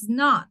 he is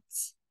not.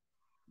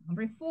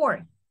 Number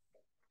 4.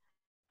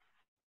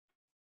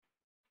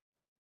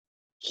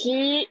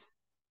 He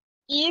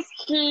a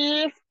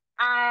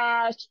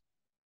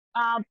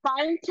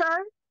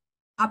painter.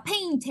 A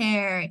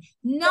painter.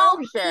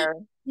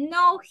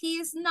 No, he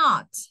is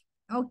not.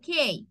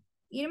 Ok.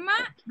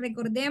 Irma,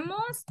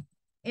 recordemos,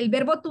 el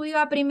verbo to be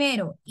va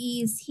primero.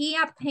 Is he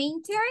a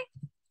painter?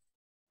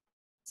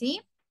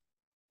 ¿Sí?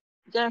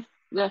 Yes.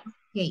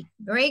 Okay,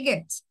 very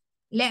good.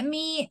 Let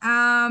me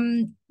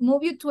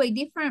move you to a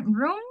different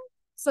room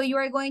so you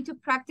are going to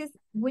practice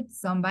with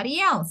somebody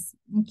else.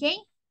 Okay?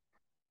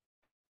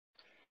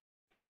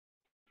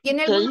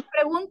 ¿Tiene alguna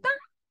pregunta?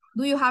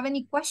 Do you have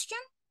any question?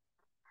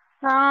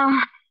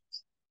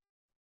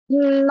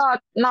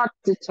 Not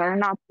teacher,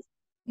 not.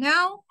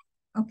 No?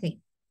 Okay.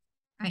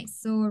 All right,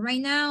 so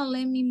right now,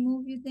 let me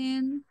move you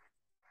then.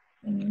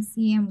 Let me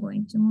see, I'm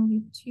going to move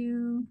you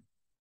to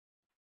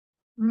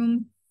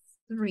room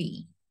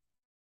 3.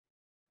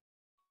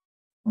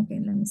 Okay,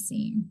 let me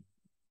see.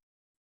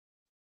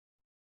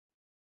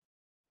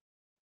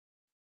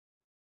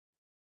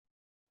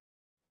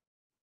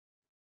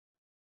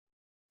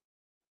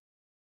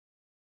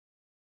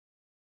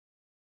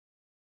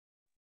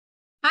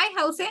 Hi,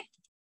 Jose.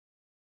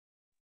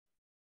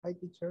 Hi,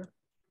 teacher.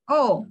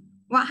 Oh,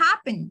 what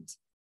happened?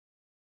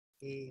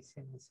 Se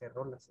me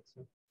cerró la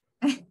sesión.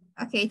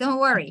 Okay, don't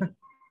worry.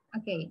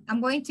 Okay,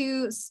 I'm going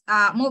to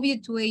move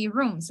you to a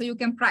room so you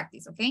can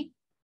practice, okay?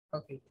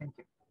 Okay, thank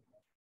you.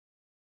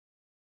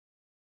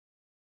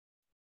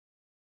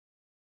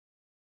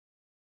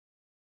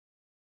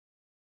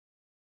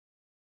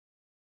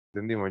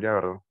 Entendimos ya,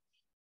 ¿verdad?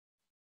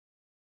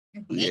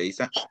 Okay.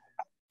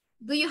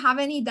 Do you have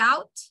any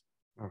doubt?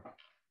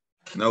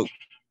 No.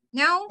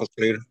 No? All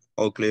clear.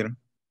 All clear.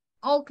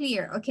 All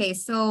clear. Okay,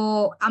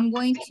 so I'm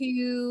going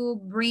to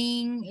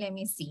bring, let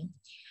me see.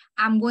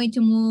 I'm going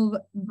to move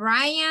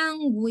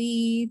Brian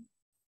with,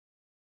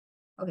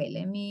 okay,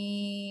 let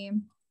me,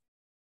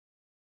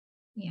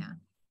 yeah.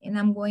 And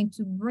I'm going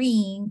to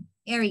bring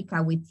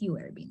Erica with you,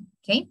 Erwin,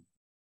 okay?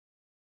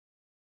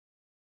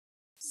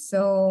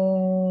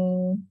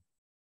 So,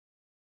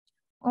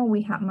 oh,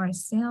 we have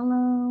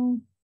Marcelo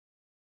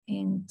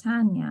and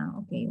Tanya.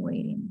 Okay,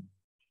 waiting.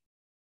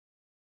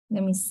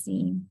 Let me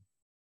see.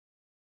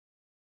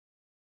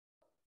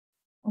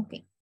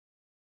 Okay.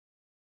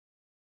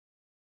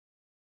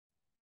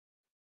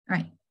 All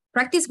right,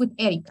 practice with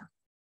Erica.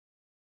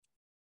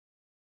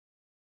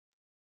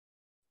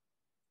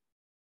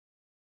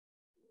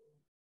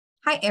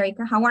 Hi,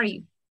 Erica, how are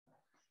you?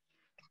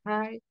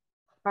 Hi,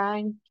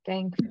 fine,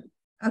 thanks.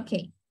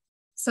 Okay,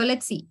 so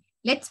let's see.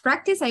 Let's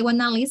practice. I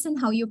wanna listen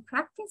how you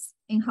practice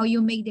and how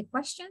you make the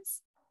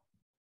questions.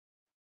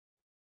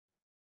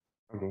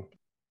 Okay.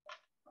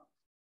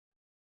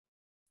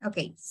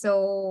 Okay,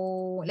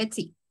 so let's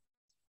see.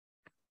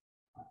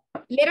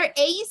 Letter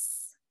A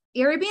is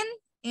Irvin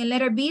and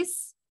letter B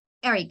is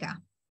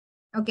Erica.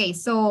 Okay,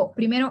 so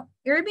primero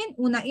Irvin,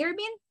 una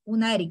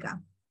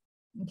Erika.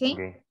 Okay.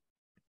 Okay.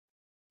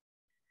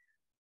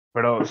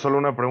 Pero solo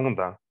una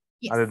pregunta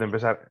antes de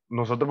empezar.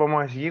 Nosotros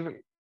vamos a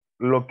decir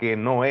lo que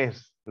no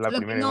es la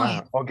primera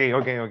imagen.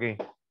 Ok.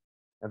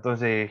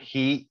 Entonces,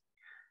 he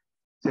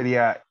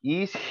sería,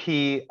 is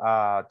he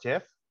a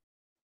chef?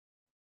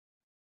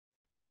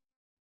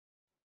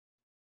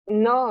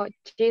 No,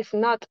 she's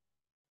not.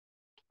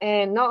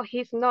 No,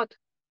 he's not.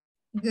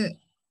 Good.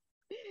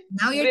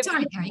 Now your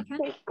turn, Erika.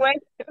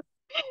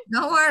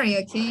 Don't worry,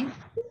 okay.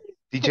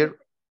 Teacher,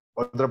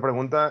 otra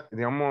pregunta,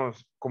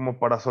 digamos, como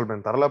para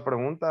solventar la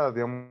pregunta,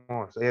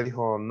 digamos, ella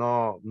dijo,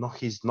 no,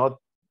 he's not,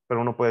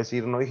 pero uno puede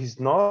decir, no, he's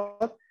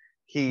not,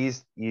 he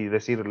is, y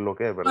decir lo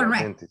que es, ¿verdad?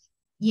 Correct.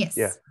 Yes.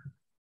 Yeah.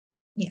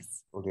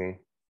 Yes. Okay.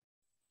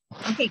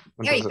 Okay,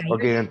 Entonces,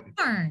 Erika, your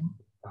turn.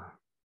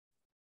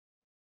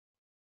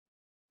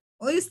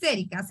 Oye usted,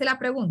 Erika, hace la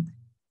pregunta.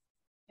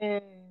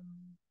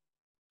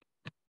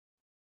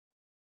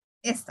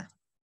 Esta.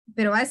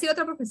 Pero va a decir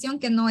otra profesión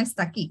que no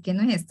está aquí, que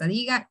no es esta.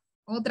 Diga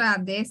otra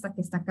de esta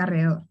que está acá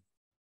alrededor.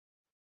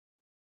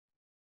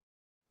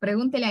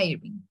 Pregúntele a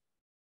Irving.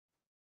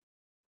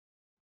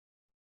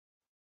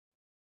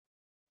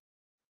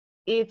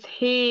 Is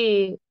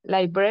he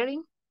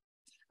librarian?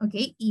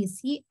 Okay,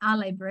 is he a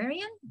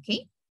librarian?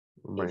 Okay.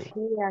 Is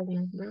he a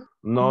librarian?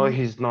 No,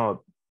 he's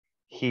not.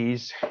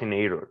 He's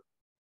janitor.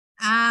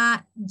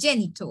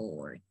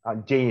 Janitor.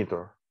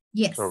 Janitor.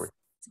 Yes. Sorry.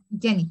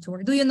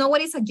 Janitor. Do you know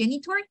what is a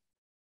janitor?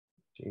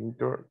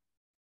 Janitor.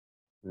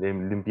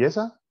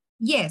 ¿Limpieza?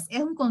 Yes,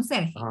 es un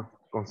conserje. Ajá,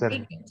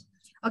 conserje.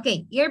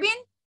 Okay,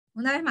 Irving,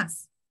 una vez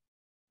más.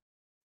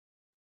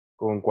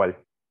 ¿Con cuál?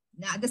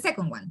 The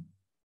second one.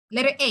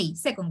 Letter A,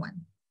 second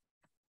one.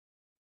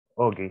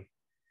 Okay.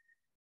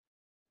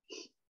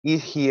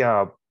 Is he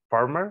a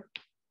farmer?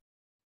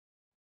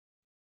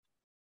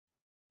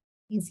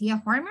 Is he a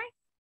farmer?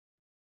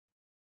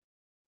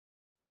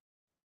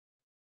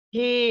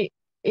 He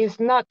is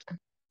not.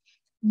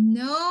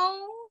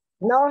 No.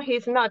 No,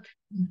 he's not.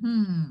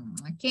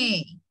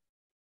 Okay.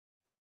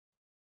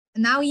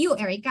 Now you,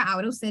 Erica,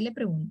 ahora usted le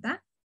pregunta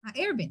a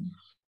Erwin.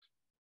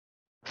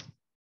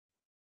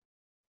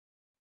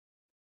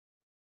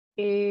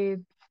 Is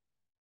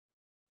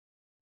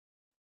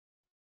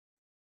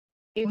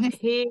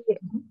he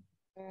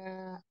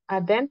a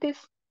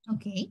dentist?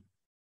 Okay.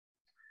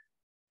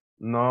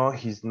 No,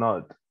 he's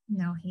not.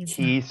 No, he's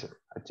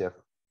a chef.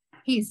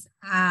 He's,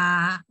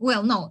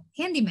 well, no,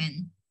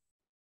 handyman.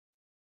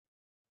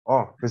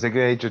 Oh, pensé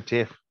que había dicho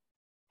chef.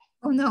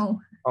 Oh,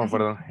 no. Oh,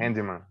 perdón,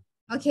 handyman.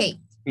 Okay.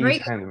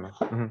 He's handyman.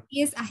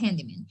 He is a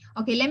handyman.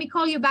 Okay, let me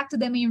call you back to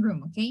the main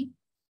room, okay?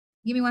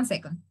 Give me 1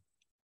 second.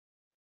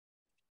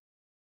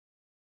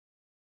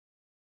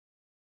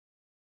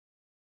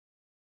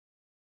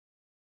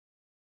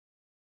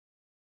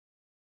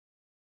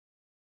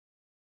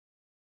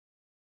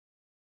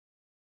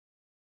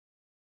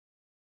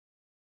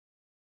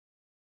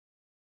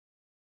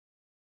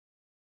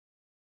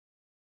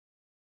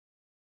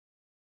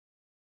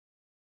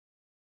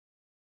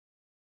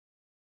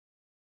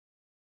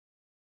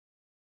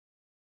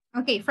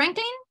 Okay,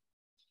 Franklin,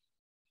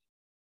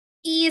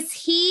 is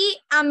he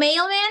a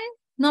mailman?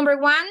 Number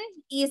 1,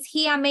 is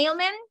he a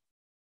mailman?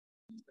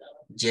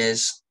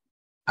 Yes,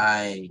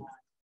 a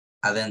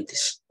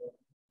dentist.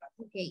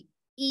 Okay,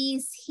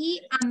 is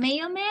he a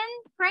mailman,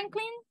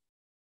 Franklin?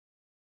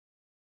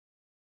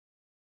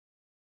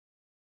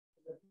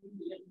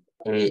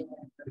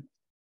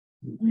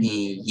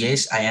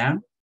 Yes, I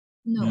am.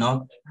 No.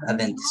 Not a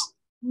dentist.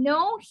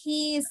 No,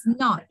 he is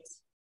not.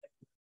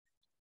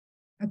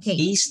 Okay.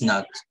 He's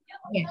not.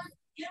 Yes.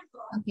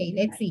 Okay,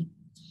 let's see.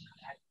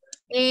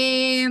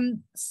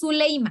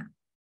 Zuleima,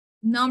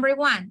 number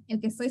 1, el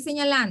que estoy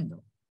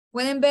señalando.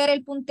 ¿Pueden ver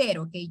el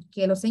puntero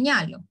que lo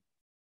señalo?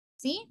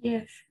 ¿Sí?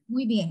 Yes.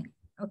 Muy bien.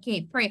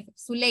 Okay, perfect.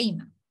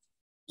 Zuleima,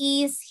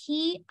 is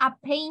he a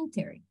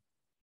painter?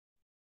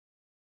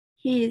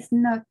 He is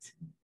not.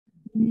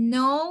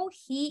 No,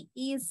 he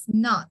is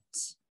not.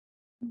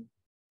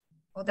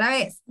 Otra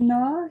vez.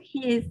 No,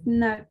 he is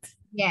not.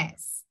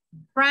 Yes.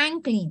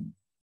 Franklin,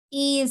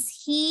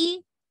 is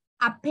he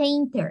a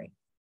painter?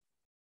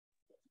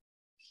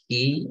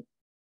 He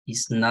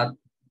is not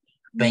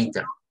a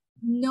painter.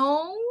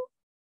 No.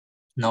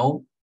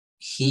 No,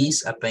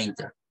 he's a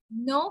painter.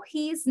 No,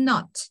 he is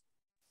not.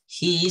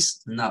 He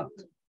is not.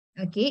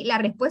 Ok, la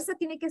respuesta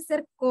tiene que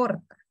ser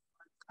corta.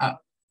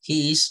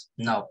 He is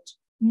not.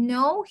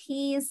 No,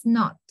 he is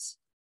not.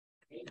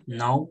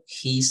 No,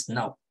 he's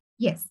not.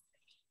 Yes.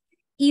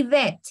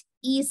 Yvette,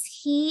 is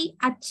he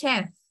a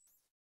chef?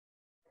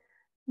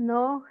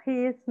 No, he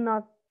is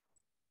not.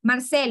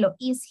 Marcelo,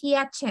 is he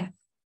a chef?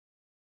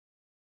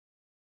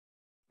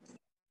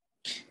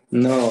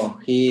 No,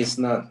 he is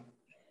not.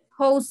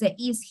 Jose,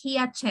 is he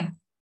a chef?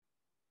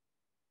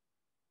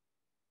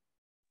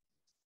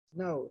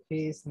 No,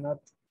 he is not.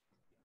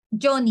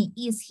 Johnny,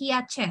 is he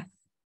a chef?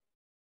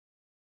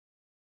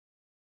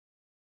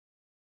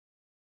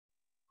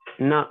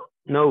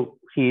 No,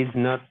 he is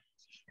not.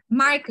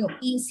 Marco,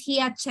 is he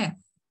a chef?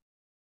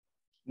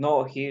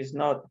 No, he is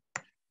not.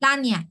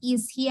 Tanya,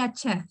 is he a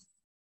chef?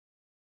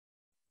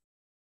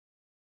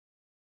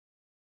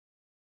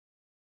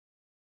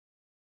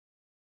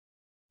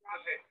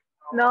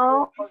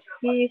 No,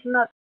 he is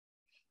not.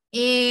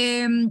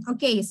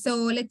 Okay, so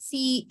let's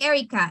see.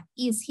 Erica,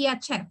 is he a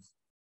chef?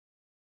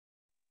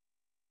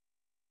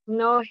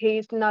 No, he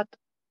is not.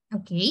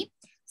 Okay,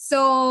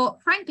 so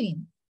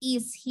Franklin,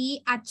 is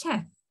he a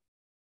chef?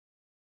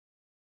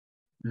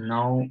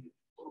 No,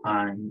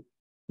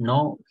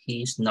 no,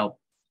 he is not.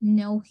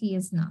 No, he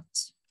is not.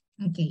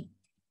 Okay,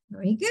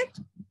 very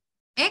good.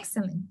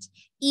 Excellent.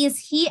 Is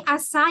he a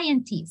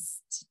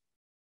scientist?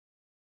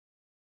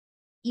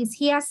 Is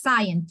he a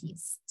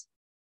scientist?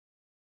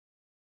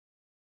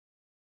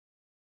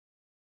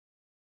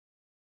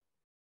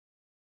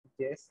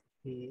 Yes,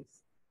 he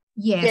is.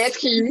 Yes. Yes,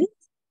 he is.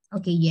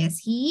 Okay, yes,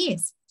 he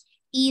is.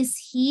 Is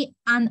he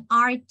an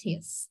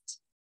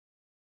artist?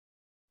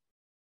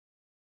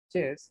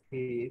 Yes,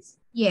 he is.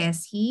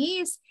 Yes, he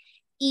is.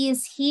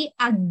 Is he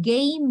a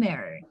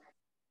gamer?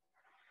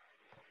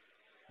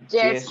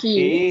 Yes,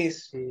 he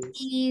is.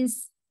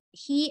 Is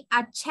he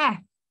a chef?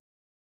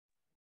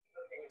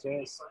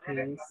 Yes, he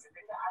is.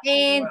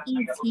 And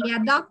is he a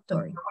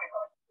doctor?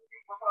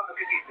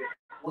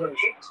 Yes,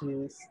 he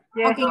is.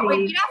 Okay,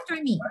 repeat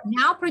after me.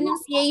 Now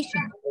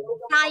pronunciation.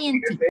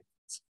 Scientist.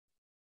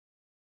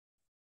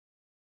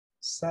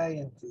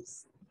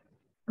 Scientist.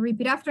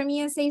 Repeat after me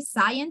and say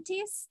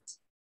scientist.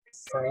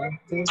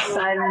 Scientist.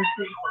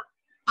 Scientist.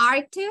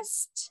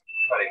 Artist.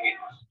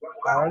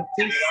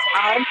 Artist.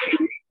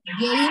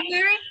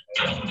 Gamer.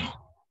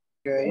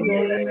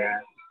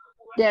 Gamer.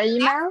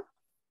 Gamer.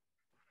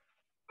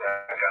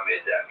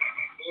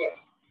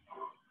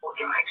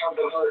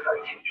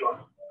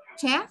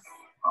 Chef.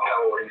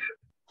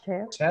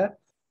 Chef.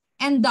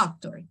 And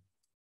doctor.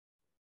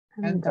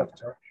 And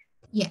doctor.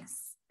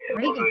 Yes.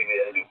 Very good.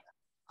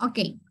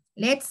 Okay,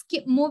 let's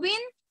keep moving.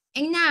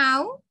 And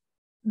now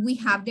we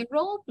have the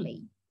role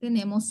play.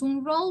 Tenemos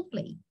un role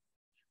play.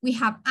 We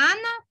have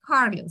Ana,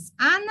 Carlos,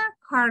 Ana,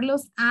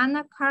 Carlos,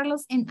 Ana,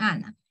 Carlos, and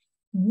Ana.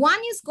 One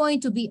is going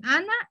to be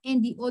Ana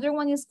and the other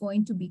one is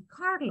going to be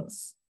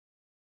Carlos.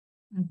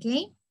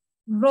 Okay,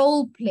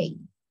 role play.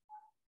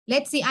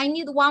 Let's see, I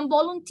need one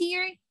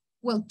volunteer.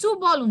 Well, two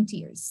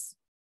volunteers.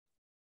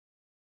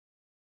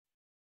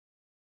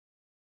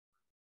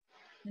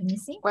 Let me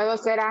see. ¿Puedo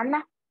ser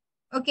Ana?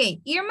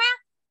 Okay, Irma,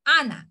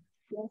 Ana.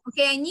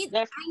 Okay, I need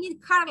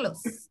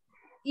Carlos.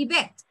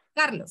 Yvette,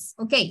 Carlos.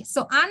 Okay,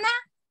 so Ana,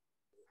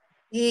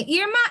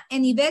 Irma,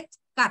 and Yvette,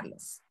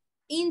 Carlos.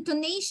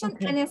 Intonation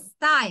and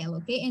style,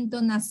 okay?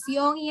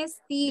 Entonación y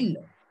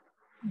estilo.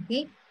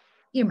 Okay,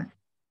 Irma.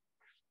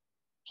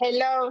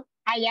 Hello,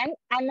 I am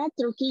Ana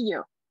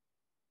Trujillo.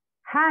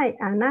 Hi,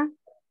 Ana.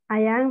 I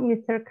am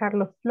Mr.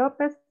 Carlos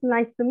Lopez.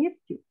 Nice to meet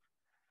you.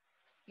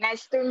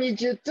 Nice to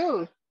meet you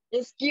too.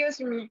 Excuse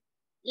me,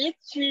 is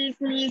she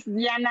Miss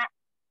Diana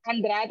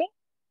Andrade?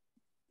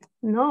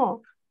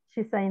 No,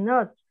 she's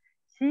not.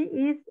 She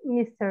is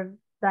Mr.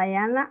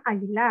 Diana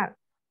Aguilar.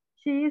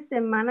 She is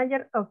the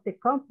manager of the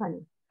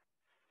company.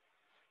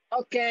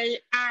 Okay,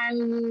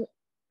 and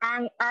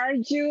are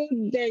you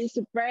the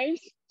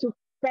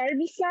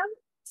supervisor?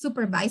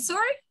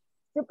 Supervisor?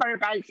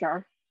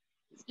 Supervisor.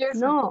 Excuse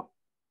me.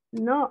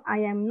 No, I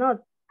am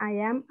not. I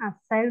am a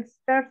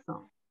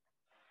salesperson.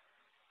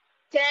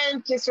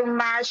 Thank you so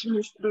much,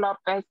 Mr.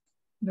 Lopez.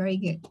 Very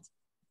good.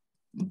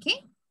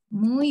 Okay,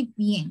 muy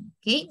bien.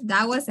 Okay,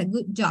 that was a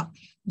good job.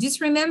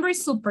 Just remember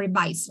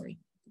supervisor.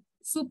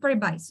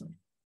 Supervisor.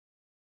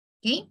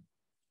 Okay,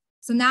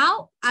 so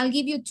now I'll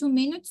give you 2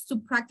 minutes to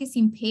practice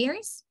in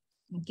pairs.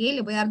 Okay,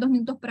 le voy a dar 2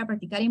 minutos para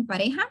practicar en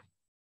pareja.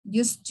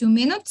 Just 2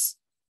 minutes.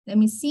 Let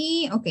me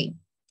see. Okay,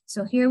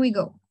 so here we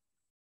go.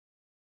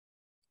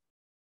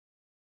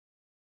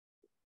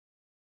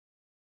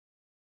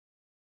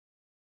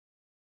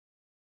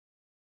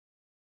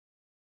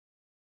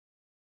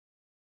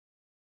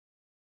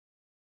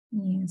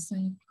 Yes,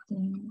 I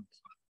think.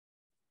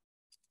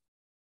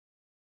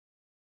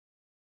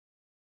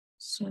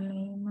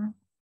 Suleima.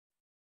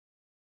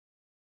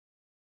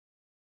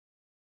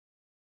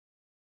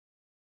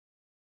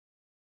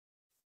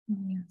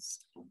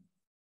 Yes.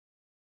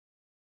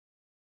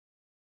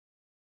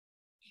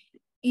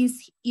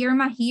 Is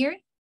Irma here?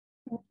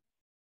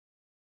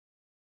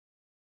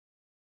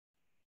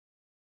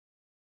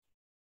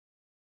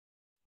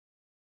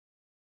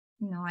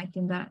 No, I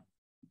think that.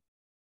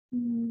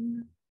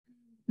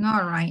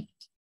 All right.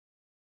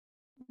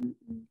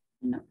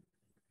 No.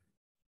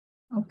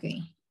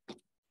 Okay.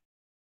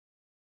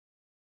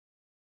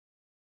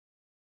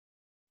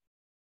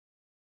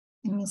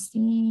 Let me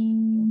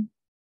see.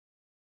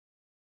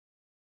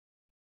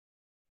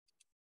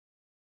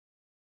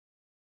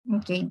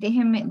 Ok,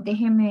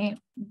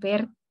 déjeme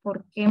ver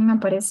por qué me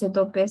aparece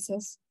 2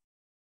 veces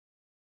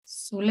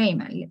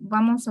Zuleima.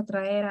 Vamos a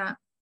traer a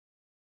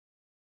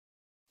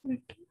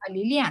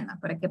Liliana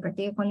para que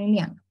practique con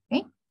Liliana.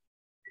 ¿Ok?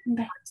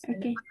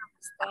 Okay.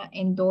 Está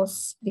en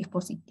 2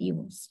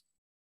 dispositivos.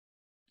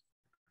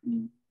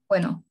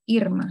 Bueno,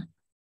 Irma.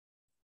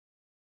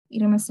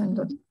 Irma está en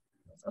 2.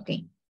 Ok.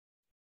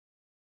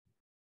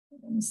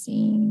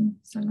 Sí,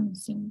 solo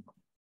 5.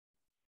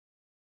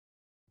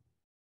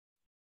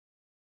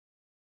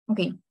 Ok.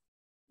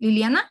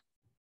 Liliana.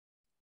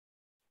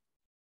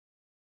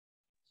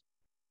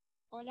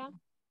 Hola.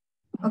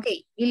 Ok,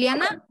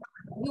 Liliana,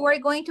 you are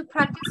going to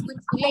practice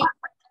with Zuleima.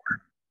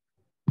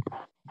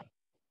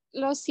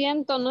 Lo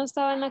siento, no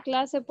estaba en la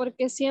clase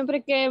porque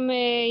siempre que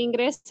me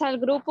ingresa al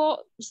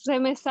grupo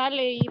se me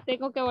sale y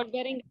tengo que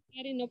volver a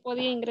ingresar y no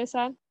podía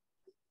ingresar.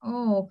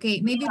 Oh, ok.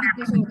 Maybe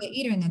because of the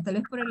internet. Tal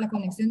vez por la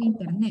conexión de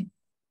internet.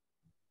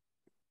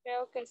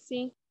 Creo que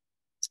sí.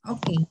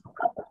 Ok.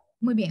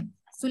 Muy bien.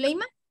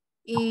 Zuleima,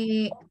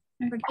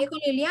 practique con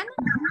Liliana.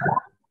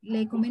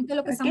 Le comento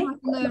lo que estamos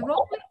haciendo de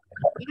roleplay.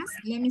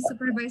 Yes, let me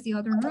supervise the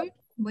other room.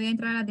 Voy a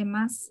entrar a las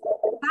demás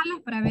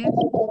salas para ver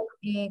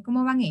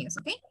cómo van ellos,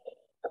 ¿ok?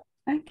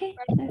 Okay,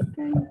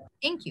 está bien.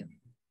 Thank you.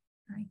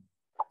 Right.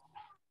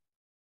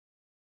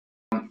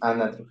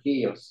 Ana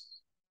Trujillo.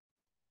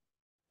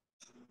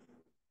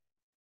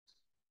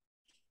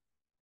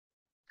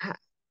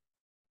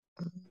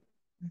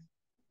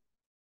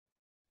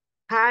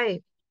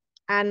 Hi,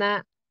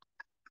 Anna.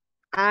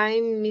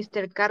 I'm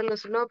Mr.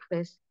 Carlos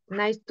Lopez.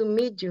 Nice to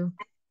meet you.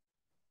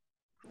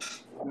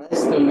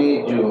 Nice to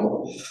meet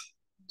you.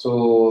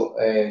 So,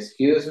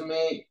 excuse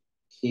me,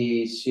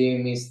 she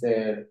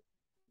Mr.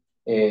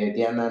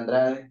 Diana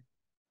Andrade.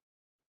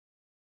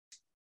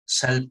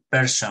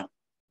 Salesperson.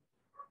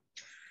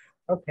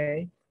 Ok.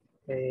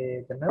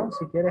 De nuevo,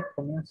 si quieres,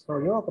 comienzo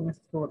yo o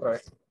comienzas tú otra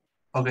vez.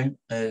 Ok.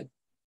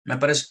 Me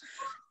parece.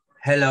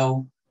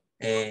 Hello.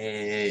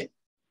 I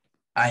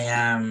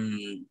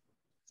am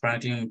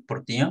Franklin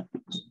Portillo.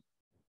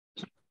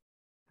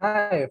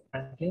 Hi,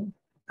 Franklin.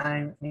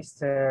 I'm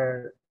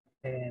Mr.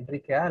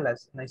 Enrique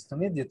Alas. Nice to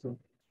meet you too.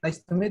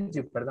 Nice to meet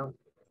you, perdón.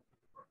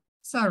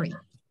 Sorry.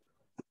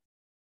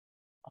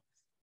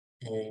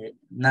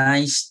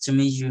 Nice to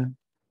meet you.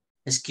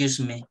 Excuse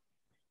me.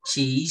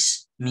 She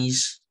is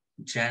Miss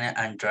Jana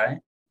Andrade?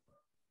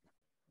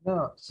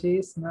 No, she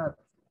is not.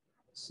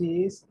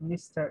 She is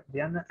Mr.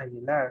 Diana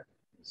Aguilar.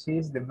 She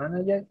is the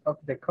manager of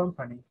the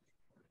company.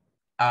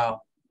 Oh,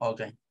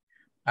 okay.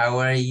 How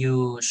are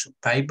you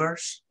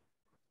subscribers?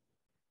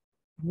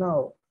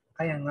 No,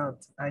 I am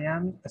not. I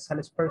am a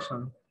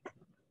salesperson.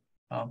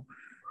 Oh,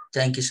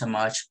 thank you so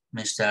much,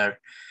 Mr.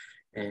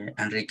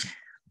 Enrique.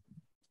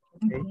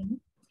 Okay.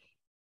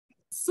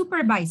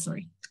 Supervisor.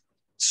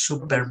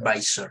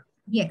 Supervisor.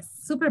 Yes,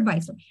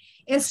 supervisor.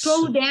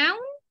 Scroll down.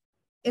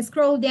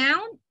 Scroll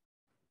down.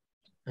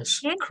 And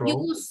you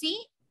will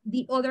see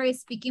the other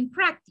speaking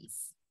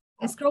practice.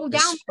 Scroll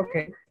down.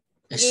 Okay.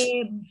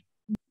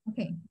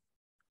 Okay.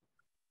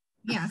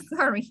 Yeah,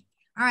 sorry.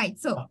 All right,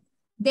 so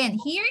then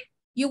here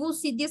you will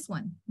see this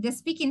one, the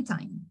speaking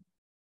time.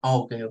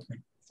 Oh, okay, okay.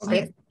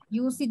 Yes,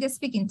 you will see the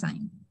speaking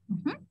time.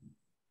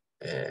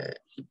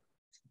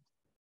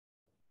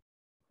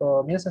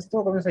 ¿Comienzas tú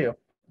o comienzo yo?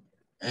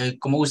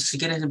 Como gusta, si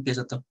quieres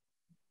empieza tú.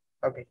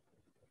 Okay.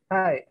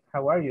 Hi,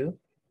 how are you?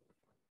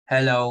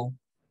 Hello,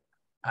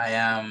 I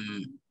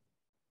am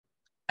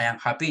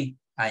happy.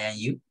 I am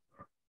you.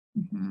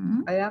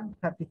 I am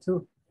happy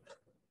too.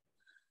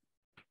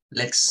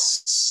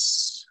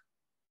 Let's.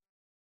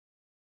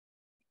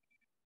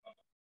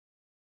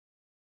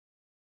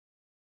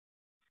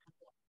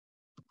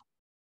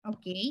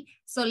 Okay,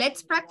 so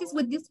let's practice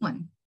with this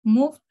one.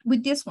 Move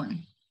with this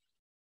one.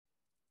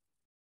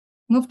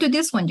 Move to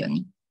this one,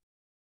 Johnny.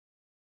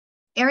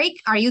 Eric,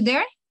 are you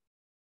there?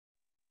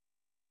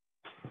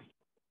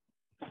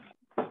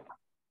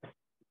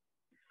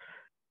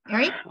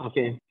 Eric?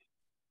 Okay.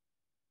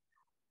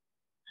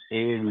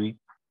 Eric.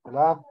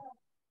 Hola.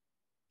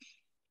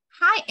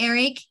 Hi,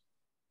 Eric.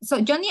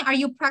 So, Johnny, are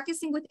you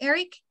practicing with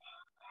Eric?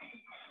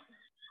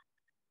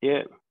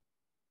 Yeah.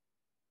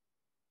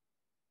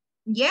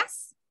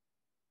 Yes?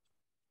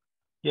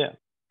 Yeah.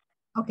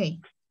 Okay.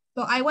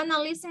 So, I want to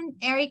listen,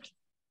 Eric.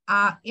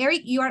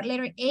 Eric, you are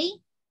letter A.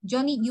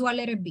 Johnny, you are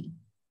letter B.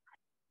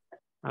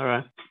 All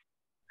right.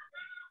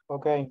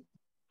 Okay.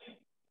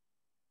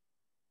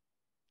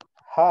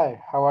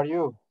 Hi, how are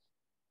you?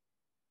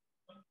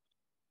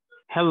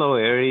 Hello,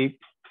 Eric.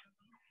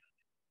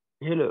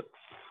 Hello.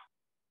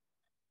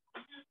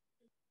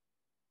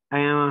 I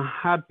am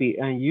happy,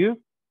 and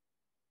you?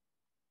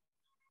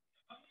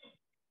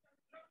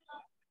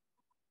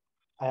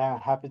 I am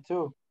happy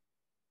too.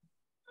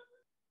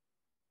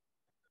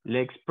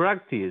 Let's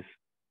practice.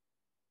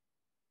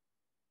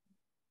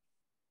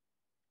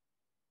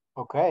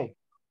 Okay.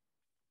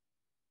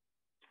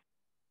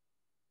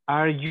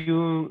 Are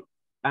you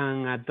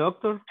a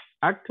doctor?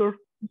 Actor?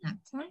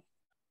 Actor.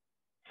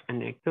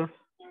 An actor?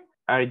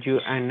 Are you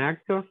an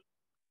actor?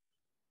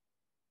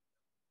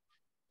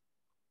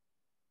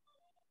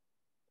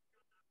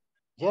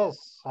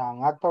 Yes,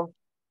 an actor.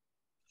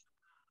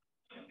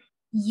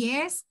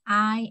 Yes,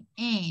 I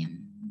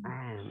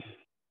am.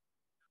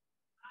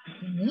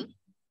 Okay.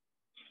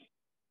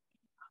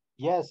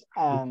 Yes,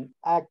 an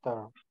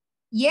actor.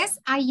 Yes,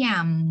 I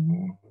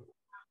am.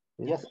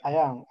 Yes, I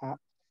am.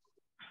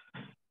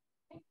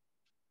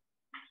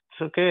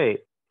 It's okay.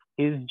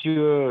 Is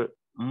your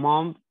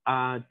mom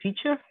a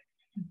teacher?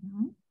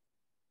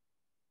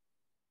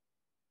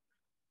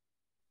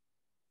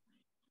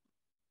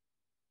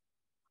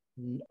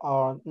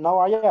 No,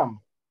 I am.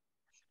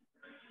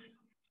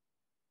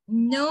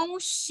 No,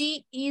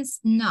 she is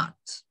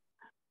not.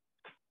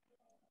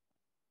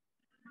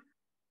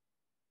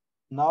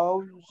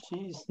 No, she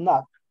is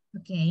not.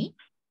 Okay.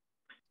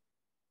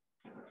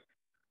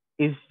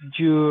 Is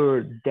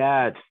your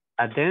dad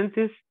a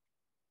dentist?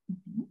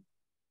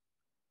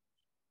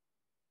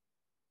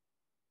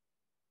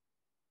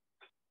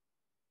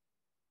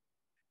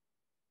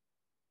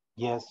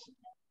 Yes.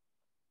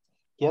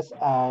 Yes,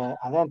 a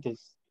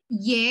dentist.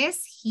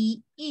 Yes,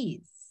 he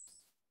is.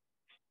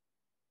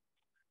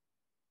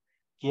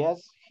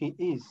 Yes, he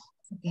is.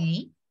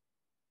 Okay.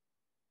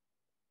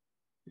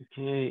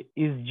 Okay.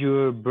 Is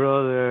your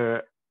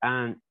brother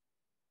an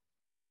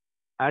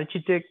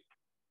architect?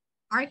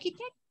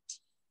 Architect?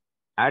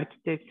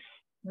 Architect?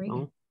 Very No.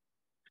 good.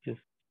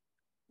 Just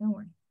Don't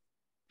worry.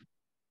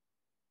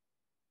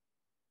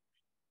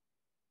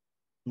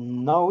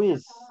 No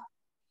is.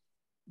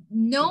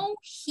 No,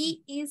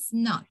 he is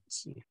not.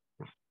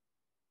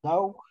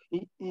 No,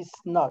 he is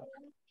not.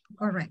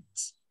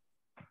 Correct.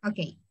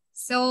 Okay.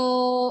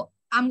 So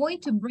I'm going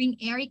to bring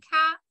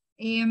Erica,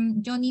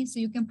 Johnny, so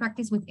you can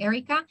practice with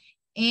Erica.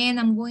 And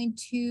I'm going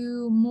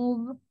to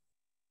move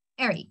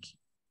Eric.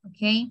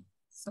 Okay.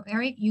 So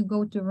Eric, you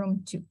go to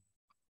room 2.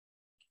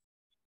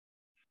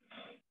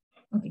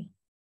 Okay.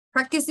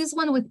 Practice this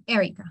one with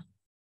Erica.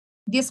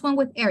 This one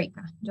with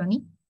Erica,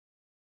 Johnny.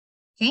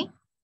 Okay.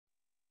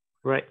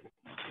 right.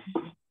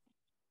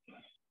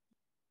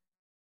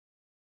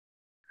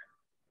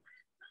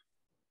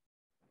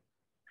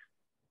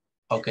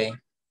 Okay.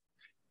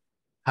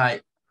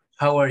 Hi,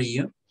 how are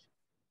you?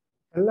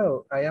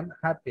 Hello, I am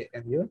happy.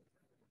 And you?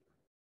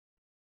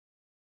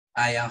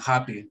 I am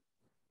happy.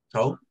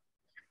 So?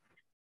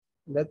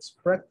 Let's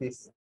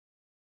practice.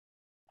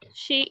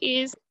 She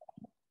is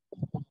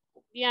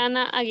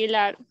Diana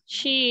Aguilar.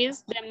 She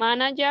is the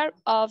manager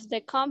of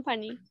the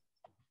company.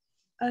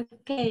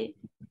 Okay.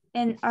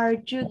 And are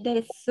you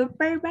the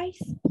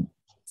supervisor?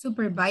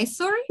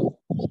 Supervisor?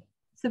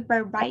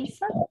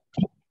 Supervisor?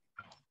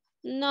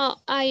 No,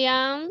 I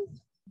am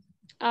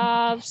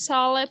a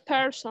solid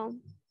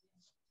person.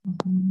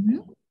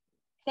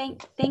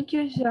 Thank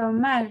you so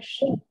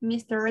much,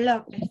 Mr.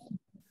 Lopez.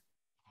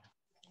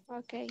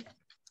 Okay.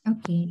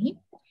 Okay.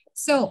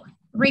 So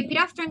repeat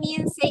after me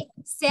and say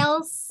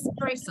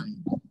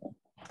salesperson.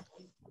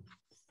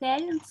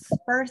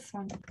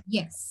 Salesperson.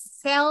 Yes,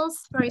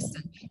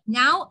 salesperson.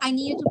 Now I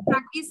need you to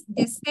practice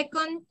the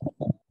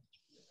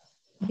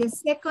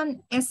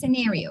second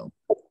scenario.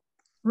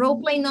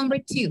 Role play number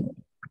 2.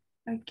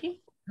 Okay.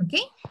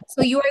 Okay.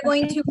 So you are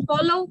going to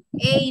follow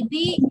A,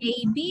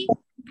 B.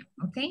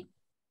 Okay.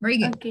 Very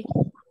good. Okay.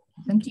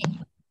 Continue.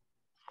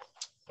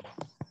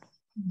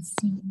 Let's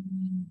see.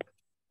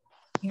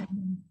 Here.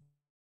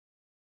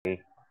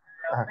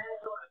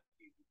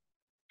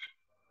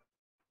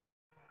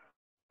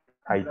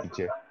 Hi,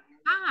 teacher.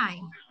 Hi.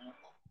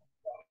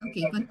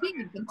 Okay,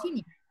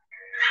 continue.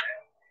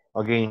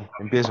 Ok,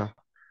 empiezo.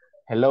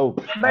 Hello,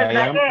 I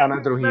 ¿Verdad am que,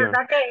 Ana Trujillo.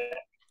 ¿verdad que,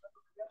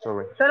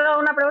 Sorry. solo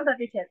una pregunta,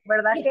 teacher,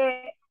 ¿verdad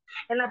que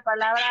en la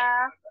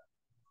palabra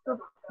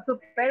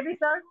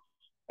supervisor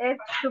es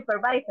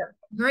supervisor?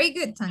 Very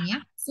good,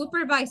 Tanya.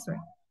 Supervisor.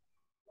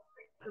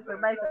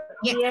 Supervisor.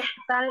 Yes. Y es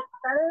tal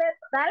person.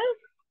 Sell.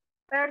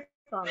 Tal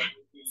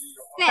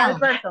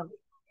person.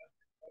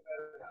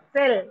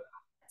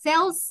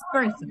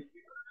 Salesperson.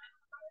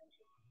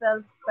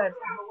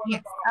 Salesperson.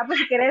 Yes. Pues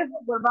si quieres,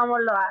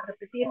 volvámoslo a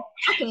repetir.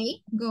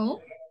 Okay,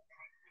 go.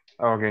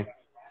 Ok.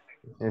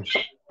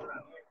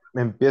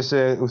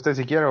 Empiece usted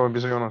si quiere o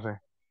empiezo yo, no sé.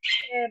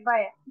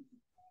 Vaya.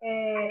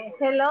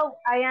 Hello,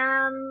 I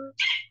am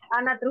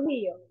Ana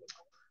Trujillo.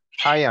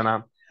 Hi,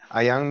 Anna.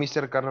 I am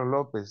Mr. Carlos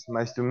Lopez.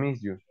 Nice to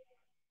meet you.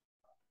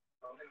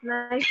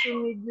 Nice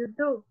to meet you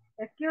too.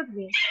 Excuse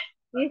me.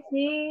 Is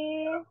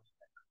he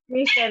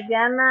Mr.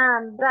 Diana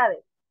Andrade?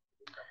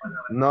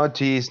 No,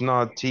 she is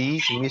not. She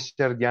is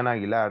Mr. Diana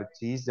Aguilar.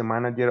 She is the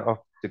manager of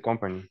the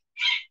company.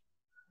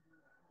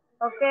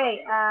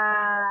 Okay.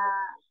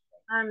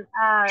 And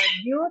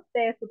you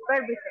the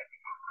supervisor?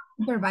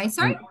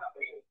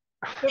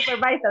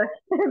 Supervisor?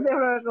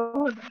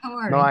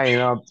 Supervisor. No, I am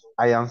not.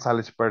 I am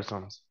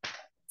salesperson.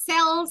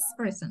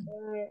 Salesperson.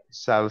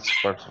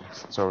 Salesperson.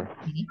 Sorry.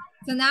 Okay.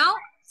 So now,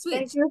 switch.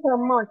 Thank you so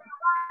much.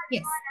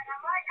 Yes.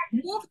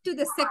 Move to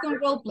the second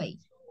role play.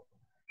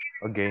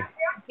 Okay.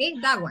 Okay,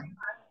 that one.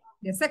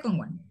 The second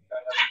one.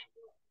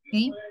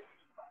 Okay.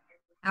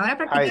 Ahora Hi.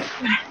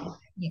 practicar.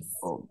 Yes.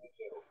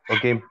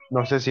 Ok,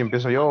 no sé si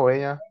empiezo yo o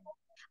ella.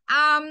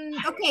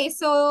 Okay,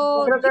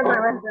 so Creo que al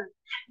revés.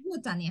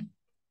 you, Tania.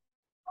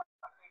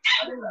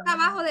 Está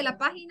abajo de la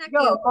página Yo,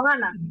 que... con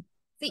Ana.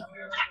 Sí.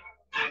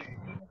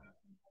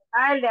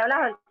 El de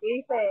abajo, el que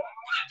dice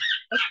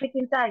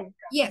speaking time.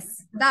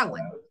 Yes, that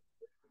one.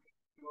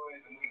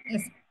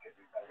 Yes.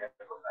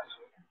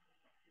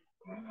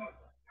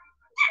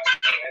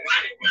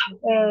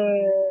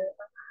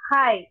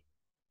 Hi.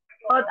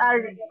 How are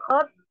you?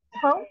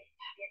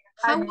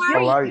 How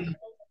are you?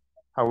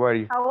 How are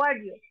you? How are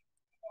you?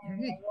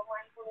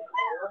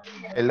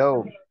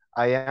 Hello,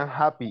 I am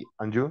happy.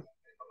 And you?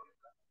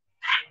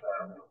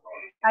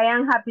 I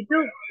am happy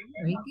too.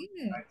 Very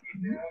good.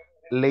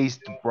 Let's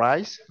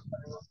price.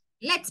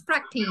 Let's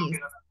practice.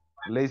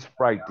 Let's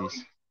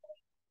practice.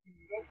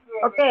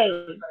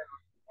 Okay.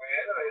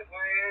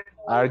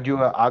 Are you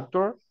an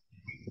actor?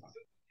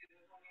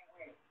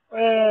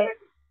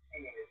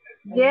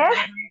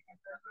 Yes.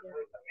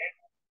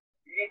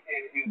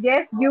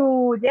 Yes,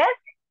 you, yes?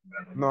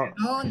 No.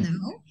 Oh,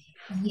 no.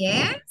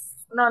 Yes.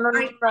 No.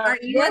 Are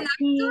you yes, an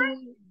actor?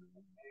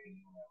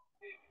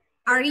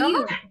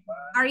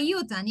 Are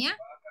you, Tanya?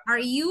 Are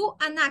you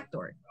an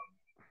actor?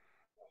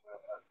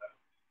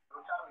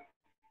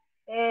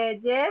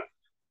 Yes,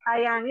 I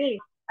am.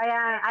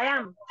 I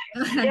am.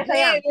 Yes,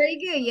 Okay, I am. very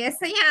good. Yes,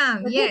 I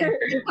am. Yes.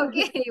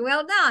 Okay,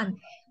 well done.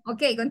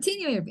 Okay,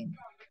 continue, Irving.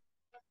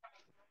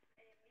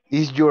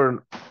 Is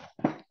your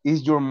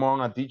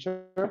mom a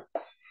teacher?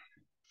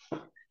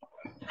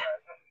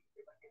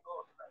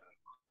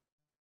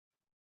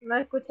 No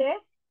escuché.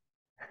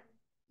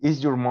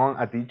 Is your mom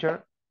a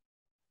teacher?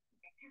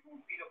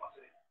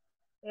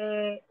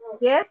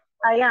 Yes,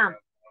 I am.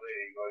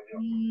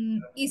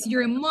 Is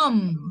your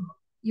mom?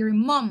 Your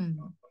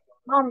mom?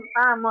 Mom,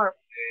 more.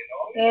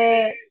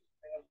 Yes,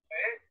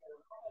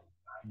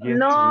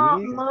 No,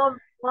 she is. mom,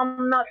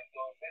 not.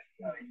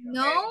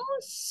 No,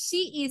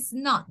 she is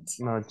not.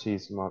 No, she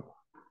is not.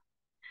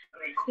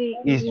 She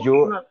Is is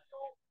your not.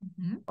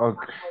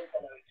 okay?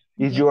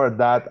 Is your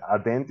dad a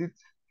dentist?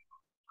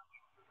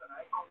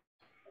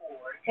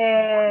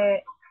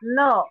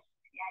 No,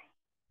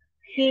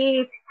 he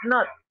is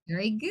not.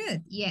 Very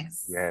good.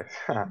 Yes. Yes.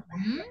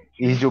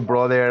 Is your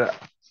brother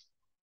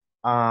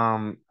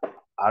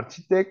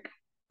architect?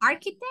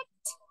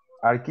 Architect?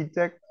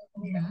 Architect?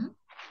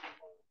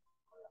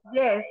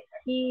 Yes,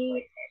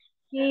 he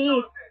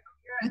is.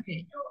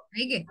 Okay,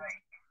 very good.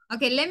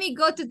 Okay, let me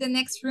go to the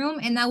next room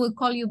and I will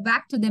call you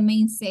back to the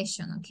main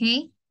session,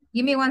 okay?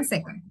 Give me 1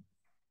 second.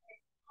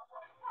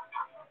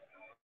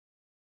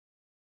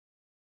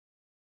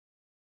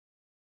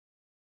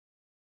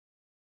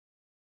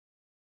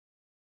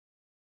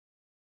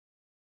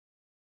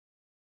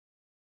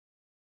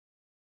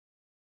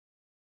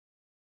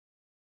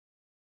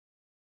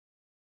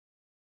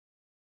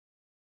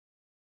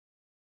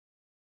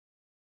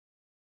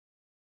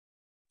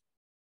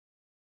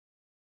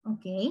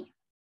 Okay.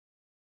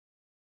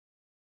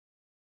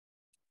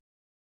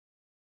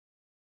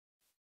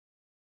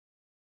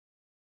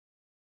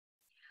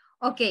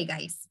 Okay,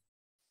 guys.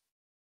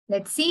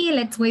 Let's see.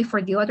 Let's wait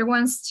for the other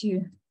ones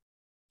to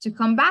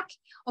come back.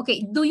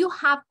 Okay, do you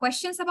have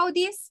questions about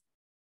this?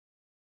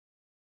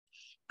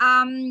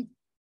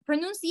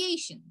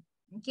 Pronunciation,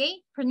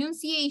 okay?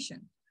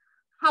 Pronunciation.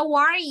 How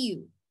are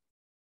you?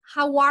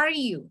 How are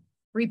you?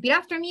 Repeat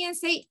after me and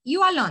say,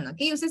 you alone,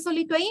 okay? Usted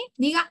solito ahí,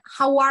 diga,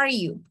 how are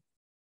you?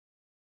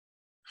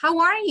 How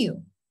are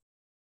you?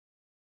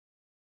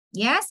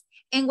 Yes?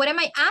 And what am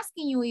I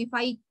asking you if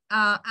I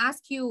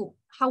ask you,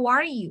 how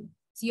are you?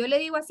 Si yo le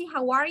digo así,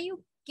 how are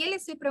you? ¿Qué le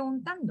estoy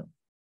preguntando?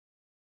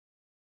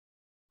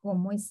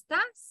 ¿Cómo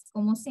estás?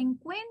 ¿Cómo se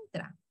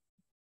encuentra?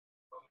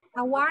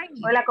 How are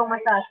you? Hola, ¿cómo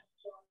estás?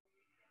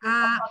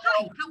 Hi,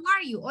 how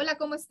are you? Hola,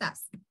 ¿cómo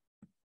estás?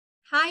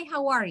 Hi,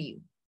 how are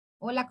you?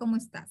 Hola, ¿cómo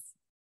estás?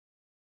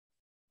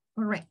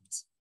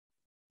 Correct.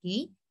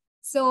 Okay.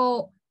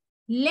 So,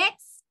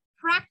 let's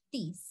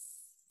practice.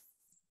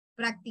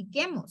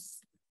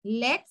 Practiquemos.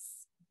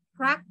 Let's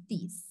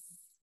practice.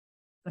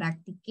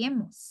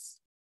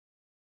 Practiquemos.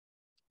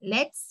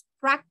 Let's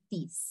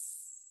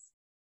practice.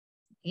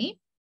 Okay.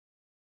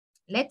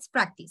 Let's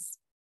practice.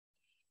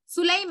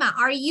 Suleima,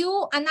 are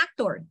you an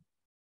actor?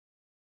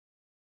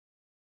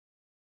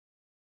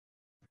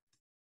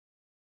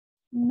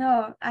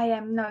 No, I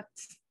am not.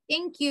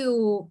 Thank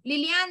you.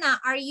 Liliana,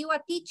 are you a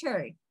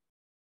teacher?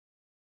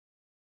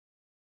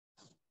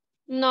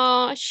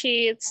 No,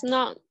 she's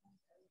not.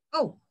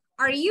 Oh,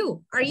 are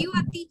you? Are you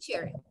a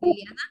teacher,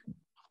 Liliana?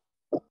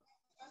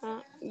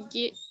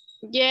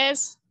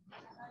 Yes,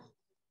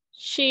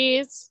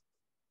 she's.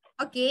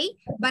 Okay,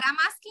 but I'm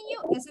asking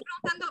you, le estoy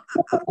preguntando a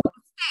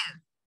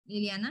usted,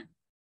 Liliana.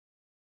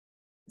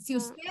 Si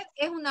usted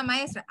es una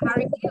maestra,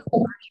 are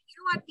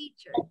you a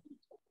teacher?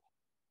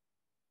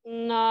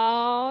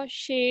 No,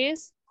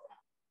 she's.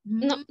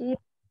 No,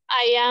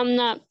 I am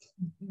not.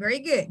 Very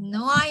good.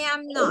 No, I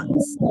am not.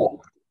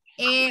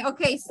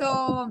 Okay,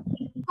 so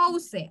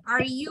Jose,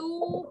 are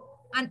you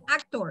an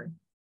actor?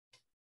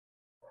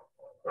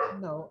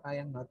 No, I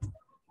am not.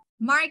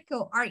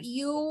 Marco, are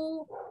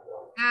you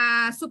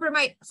a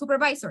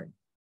supervisor?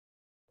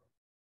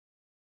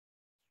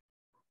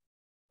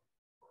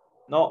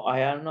 No, I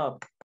am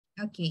not.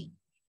 Okay,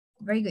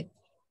 very good.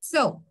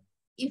 So,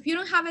 if you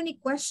don't have any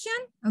question,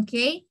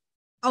 okay,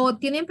 o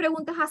tienen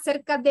preguntas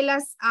acerca de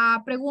las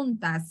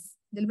preguntas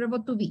del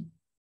verbo to be.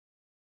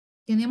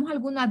 ¿Tenemos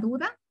alguna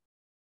duda?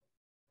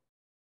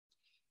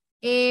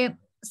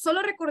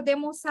 Solo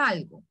recordemos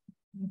algo,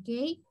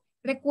 ok.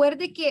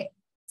 Recuerde que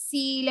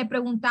si le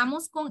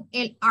preguntamos con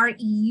el are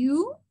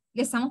you,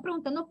 le estamos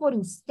preguntando por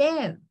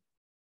usted,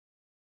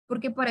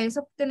 porque para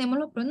eso tenemos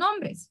los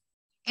pronombres.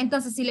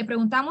 Entonces, si le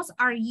preguntamos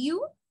are you,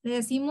 le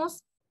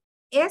decimos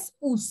es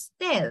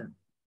usted.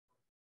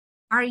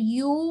 Are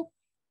you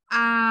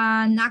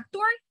an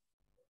actor?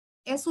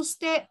 ¿Es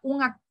usted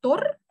un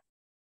actor?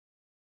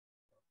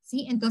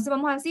 ¿Sí? Entonces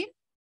vamos a decir,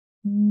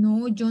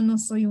 no, yo no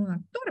soy un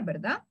actor,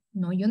 ¿verdad?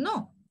 No, yo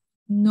no.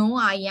 No,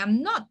 I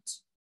am not.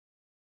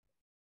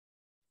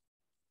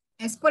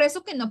 Es por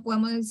eso que no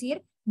podemos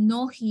decir,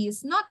 no, he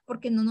is not,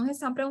 porque no nos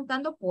están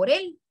preguntando por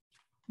él.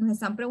 Nos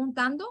están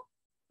preguntando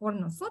por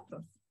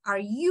nosotros.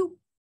 Are you?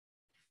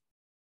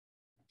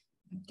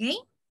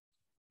 ¿Ok?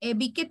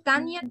 Vi que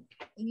Tania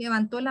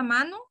levantó la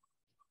mano.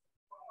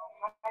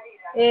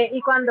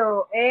 Y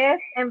cuando es,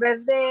 en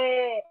vez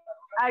de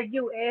are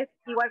you, es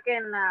igual que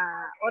en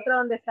la otra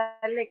donde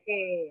sale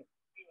que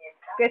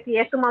si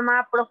es tu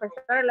mamá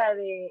profesora, la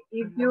de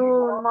if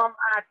your mom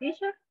a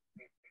teacher.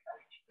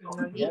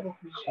 Okay.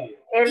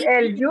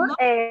 El you,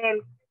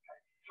 el...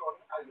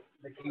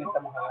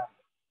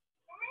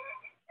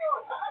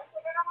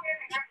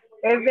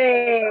 Es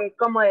de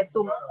como de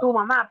tu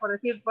mamá, por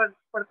decir,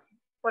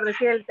 por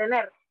decir el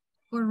tener.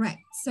 Correct.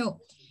 So,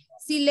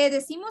 si le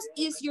decimos,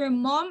 is your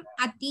mom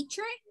a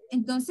teacher?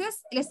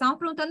 Entonces, le estamos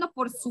preguntando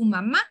por su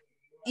mamá.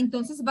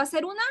 Entonces, va a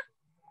ser una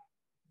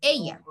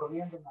ella.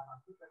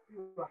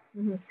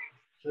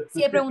 Si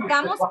le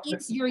preguntamos,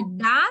 is your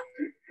dad?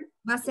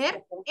 Va a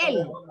ser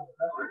él.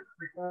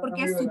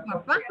 Porque es su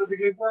papá.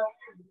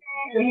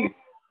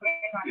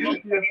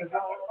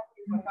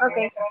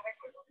 Okay.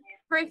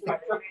 Perfect.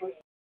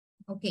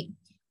 Okay.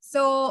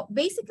 So,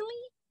 basically,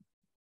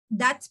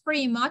 that's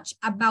pretty much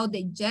about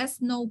the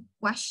yes, no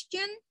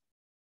question.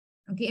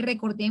 Okay.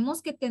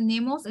 Recordemos que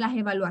tenemos las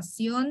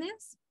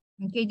evaluaciones,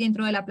 okay,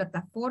 dentro de la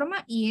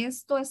plataforma y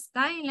esto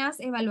está en las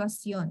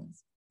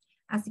evaluaciones.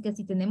 Así que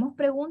si tenemos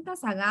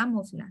preguntas,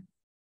 hagámosla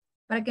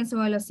para que en su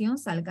evaluación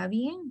salga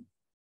bien.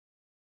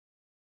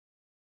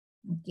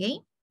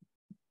 ¿Ok?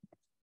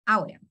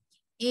 Ahora,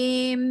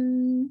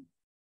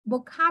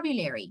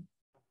 vocabulary,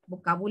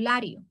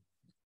 vocabulario.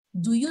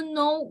 Do you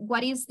know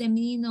what is the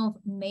meaning of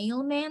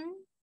mailman?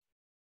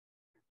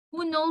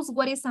 Who knows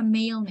what is a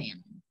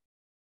mailman?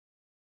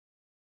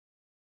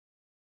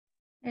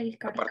 El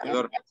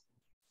Repartidor.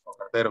 O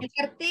cartero. El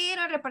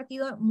cartero, el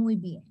repartidor. Muy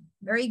bien.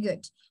 Very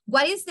good.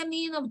 What is the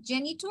meaning of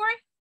janitor?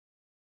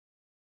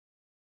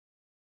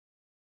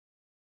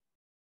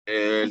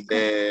 El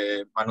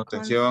de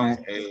manutención,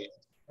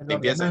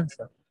 limpieza.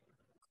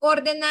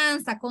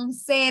 Ordenanza,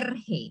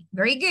 conserje.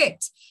 Very good.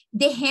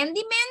 The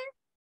handyman?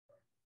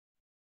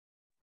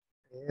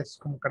 Es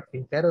como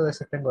carpintero, de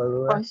ese tengo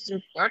dudas.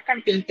 Constructor,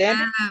 carpintero.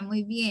 Ah,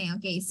 muy bien.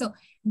 Ok, so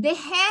the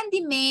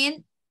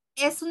handyman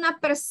es una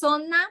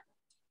persona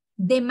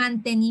de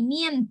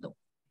mantenimiento.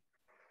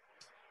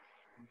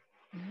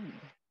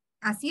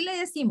 Así le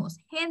decimos,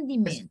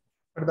 handyman.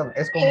 Perdón,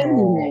 es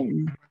como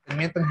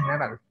mantenimiento en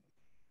general.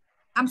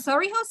 I'm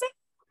sorry, José?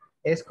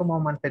 Es como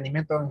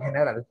mantenimiento en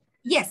general.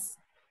 Yes.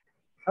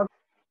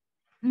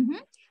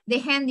 Okay. The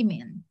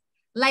handyman.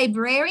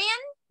 Librarian.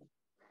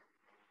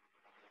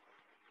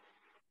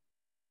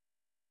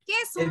 ¿Qué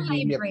es un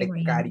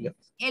librarian?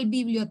 El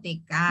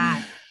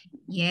bibliotecario.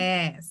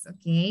 Yes,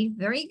 okay,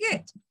 very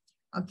good.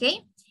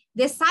 Okay,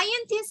 the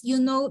scientist, you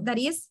know that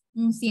is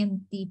un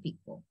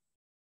científico.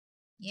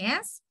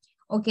 Yes,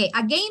 okay,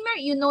 a gamer,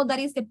 you know that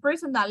is the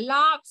person that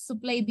loves to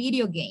play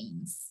video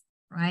games,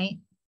 right?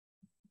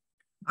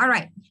 All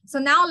right, so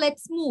now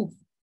let's move.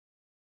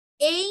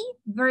 A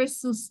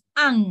versus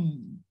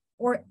an,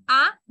 or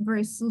a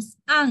versus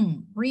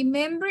an.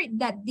 Remember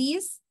that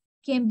this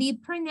can be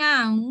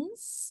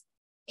pronounced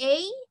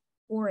a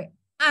or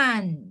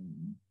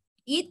an.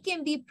 It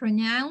can be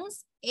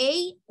pronounced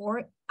a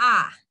or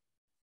a.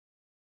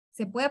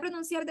 Se puede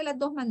pronunciar de las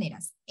dos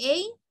maneras,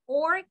 a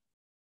or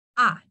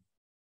a.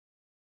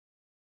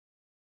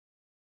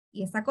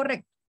 Y está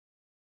correcto.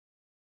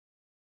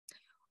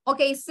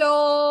 Okay,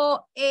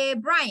 so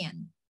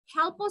Brian,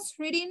 help us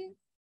reading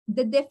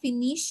the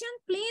definition,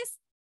 please,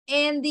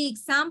 and the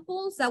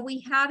examples that we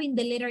have in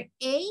the letter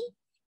A,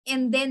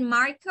 and then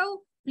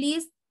Marco,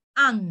 please,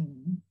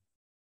 an.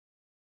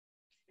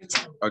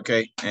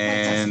 Okay,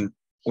 and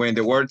when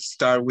the words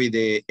start with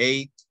the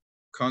A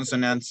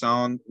consonant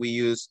sound, we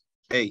use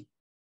A.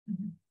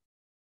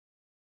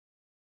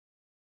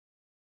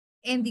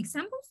 And the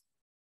examples?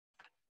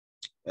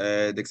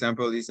 The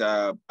example is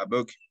a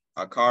book,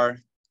 a car,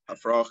 a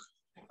frog,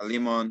 a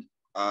lemon,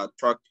 a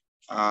truck,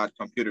 a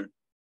computer.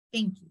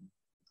 Thank you.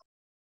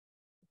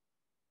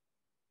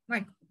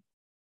 Right.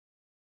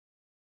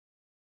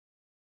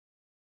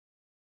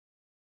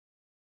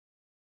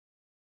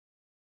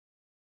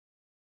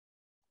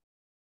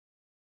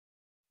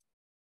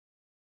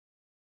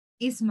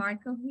 Is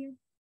Marco here?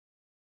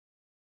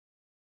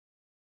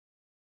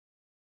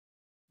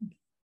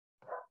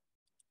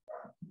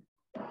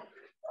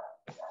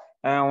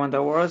 When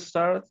the word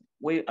starts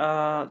with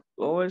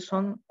always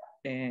on,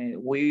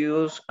 we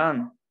use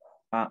an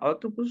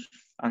octopus,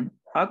 an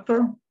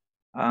actor,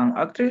 an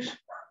actress,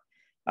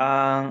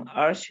 an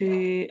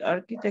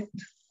architect,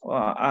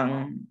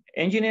 an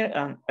engineer,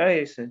 and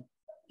eraser.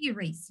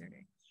 Eraser.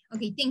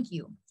 Okay, thank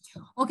you.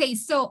 Okay,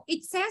 so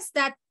it says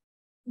that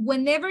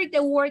whenever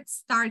the word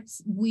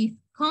starts with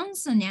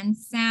consonant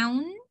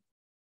sound,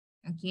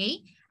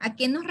 okay, ¿a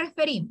qué nos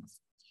referimos?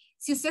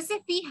 Si usted se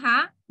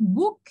fija,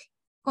 book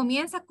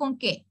comienza con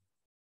 ¿qué?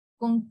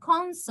 Con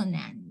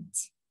consonant.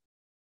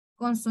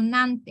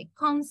 Consonante,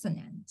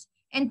 consonant.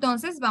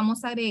 Entonces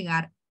vamos a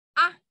agregar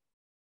a.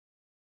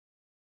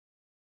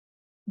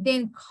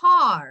 Then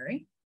car,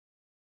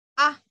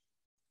 a.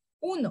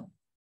 Uno.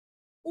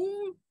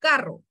 Un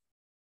carro.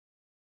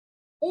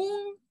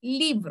 Un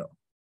libro.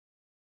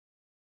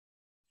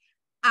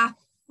 A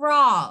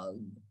frog.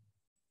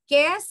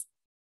 ¿Qué es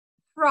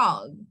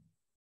frog?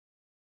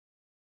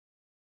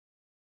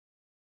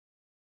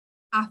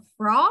 A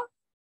frog,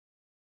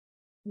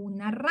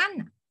 una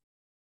rana.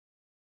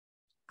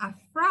 A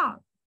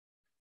frog.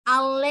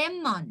 A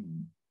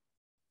lemon.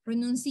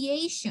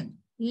 Pronunciation,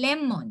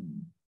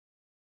 lemon.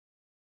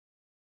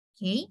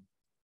 Okay.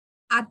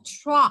 A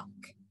truck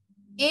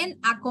and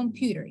a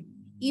computer.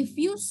 If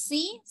you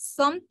see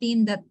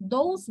something that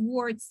those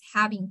words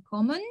have in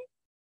common,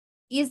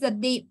 is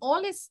that they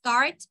all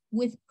start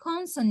with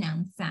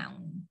consonant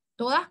sound.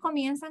 Todas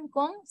comienzan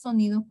con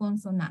sonido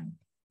consonante.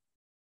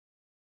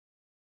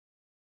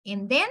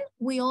 And then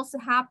we also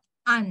have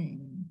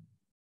an.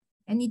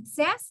 And it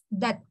says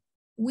that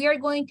we are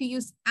going to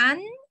use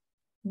an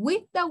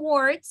with the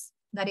words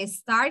that it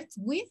starts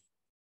with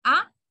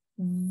a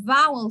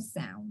vowel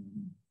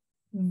sound.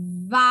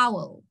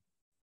 Vowel.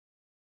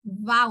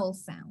 Vowel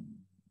sound.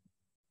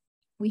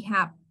 We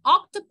have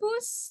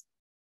octopus,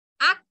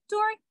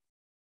 actor,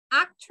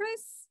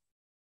 actress,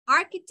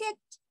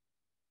 architect,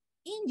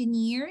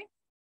 engineer,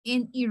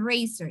 and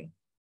eraser.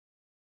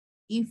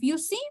 If you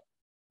see,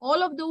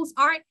 all of those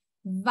are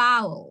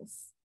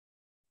vowels.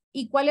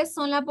 ¿Y cuáles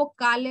son las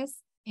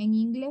vocales en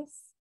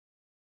inglés?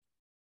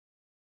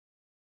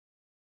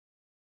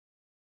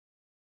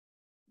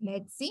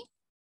 Let's see.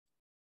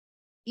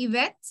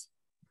 Yvette,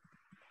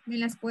 ¿me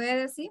las puede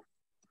decir?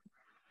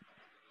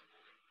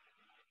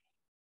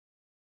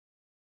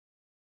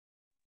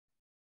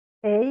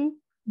 A, E,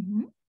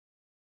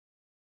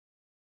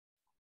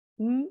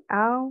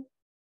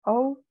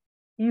 O,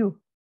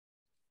 U.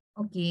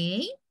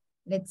 Okay,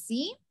 let's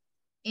see.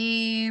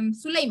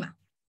 Zuleima.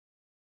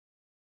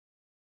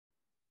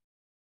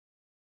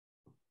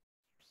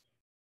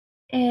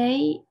 A,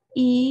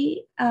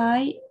 E,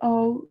 I,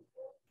 O,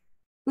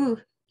 U.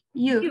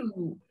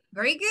 U.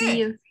 Very good.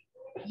 U.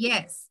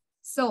 Yes.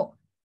 So,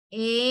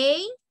 A,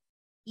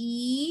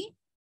 E,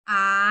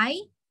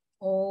 I,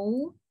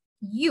 O,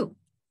 U.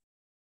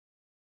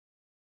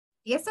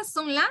 Esas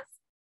son las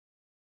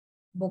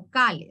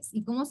vocales.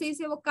 ¿Y cómo se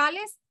dice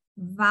vocales?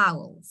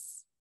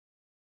 Vowels.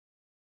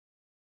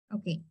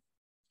 Okay.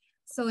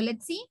 So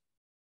let's see.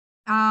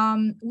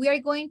 We are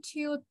going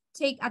to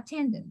take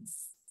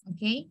attendance.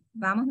 Okay.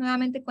 Vamos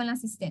nuevamente con la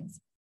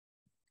asistencia.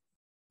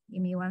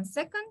 Give me 1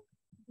 second.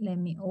 Let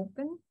me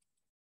open.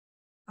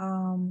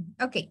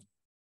 Okay.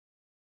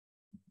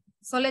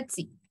 So let's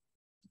see.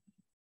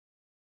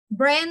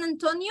 Brian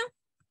Antonio.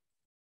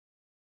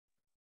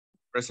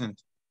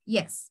 Present.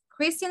 Yes.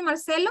 Christian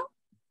Marcelo.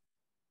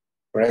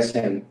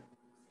 Present.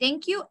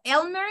 Thank you.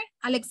 Elmer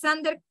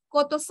Alexander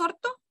Coto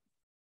Sorto.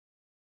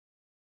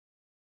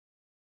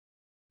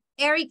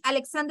 Eric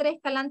Alexander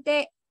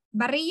Escalante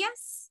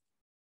Barrillas.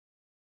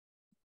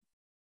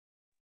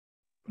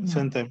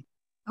 Presente.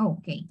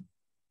 Okay.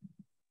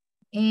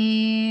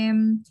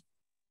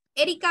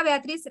 Erika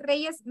Beatriz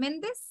Reyes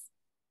Méndez.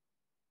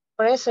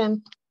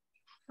 Present.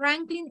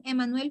 Franklin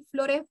Emanuel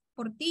Flores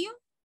Portillo.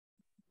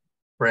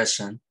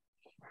 Present.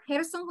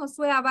 Gerson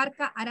Josué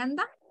Abarca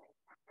Aranda.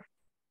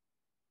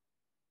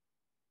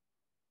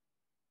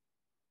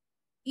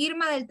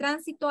 Irma del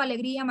Tránsito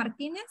Alegría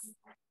Martínez.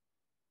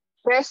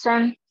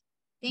 Present.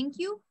 Thank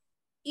you.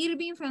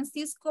 Irving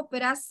Francisco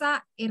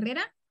Peraza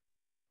Herrera.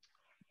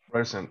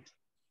 Present.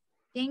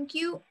 Thank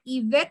you.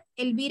 Yvette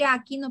Elvira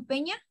Aquino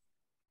Peña.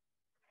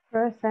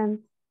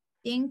 Present.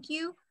 Thank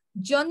you.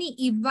 Johnny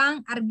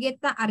Iván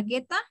Argueta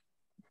Argueta.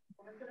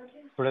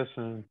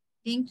 Present.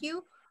 Thank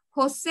you.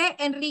 José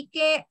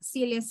Enrique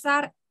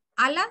Cielezar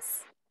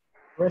Alas.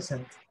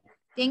 Present.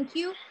 Thank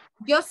you.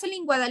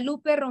 Jocelyn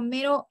Guadalupe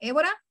Romero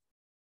Évora.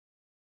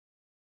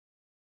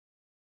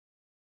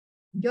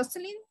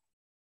 Jocelyn.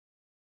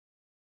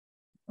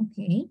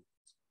 Ok.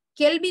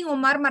 Kelvin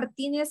Omar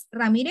Martínez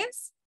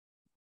Ramírez.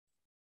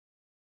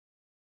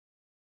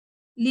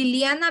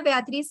 Liliana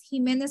Beatriz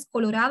Jiménez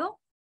Colorado.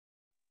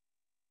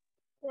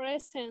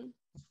 Present.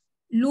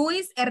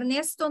 Luis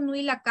Ernesto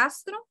Nuila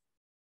Castro.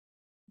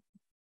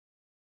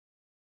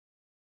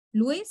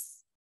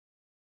 Luis.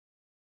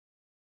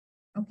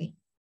 Ok.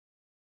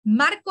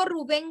 Marco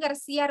Rubén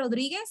García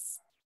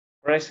Rodríguez.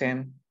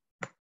 Present.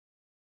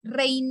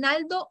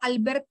 Reinaldo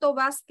Alberto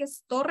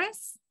Vázquez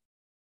Torres.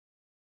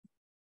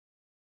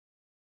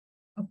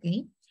 Ok.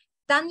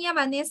 Tania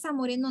Vanessa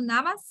Moreno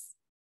Navas.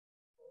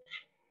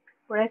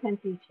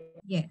 Present, teacher.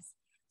 Yes.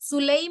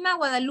 Zuleima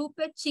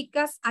Guadalupe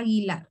Chicas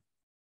Aguilar.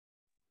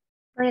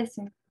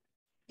 Present.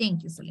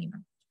 Thank you,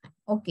 Zuleima.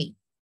 Okay,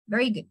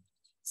 very good.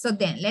 So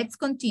then let's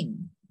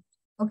continue.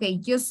 Okay,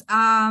 just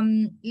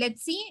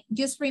let's see.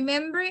 Just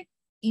remember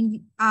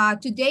in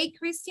today,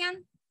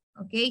 Christian,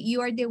 okay,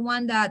 you are the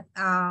one that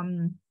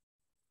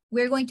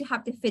we're going to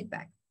have the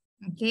feedback.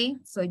 Okay,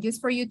 so just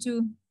for you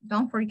to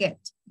don't forget.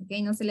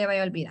 Okay, no se le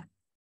vaya a olvidar.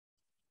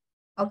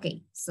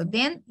 Okay, so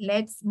then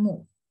let's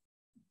move.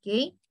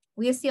 Okay,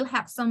 we still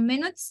have some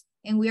minutes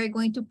and we are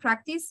going to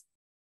practice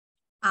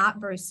a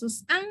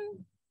versus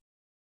an.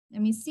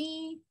 Let me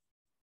see.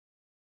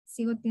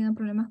 Sigo teniendo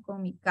problemas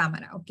con mi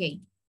cámara.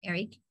 Okay,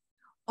 Eric.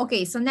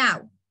 Okay, so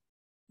now,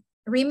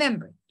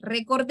 remember,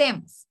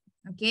 recordemos,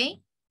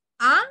 okay?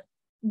 A,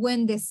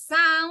 when the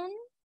sound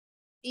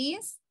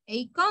is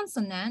a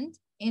consonant,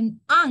 and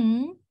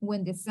an,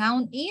 when the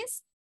sound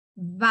is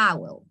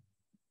vowel.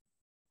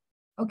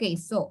 Okay,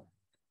 so,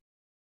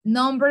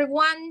 number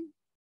 1,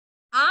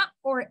 a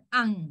or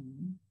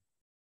an?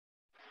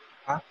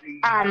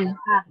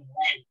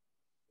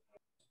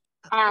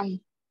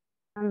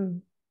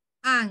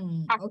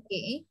 An,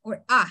 okay,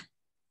 or a?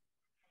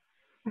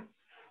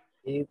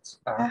 It's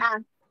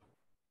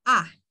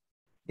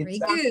Very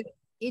good.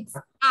 It's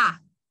a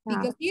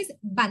because it's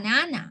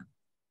banana.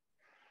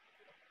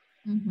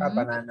 A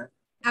banana.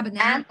 A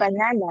banana.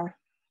 Banana.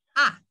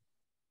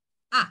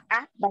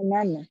 A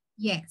Banana.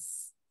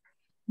 Yes.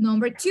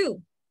 Number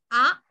 2,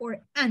 a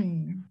or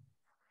an?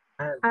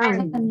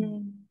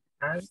 An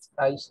ice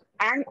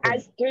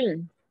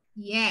cream.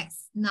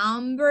 Yes.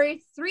 Number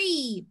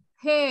 3,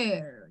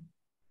 pear.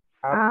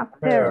 A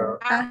pear.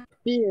 A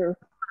beer.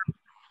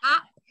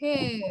 A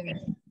pear.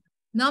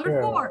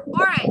 Number 4,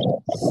 orange.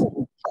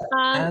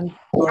 And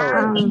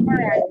orange.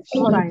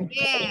 Orange.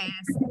 Yes.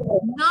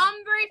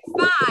 Number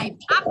 5,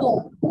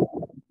 apple.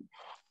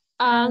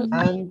 And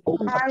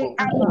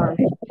apple.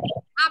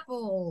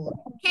 Apple.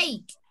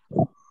 Cake.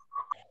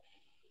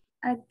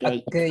 A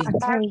cake.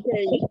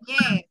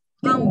 Yes.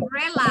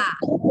 Umbrella.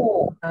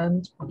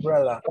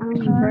 Umbrella.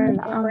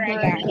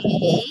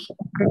 Okay.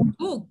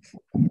 Book.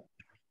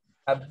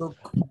 A book.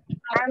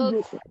 A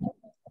book.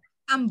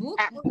 A book.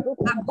 A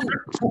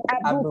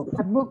book.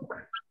 A book.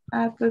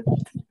 A book.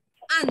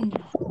 And.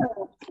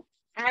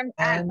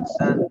 And.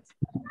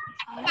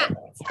 Cat.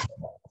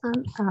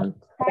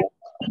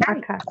 A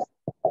cat.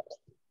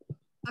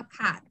 A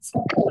cat.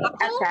 A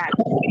Apple. cat.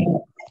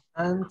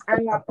 And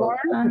apple.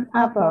 An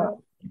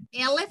apple.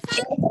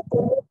 Elephant.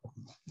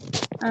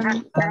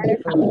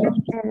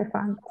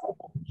 Elephant.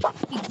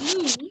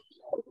 Igloo.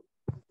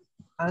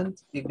 And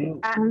igloo.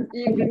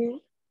 Igloo.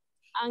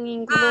 An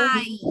igloo.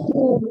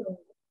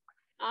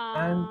 Eye.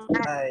 And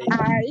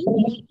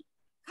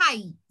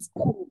Kite.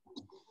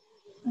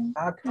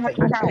 a kite.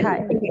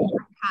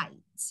 Kite.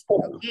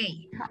 Okay.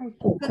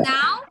 So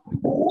now,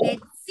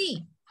 let's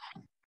see.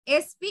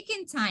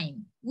 Speaking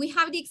time. We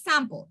have the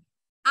example.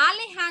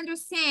 Alejandro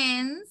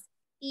Sanz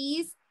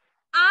is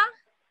a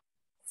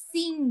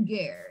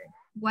singer.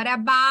 What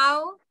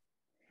about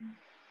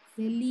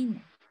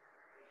Selena?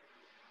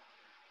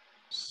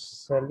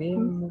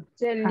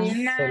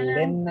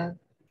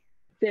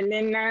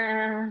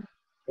 Selena.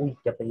 Uy,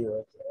 qué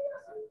apellido.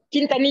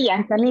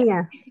 Quintanilla.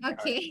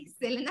 Okay,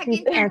 Selena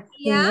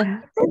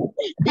Quintanilla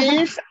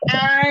is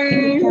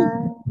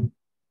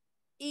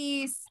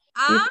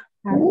a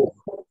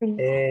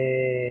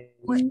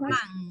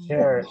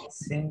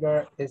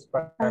singer es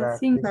para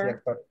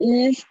singer.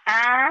 Is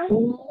a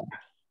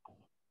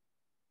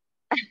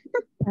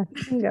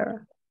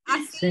Singer.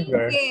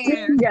 Singer.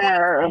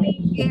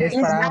 Es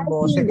para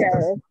ambos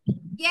sexos.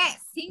 Yes,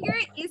 singer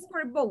is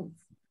for both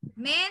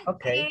men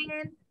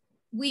and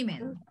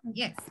women.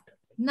 Yes.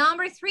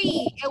 Number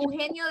 3,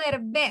 Eugenio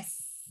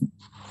Derbez.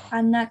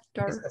 An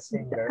actor. Es a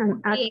singer.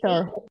 An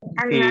actor.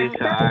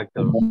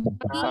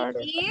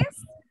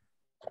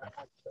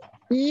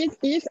 He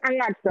is an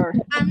actor.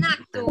 An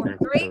actor.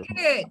 Very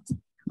good.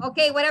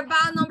 Okay, what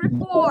about number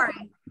 4?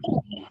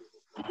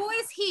 Who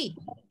is he?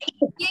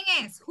 ¿Quién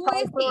es? Who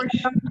is he?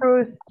 Tom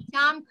Cruise.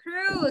 Tom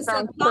Cruise.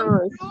 So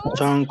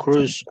Tom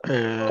Cruise.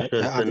 An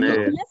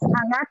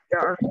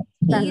actor.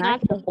 An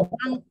actor.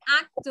 An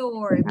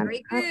actor.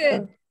 Very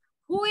good.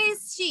 Who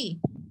is she?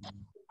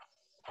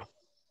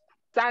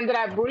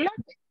 Sandra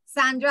Bullock.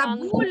 Sandra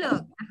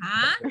Bullock.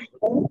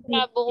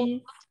 Sandra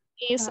Bullock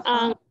is an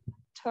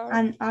actor.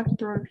 An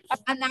actor.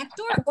 An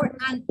actor or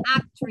an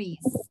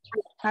actress?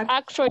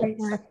 Actress.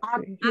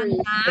 An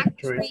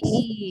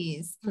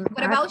actress.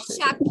 What about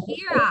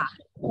Shakira?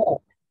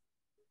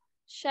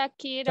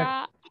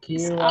 Shakira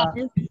is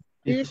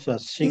a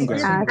singer.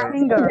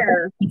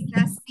 It's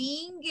a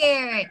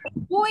singer.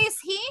 Who is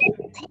he?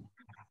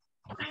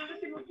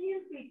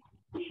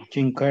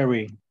 Jim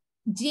Carrey.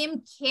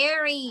 Jim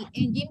Carrey.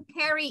 And Jim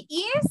Carrey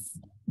is?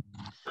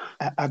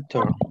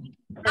 Actor.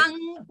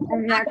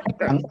 An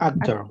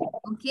actor.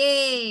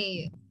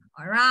 Okay.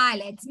 All right,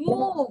 let's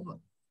move.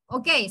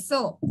 Okay,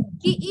 so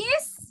he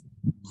is?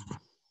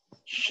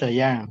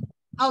 Cheyenne.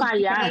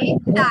 Okay,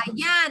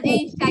 Cheyenne.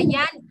 And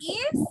Cheyenne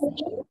is?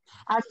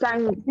 A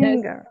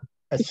Singer.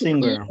 A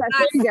singer.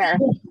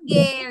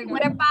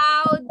 What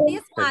about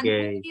this one?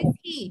 Who is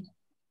he?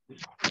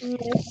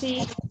 Messi.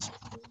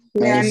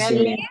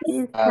 Messi.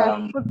 Is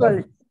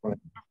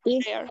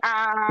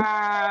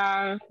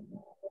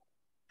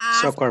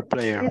Soccer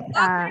player.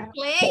 Soccer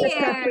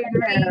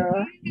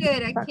player. Very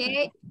good.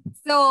 Okay.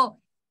 So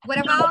what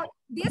about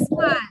this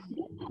one?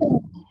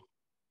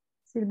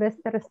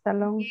 Sylvester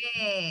Stallone.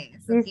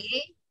 Yes.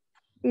 Okay.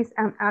 Is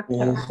an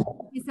actor.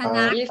 He's an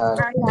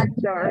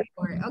actor.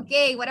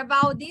 Okay. What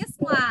about this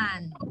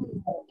one?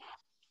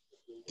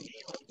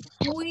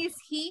 Who is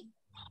he?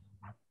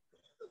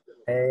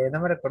 No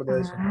me recuerdo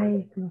de eso.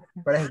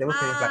 Parece que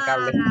busca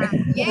implacable.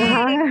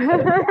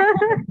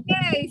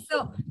 Okay,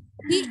 so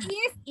he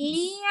is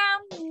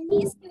Liam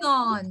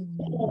Neeson.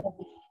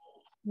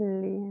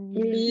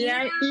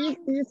 Liam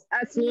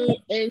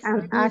is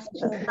an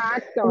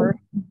actor.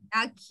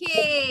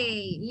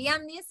 Okay,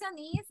 Liam Neeson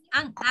is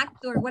an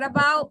actor. What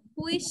about,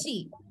 who is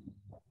she?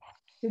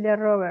 Julia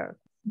Roberts.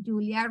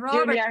 Julia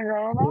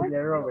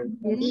Roberts.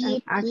 Is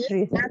an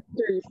actress.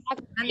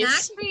 An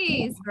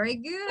actress. Very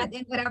good.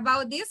 And what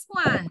about this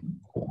one?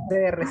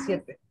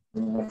 CR7.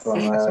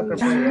 Soccer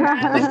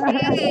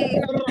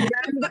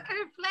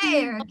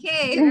player.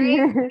 Okay, very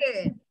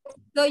good.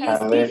 So you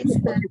see,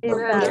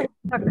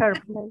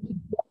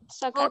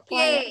 Soccer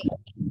player.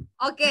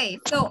 Okay,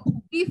 so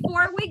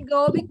before we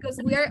go, because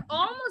we are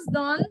almost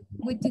done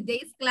with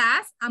today's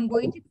class, I'm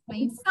going to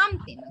explain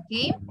something,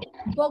 okay?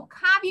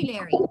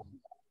 Vocabulary,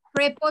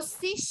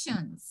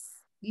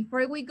 prepositions,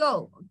 before we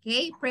go,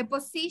 okay?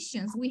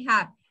 Prepositions, we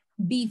have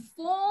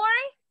before,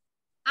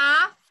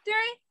 after,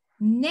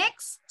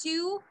 next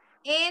to,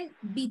 and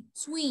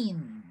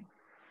between.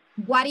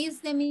 What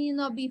is the meaning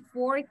of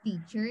before,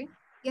 teacher?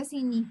 ¿Qué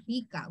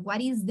significa?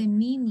 What is the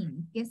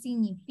meaning? ¿Qué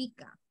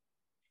significa?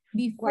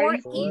 Before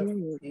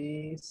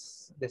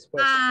is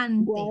después.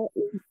 antes.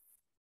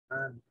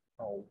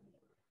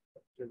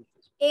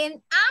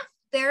 And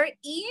after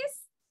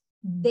is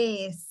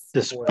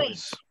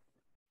después.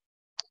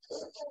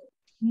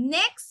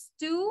 Next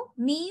to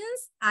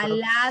means al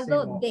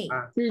lado de.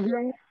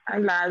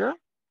 Al lado.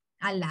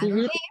 Al lado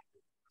de.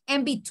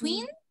 And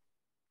between.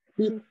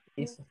 En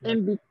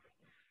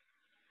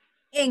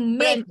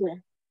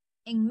medio.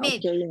 En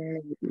medio.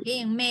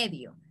 Okay. En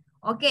medio.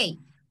 Ok.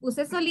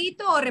 ¿Usted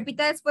solito o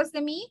repita después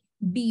de mí?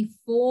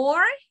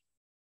 Before.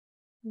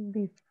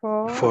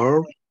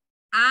 Before.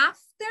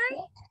 After.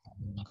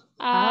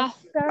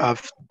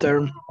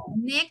 After.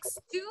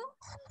 Next to.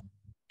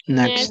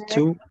 Next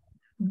to.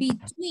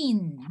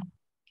 Between.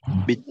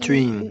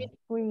 Between.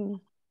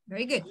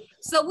 Very good.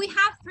 So we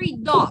have 3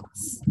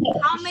 dogs.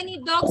 How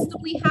many dogs do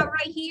we have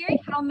right here?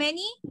 How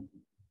many?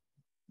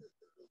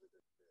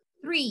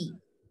 3.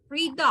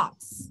 3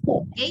 dogs.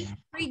 Okay,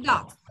 3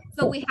 dogs.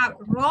 So we have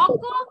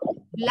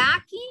Rocco,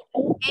 Blackie,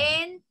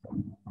 and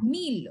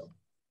Milo.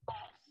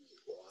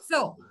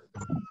 So,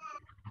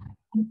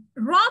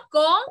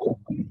 Rocco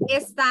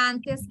está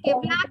antes que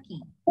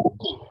Blackie.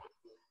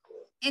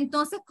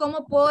 Entonces,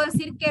 ¿cómo puedo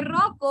decir que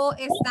Rocco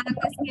está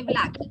antes que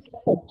Blackie?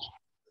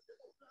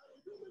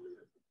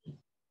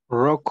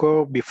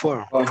 Rocco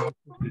before.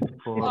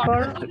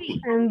 Before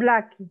and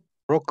Blackie.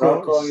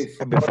 Rocco is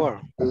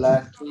before.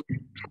 Blackie.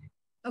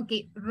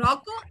 Okay,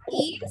 Rocco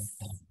is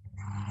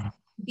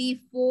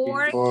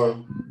before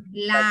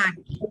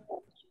Blackie.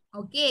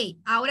 Ok,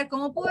 ahora,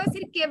 ¿cómo puedo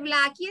decir que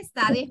Blackie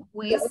está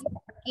después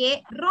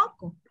que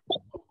Rocco?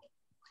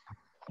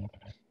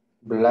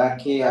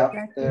 Blackie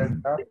after.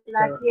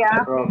 Blackie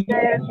after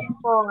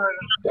for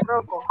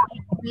Rocco.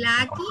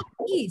 Blackie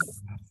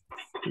is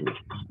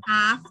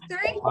after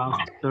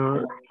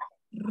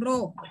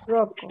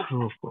Rocco.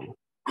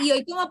 Y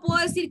hoy, ¿cómo puedo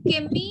decir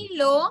que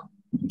Milo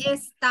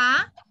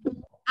está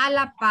a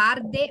la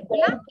par de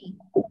Blackie?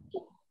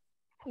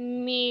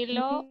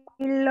 Milo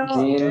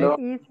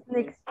is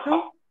next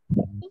to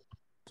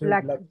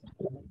Blackie.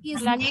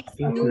 Is next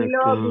to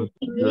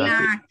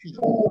Blackie.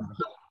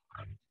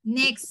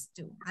 Next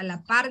to, a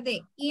la par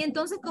de. Y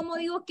entonces, ¿cómo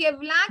digo que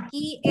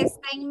Blackie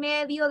está en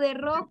medio de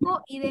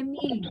Rocco y de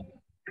Milo?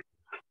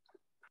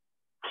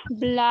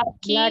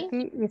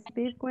 Blackie is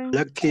between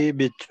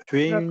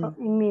between Rocco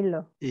y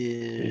Milo.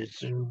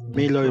 Is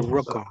Milo y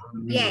Rocco.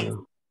 Yes.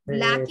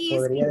 Blackie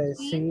is podría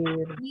between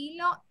decir,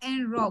 Milo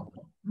and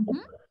Rocco.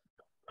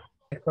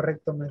 es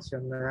correcto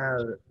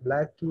mencionar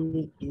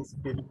Blackie is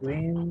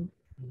between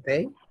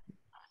they.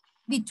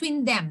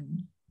 Between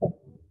them.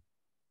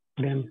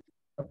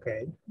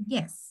 Okay.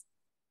 Yes.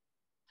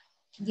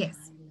 Yes.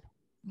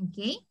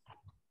 Okay.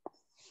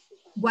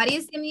 What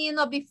is the meaning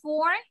of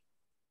before?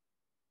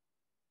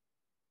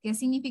 ¿Qué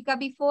significa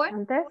before?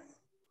 Antes.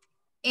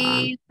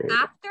 And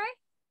after?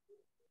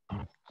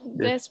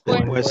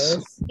 Después.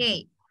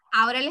 Okay.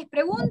 Ahora les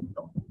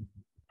pregunto.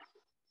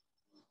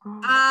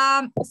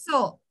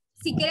 So,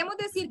 si queremos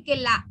decir que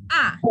la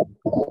A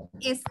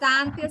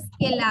está antes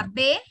que la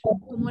B,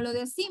 ¿cómo lo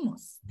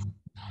decimos?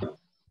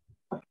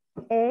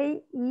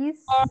 A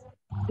is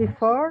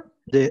before.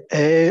 The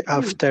A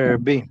after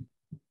B.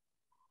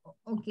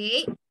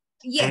 Okay.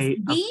 Yes. A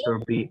B. after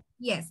B.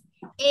 Yes.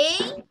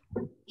 A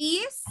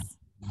is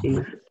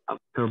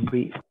after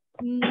B.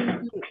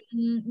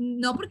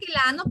 No, porque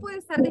la A no puede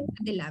estar después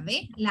de la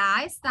B. La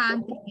A está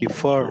antes.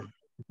 Before.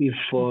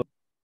 Before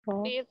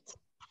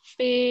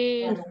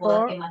B.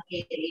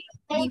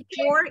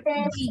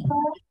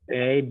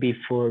 A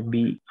before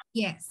B.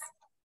 Yes.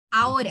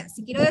 Ahora,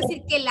 si quiero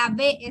decir que la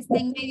B está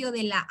en medio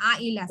de la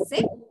A y la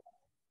C.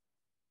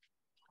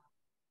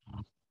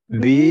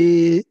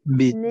 B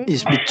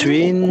is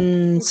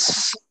between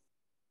C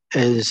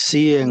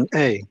and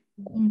A.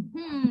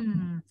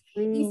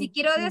 Y si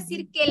quiero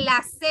decir que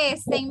la C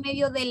está en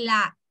medio de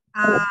la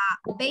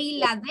B y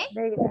la D.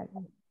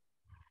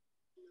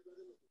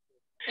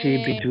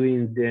 C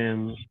between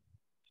them,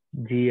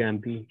 D and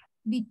B.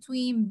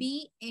 Between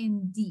B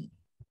and D.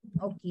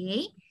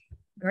 Okay.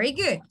 Very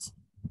good.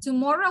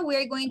 Tomorrow we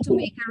are going to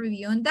make a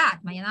review on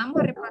that. Mañana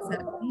vamos a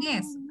repasar con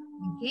eso.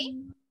 Okay.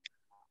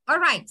 All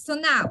right. So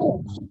now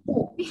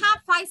we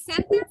have 5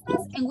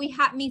 sentences and we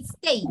have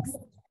mistakes.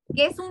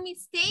 ¿Qué es un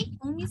mistake?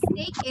 Un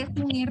mistake es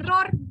un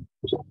error.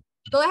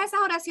 Todas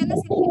esas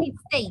oraciones tienen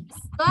mistakes.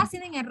 Todas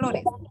tienen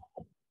errores.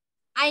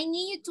 I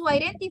need you to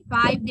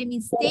identify the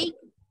mistake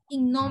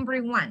in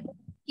number 1.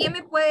 ¿Quién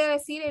me puede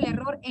decir el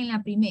error en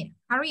la primera?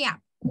 Hurry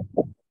up.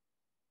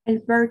 El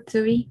verb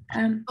to be.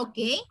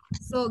 Okay.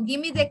 So give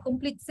me the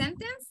complete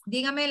sentence.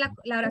 Dígame la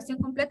oración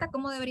completa.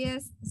 ¿Cómo debería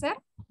ser?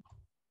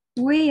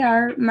 We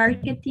are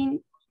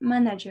marketing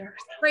managers.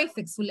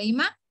 Perfect,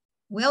 Suleima.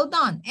 Well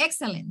done.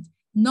 Excellent.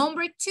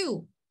 Number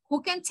 2.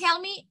 Who can tell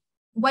me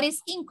what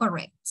is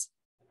incorrect?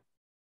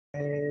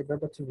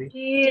 Verbo to be.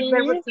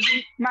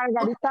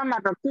 Margarita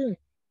Marroquín.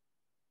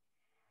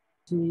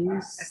 She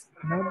is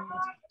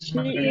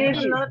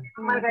not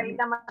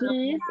Margarita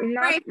Marroquín.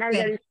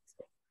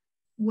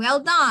 Well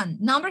done.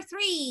 Number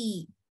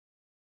 3.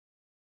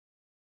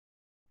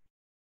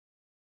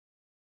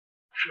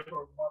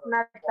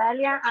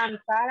 Natalia and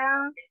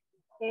Sarah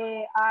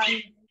are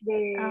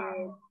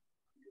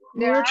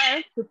There are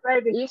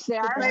supervisors.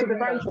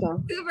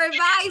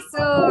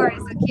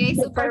 Supervisors. Okay,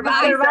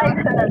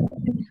 supervisors.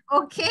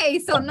 Okay,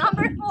 so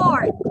number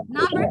four.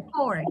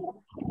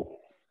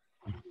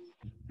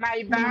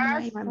 My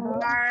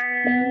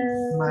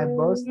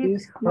boss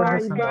is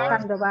Jorge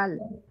Sandoval.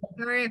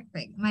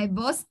 Perfect. My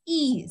boss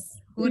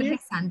is Jorge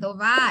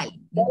Sandoval.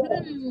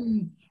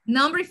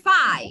 Number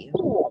five.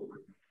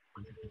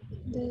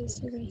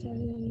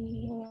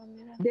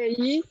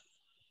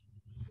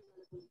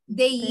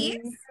 They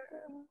is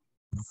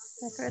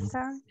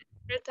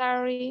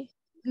secretary.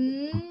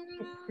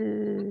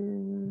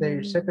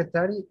 Their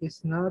secretary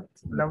is not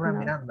Laura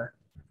Miranda.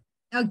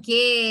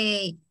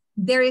 Okay.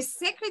 There is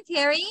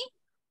secretary.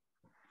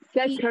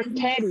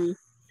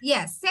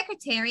 Yes,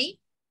 secretary.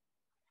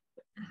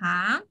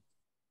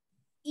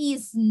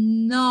 Is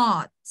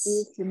not.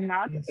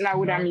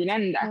 Laura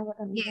Miranda.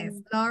 Yes,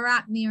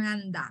 Laura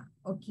Miranda.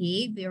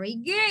 Okay, very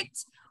good.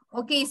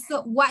 Okay,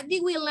 so what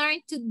did we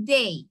learn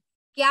today?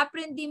 ¿Qué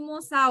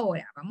aprendimos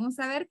ahora? Vamos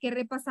a ver qué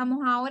repasamos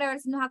ahora, a ver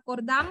si nos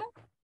acordamos.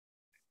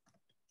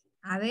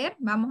 A ver,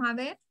 vamos a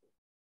ver.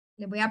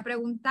 Le voy a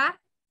preguntar.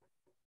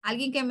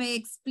 ¿Alguien que me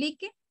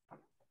explique?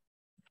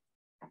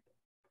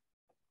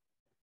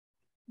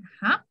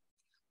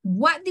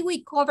 What did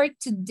we cover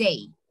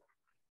today?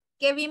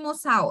 ¿Qué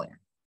vimos ahora?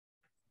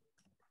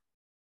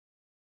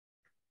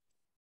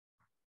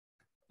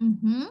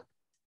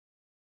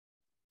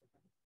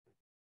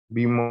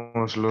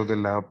 Vimos lo de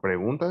las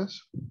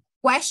preguntas.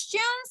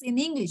 Questions in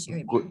English.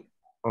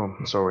 Oh,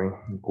 sorry.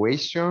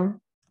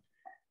 Question.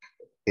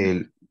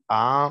 El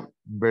a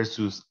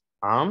versus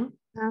am.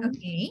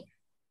 Okay.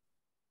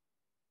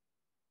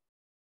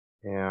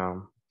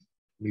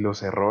 Y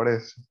los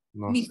errores,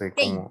 no sé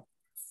cómo.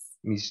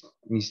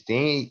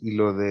 Mistake y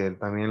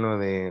también lo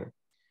de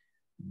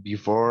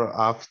before,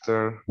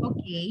 after.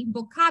 Okay,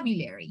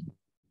 vocabulary.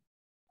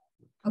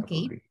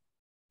 Okay,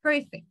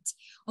 perfect.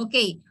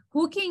 Okay,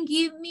 who can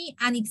give me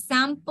an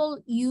example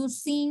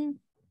using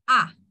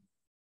a?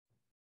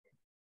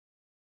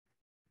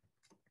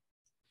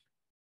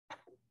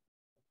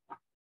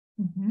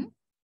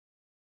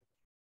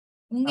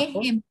 Un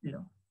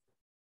ejemplo.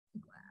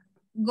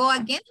 Go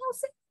again,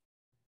 Jose.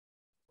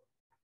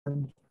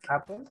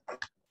 Apple.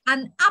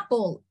 An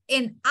apple.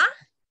 En a?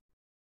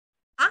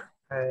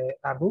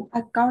 A book.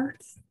 A car.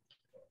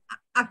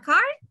 A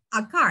car?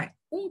 A car.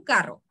 Un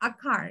carro. A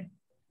car.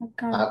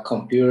 A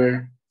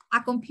computer.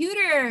 A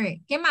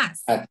computer. ¿Qué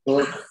más? A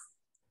clock.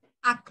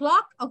 A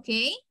clock,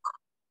 okay.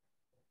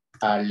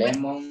 A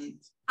lemon.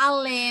 A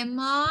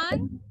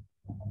lemon.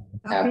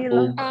 A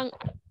book.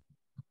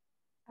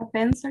 A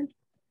pencil.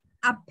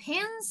 A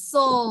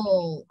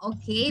pencil.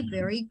 Okay,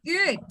 very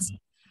good.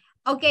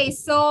 Okay,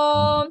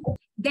 so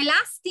the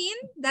last thing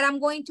that I'm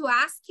going to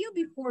ask you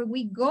before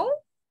we go.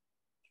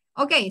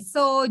 Okay,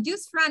 so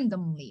just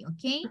randomly,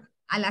 okay?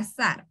 Al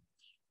azar.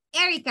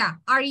 Erica,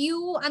 are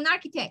you an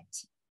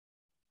architect?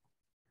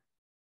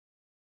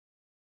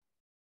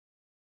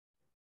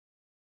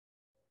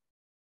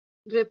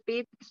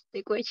 Repeat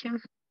the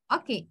question.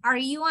 Okay, are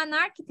you an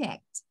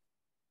architect?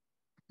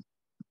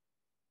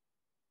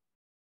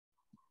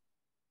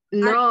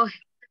 No,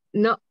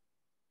 no.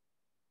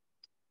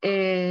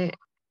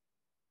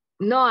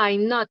 No,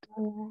 I'm not.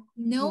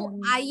 No,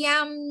 I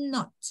am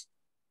not.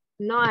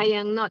 No, I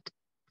am not.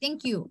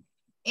 Thank you.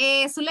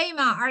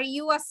 Suleima, are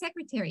you a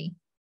secretary?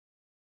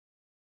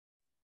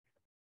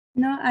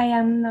 No, I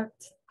am not.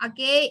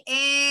 Okay,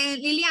 and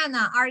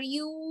Liliana, are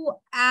you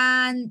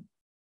an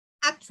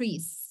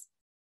actress?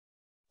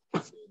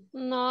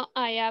 No,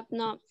 I am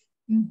not.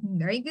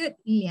 Very good,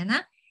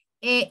 Liliana.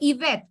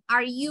 Yvette,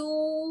 are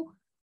you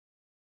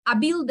a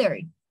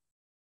builder?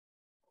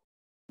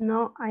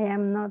 No, I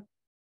am not.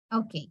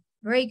 Okay,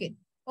 very good.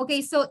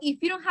 Okay, so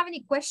if you don't have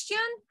any question,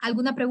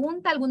 alguna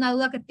pregunta, alguna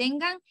duda que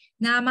tengan,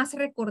 nada más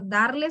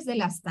recordarles de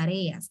las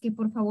tareas, que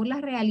por favor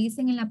las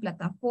realicen en la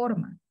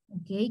plataforma,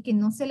 ok, que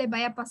no se les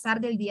vaya a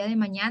pasar del día de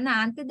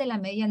mañana, antes de la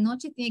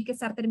medianoche tiene que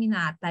estar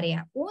terminada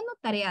tarea 1,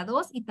 tarea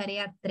 2 y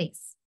tarea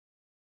 3,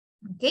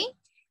 ok.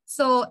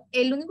 So,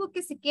 el único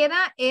que se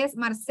queda es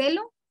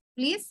Marcelo,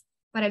 please,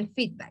 para el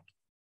feedback,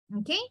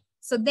 ok.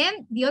 So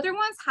then, the other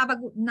ones, have a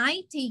good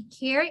night, take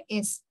care,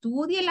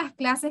 estudie las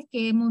clases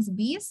que hemos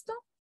visto.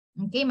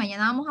 Ok,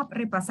 mañana vamos a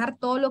repasar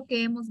todo lo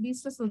que hemos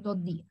visto esos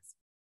 2 días.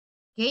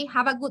 Ok,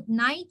 have a good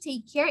night,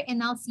 take care,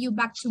 and I'll see you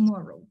back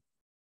tomorrow.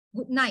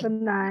 Good night.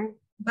 Good night.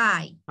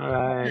 Bye. All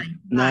right.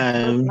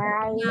 Bye. Good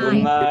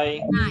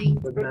Night.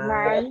 night. Good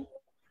night.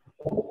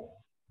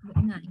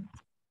 Good night.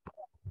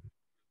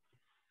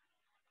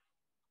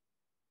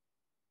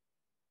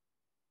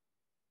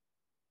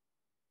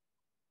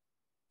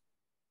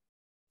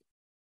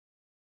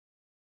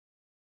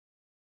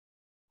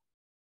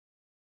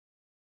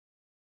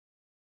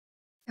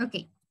 Ok.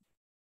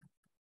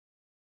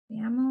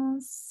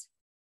 Veamos.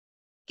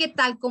 ¿Qué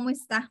tal? ¿Cómo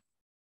está?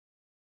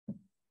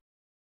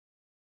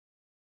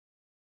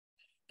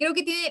 Creo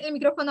que tiene el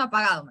micrófono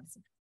apagado,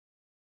 Marcelo.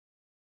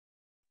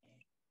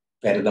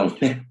 Perdón.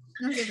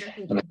 No se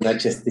preocupe. Buenas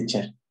noches,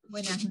 teacher.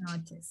 Buenas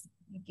noches.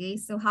 Okay,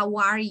 so how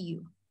are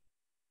you?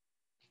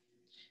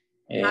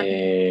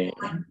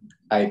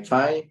 I'm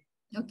fine.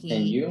 Okay.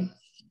 And you?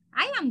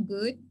 I am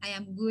good. I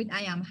am good.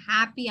 I am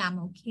happy. I'm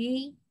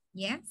okay.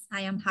 Yes,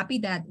 I am happy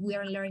that we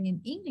are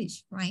learning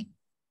English, right?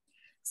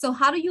 So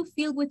how do you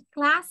feel with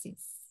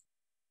classes?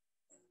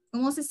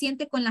 ¿Cómo se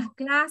siente con las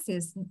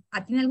clases?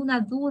 ¿Tiene alguna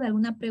duda,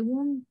 alguna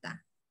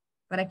pregunta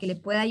para que le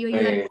pueda yo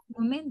ayudar en este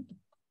momento?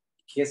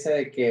 Fíjese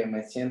de que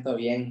me siento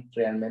bien,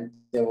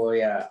 realmente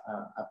voy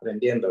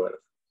aprendiendo, ¿verdad?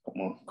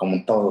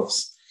 Como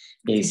todos.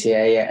 Y si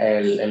hay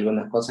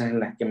algunas cosas en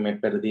las que me he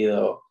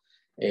perdido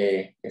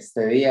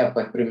este día,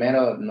 pues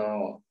primero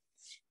no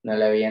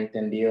le había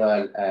entendido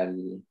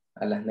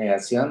a las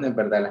negaciones,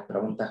 ¿verdad? Las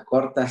preguntas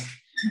cortas,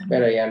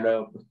 pero ya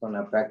luego pues con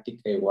la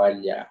práctica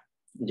igual ya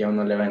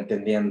uno le va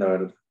entendiendo,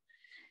 ¿verdad?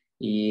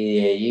 Y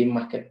ahí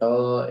más que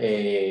todo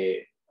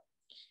es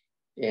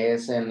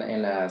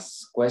en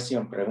las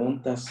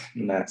preguntas,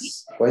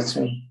 las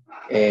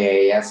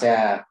ya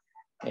sea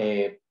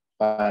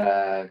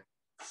para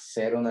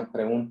hacer una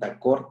pregunta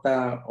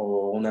corta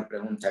o una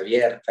pregunta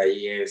abierta,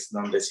 y es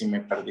donde sí me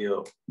he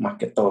perdido más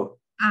que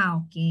todo.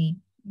 Ok,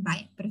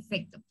 vaya,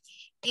 perfecto.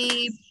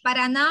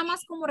 Para nada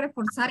más como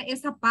reforzar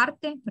esa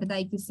parte, ¿verdad?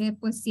 Y que usted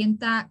pues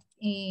sienta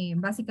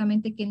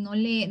básicamente que no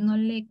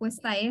le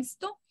cuesta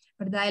esto,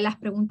 ¿verdad? De las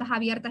preguntas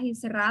abiertas y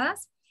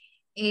cerradas.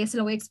 Se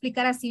lo voy a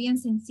explicar así bien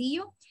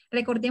sencillo.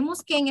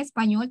 Recordemos que en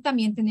español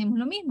también tenemos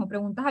lo mismo,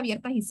 preguntas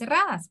abiertas y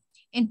cerradas.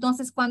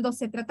 Entonces, cuando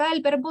se trata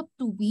del verbo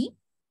to be,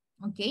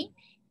 ¿ok?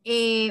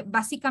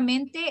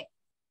 Básicamente,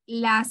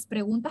 las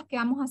preguntas que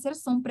vamos a hacer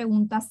son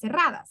preguntas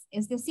cerradas.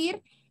 Es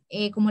decir,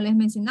 como les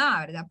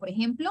mencionaba, ¿verdad? Por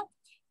ejemplo,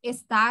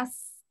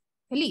 ¿estás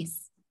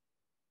feliz?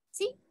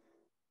 Sí.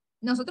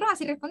 Nosotros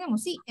así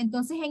respondemos, sí.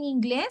 Entonces, en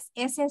inglés,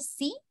 ese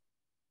sí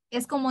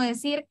es como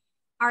decir,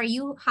 ¿are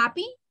you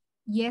happy?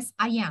 Yes,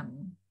 I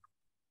am.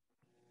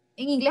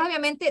 En inglés,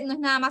 obviamente, no es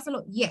nada más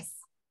solo yes.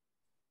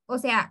 O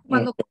sea,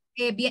 cuando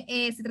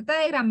se trata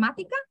de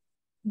gramática,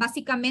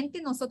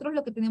 básicamente nosotros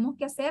lo que tenemos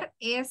que hacer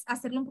es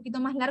hacerlo un poquito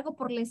más largo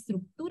por la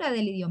estructura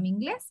del idioma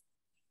inglés.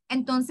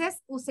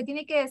 Entonces, usted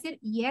tiene que decir,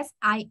 yes,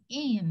 I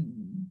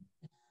am.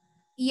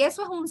 Y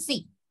eso es un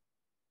sí.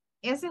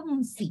 Ese es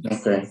un sí.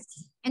 Okay.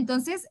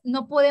 Entonces,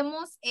 no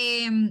podemos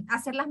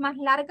hacerlas más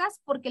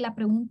largas porque la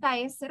pregunta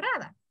es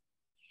cerrada.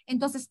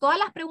 Entonces, todas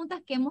las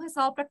preguntas que hemos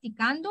estado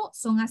practicando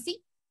son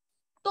así.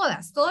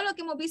 Todas. Todo lo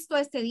que hemos visto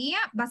este día,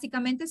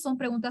 básicamente son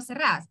preguntas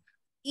cerradas.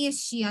 Is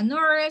she a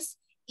nurse?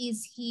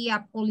 Is he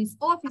a police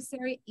officer?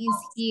 Is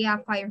he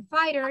a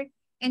firefighter?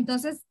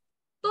 Entonces,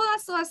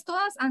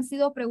 todas han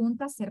sido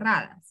preguntas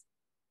cerradas.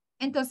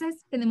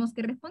 Entonces, tenemos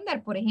que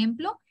responder. Por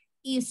ejemplo,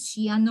 is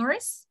she a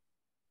nurse?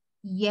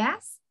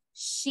 Yes,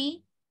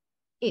 she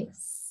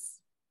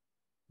is.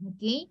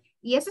 ¿Ok?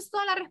 Y esa es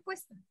toda la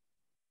respuesta.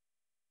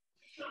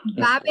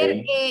 Va a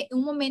haber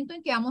un momento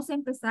en que vamos a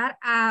empezar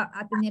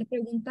a tener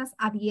preguntas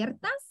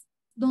abiertas,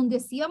 donde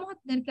sí vamos a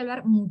tener que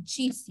hablar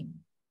muchísimo.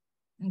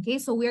 Okay,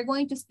 so we are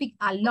going to speak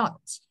a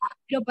lot.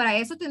 Pero para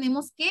eso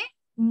tenemos que,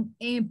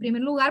 en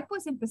primer lugar,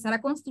 pues empezar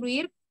a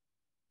construir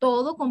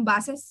todo con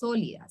bases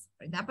sólidas,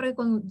 ¿verdad? Para que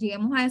cuando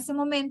lleguemos a ese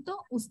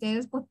momento,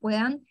 ustedes pues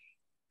puedan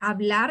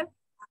hablar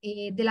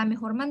de la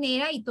mejor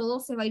manera y todo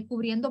se va a ir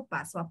cubriendo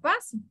paso a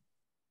paso.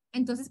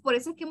 Entonces, por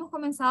eso es que hemos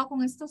comenzado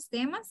con estos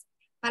temas,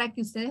 para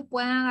que ustedes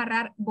puedan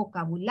agarrar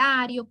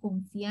vocabulario,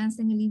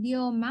 confianza en el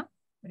idioma,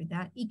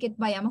 ¿verdad? Y que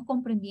vayamos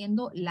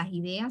comprendiendo las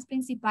ideas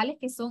principales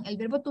que son, el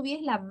verbo to be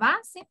es la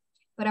base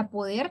para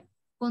poder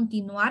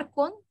continuar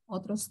con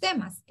otros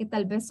temas que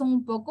tal vez son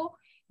un poco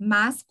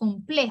más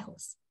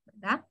complejos,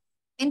 ¿verdad?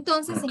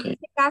 Entonces, en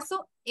este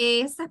caso,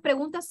 estas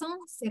preguntas son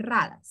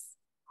cerradas.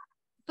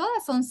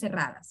 Todas son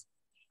cerradas.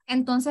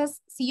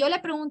 Entonces, si yo le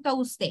pregunto a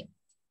usted,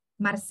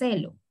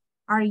 Marcelo,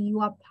 ¿are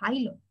you a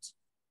pilot?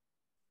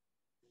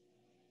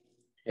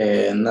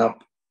 No,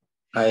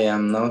 I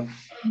am not.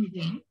 Muy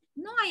bien.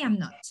 No, I am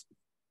not.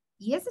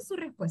 Y esa es su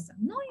respuesta.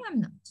 No, I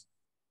am not.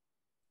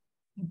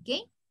 ¿Ok?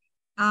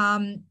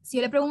 Si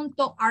yo le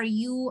pregunto, ¿are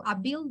you a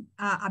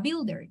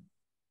builder?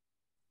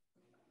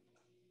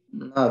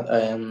 No,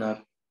 I am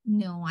not.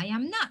 No, I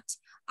am not.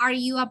 Are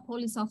you a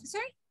police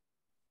officer?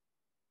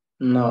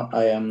 No,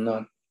 I am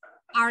not.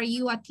 Are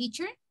you a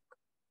teacher?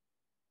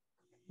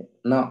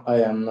 No,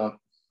 I am not.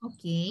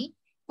 Ok.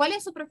 ¿Cuál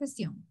es su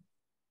profesión?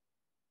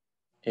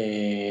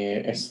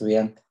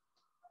 Estudiante.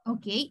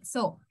 Ok,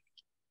 so,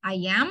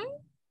 I am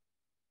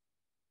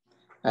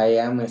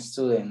a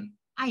student.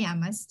 I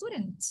am a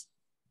student.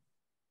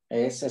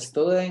 ¿Es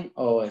student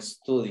o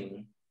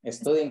studying?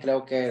 Studying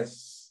creo que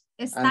es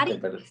antes,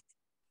 pero...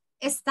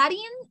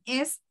 Studying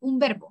es un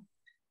verbo,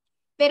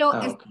 pero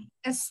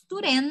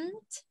student,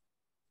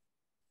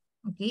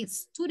 ok,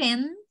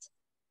 student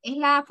es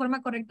la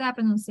forma correcta de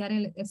pronunciar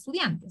el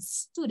estudiante,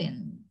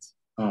 student.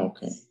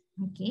 Ok.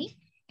 Ok,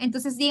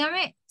 entonces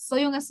dígame,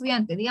 soy un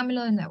estudiante,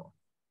 dígamelo de nuevo.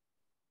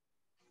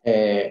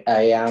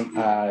 I am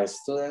a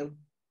student.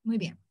 Muy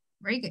bien,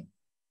 very good.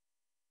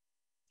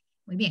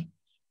 Muy bien.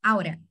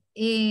 Ahora,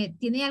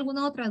 ¿tiene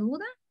alguna otra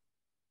duda?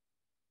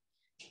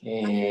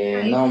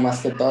 No,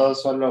 más que todo,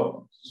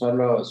 solo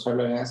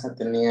en esa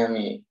tenía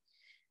mi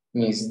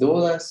mis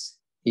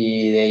dudas,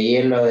 y de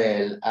ahí lo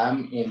del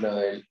am y lo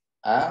del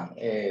a,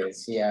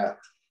 sí, ya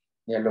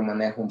lo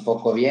manejo un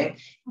poco bien.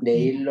 De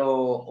ahí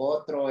lo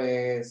otro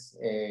es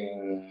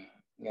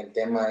el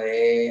tema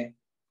de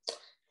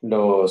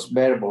los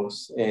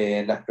verbos,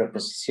 las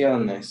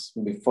preposiciones,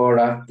 before,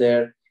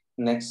 after,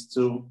 next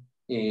to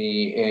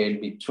y el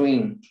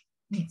between.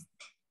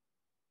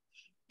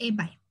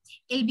 Vale.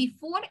 El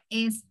before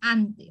es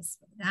antes,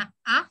 ¿verdad?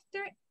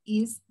 After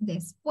es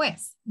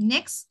después.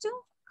 Next to,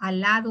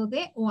 al lado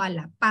de o a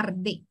la par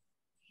de.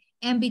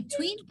 And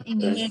between, en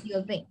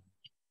medio de.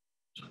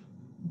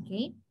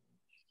 Okay.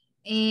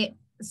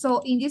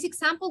 So in this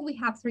example, we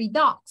have 3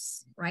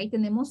 dogs, right?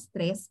 Tenemos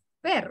 3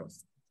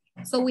 perros.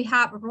 So we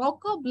have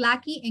Rocco,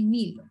 Blackie, and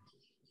Milo.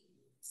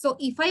 So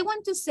if I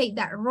want to say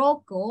that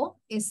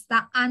Rocco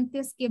está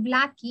antes que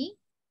Blackie,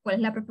 ¿cuál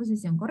es la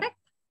preposición correcta?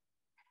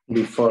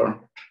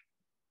 Before.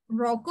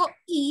 Rocco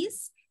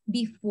is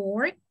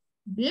before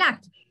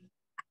Blackie.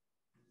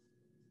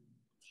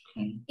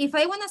 If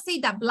I want to say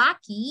that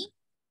Blackie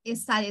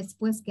está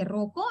después que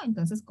Rocco,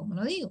 entonces, ¿cómo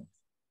lo digo?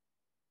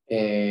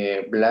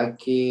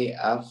 Blackie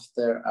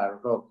after a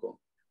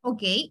Rocco.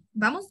 Ok,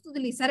 vamos a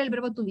utilizar el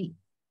verbo to be.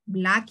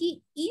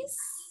 Blackie is,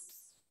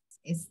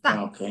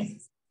 está. Ok.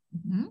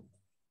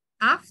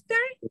 After.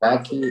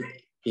 Blackie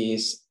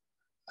is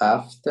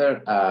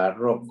after a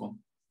Rocco.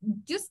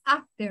 Just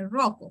after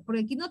Rocco,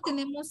 porque aquí no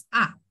tenemos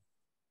a.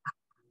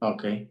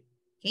 Ok.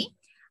 Ok.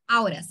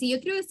 Ahora, si yo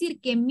quiero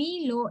decir que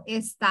Milo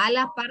está a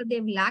la par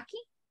de Blackie.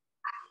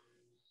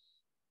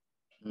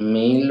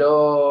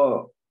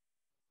 Milo,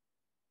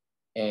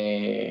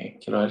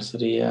 quiero ver,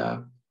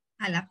 sería...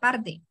 A la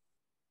par de.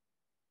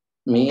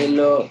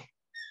 Milo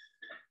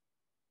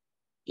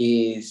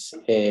is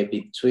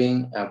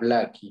between a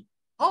Blackie.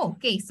 Oh,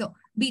 ok, so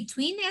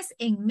between es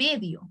en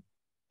medio.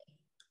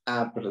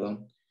 Ah,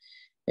 perdón.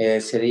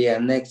 Sería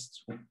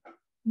next to.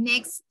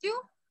 Next to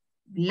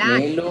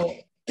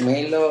Blackie.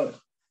 Milo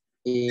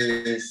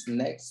is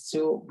next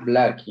to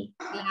Blackie.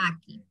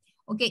 Blackie.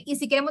 Ok, y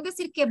si queremos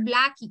decir que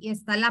Blackie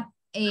está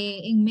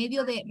en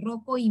medio de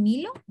Rocco y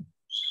Milo.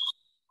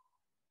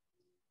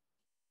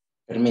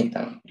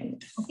 Permítanme.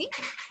 Ok.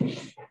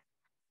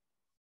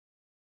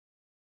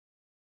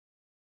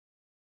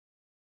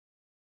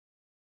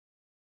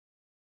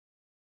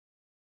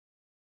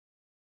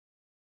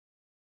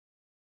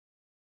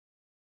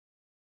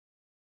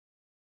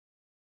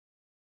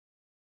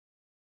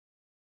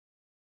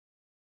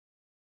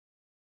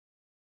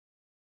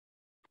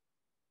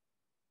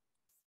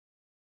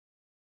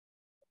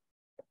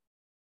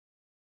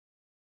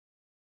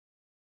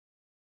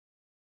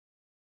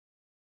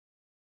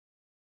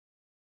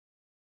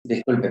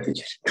 Disculpe,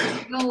 teacher.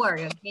 Don't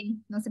worry,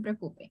 ok, no se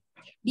preocupe.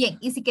 Bien,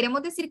 y si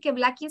queremos decir que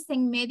Blackie está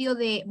en medio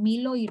de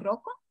Milo y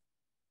Rocco.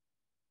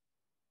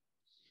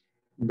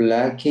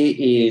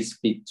 Blackie is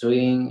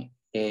between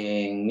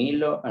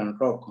Milo and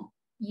Rocco.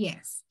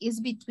 Yes,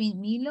 it's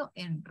between Milo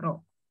and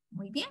Rocco.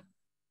 Muy bien.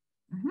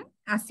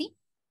 Así.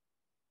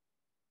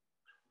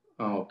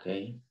 Ok.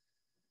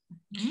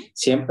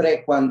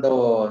 Siempre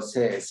cuando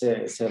se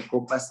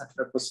ocupa estas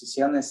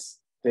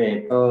preposiciones,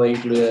 todo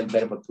incluye el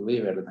verbo to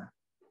be, ¿verdad?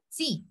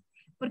 Sí,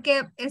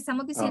 porque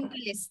estamos diciendo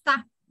el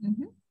está.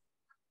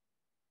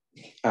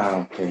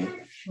 Ah, ok.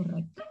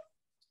 Correcto.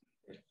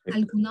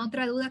 ¿Alguna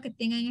otra duda que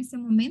tenga en este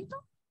momento?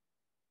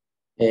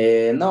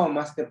 No,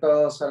 más que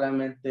todo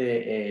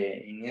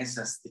solamente en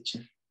esas,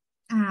 teacher.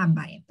 Ah,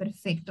 vaya,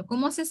 perfecto.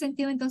 ¿Cómo se ha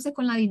sentido entonces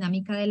con la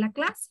dinámica de la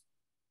clase?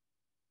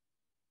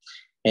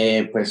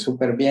 Pues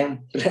súper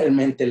bien.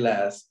 Realmente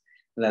las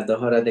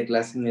 2 horas de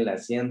clase ni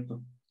las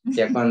siento.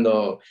 Ya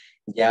cuando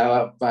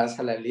ya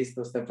pasa la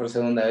lista usted por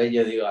segunda vez,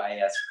 yo digo, ay,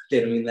 a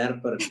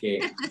terminar, porque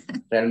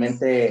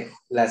realmente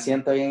la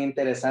siento bien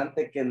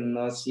interesante, que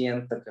no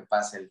siento que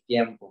pase el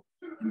tiempo.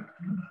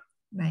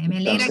 Vaya, me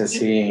alegra. Entonces,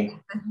 sí.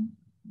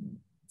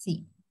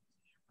 Sí,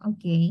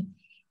 ok.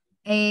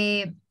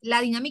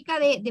 La dinámica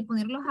de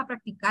ponerlos a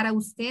practicar a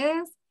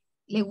ustedes,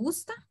 ¿le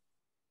gusta?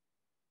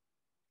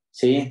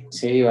 Sí,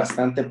 sí,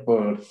 bastante,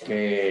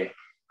 porque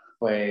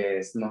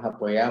pues nos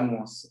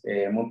apoyamos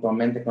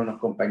mutuamente con los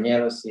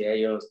compañeros. Si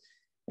ellos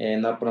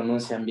no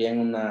pronuncian bien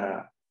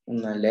una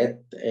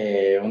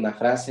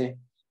frase,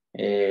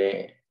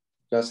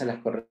 yo se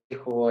las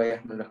corrijo,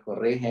 ellos me los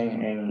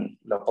corrigen en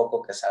lo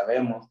poco que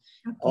sabemos,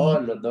 o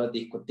los dos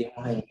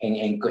discutimos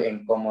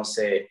en cómo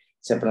se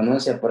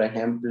pronuncia. Por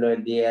ejemplo,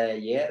 el día de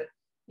ayer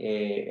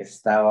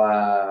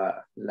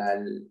estaba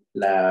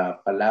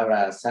la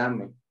palabra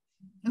Same.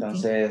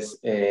 Entonces,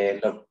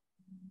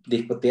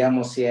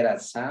 discutíamos si era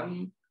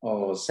Sam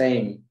o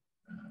Same.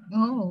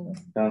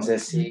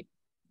 Entonces, sí,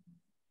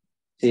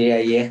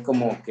 ahí es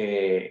como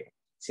que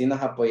sí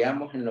nos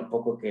apoyamos en lo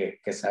poco que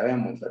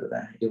sabemos,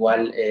 ¿verdad?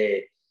 Igual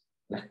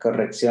las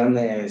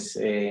correcciones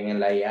en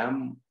el I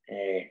am,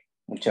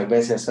 muchas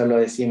veces solo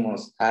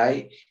decimos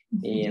I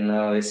y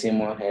no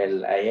decimos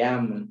el I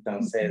am,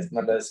 entonces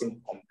no lo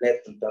decimos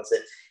completo.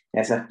 Entonces,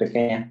 esas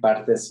pequeñas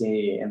partes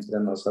sí entre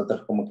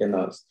nosotros como que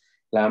nos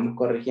la vamos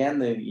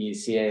corrigiendo, y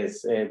sí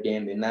es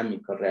bien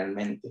dinámico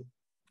realmente.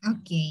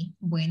 Ok,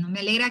 bueno, me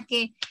alegra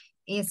que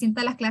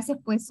sienta las clases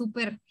pues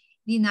súper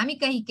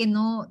dinámicas y que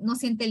no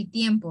siente el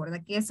tiempo,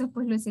 ¿verdad? Que eso es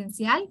pues lo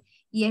esencial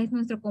y es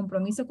nuestro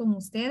compromiso con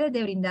ustedes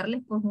de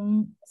brindarles pues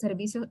un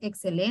servicio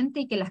excelente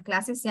y que las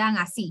clases sean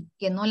así,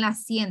 que no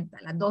las sienta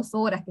las 2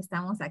 horas que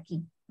estamos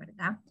aquí,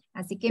 ¿verdad?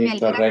 Así que me Sí,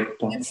 alegra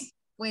correcto. que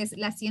pues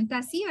la sienta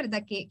así,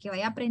 ¿verdad? Que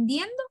vaya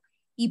aprendiendo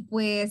y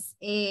pues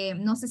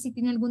no sé si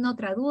tiene alguna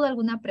otra duda,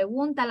 alguna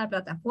pregunta, la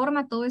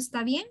plataforma, ¿todo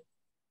está bien?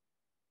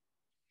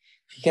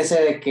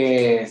 Fíjese de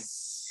que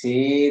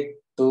sí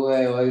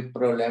tuve hoy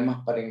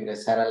problemas para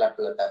ingresar a la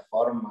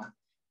plataforma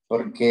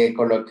porque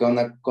coloqué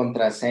una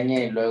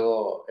contraseña y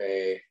luego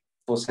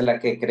puse la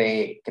que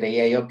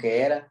creía yo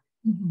que era,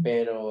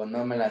 pero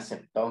no me la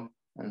aceptó.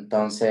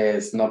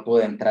 Entonces no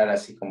pude entrar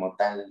así como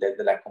tal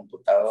desde la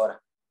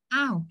computadora.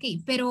 Ah,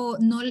 ok, pero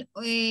no,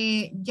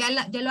 ya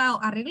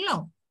lo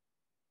arregló.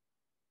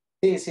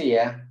 Sí,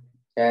 ya.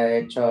 Ya de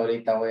hecho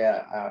ahorita voy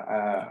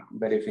a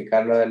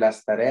verificar lo de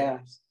las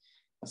tareas,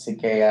 así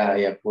que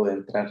ya pude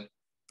entrar.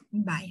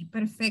 Vaya,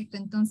 perfecto.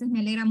 Entonces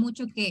me alegra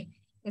mucho que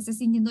esté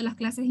sintiendo las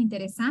clases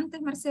interesantes,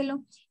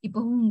 Marcelo, y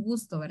pues un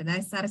gusto, ¿verdad?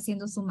 Estar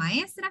siendo su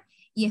maestra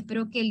y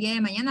espero que el día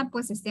de mañana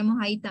pues estemos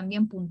ahí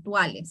también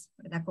puntuales,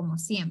 ¿verdad? Como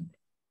siempre.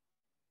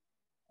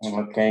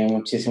 Ok,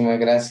 muchísimas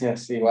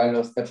gracias. Igual a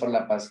usted por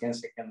la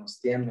paciencia que nos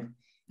tiene.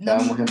 Que No,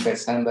 vamos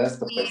empezando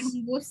esto, sí, es pues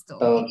un gusto.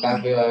 todo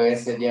cambio a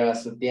veces lleva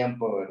su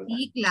tiempo, ¿verdad?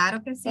 Sí,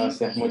 claro que sí.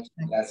 Entonces, muchas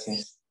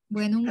gracias.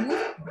 Bueno, un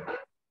gusto.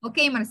 Ok,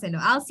 Marcelo,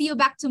 I'll see you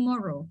back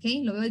tomorrow, ok?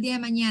 Lo veo el día de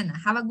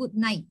mañana. Have a good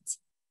night.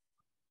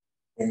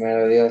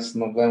 Primero Dios,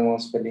 nos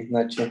vemos. Feliz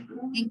noche.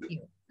 Thank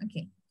you.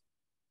 Okay.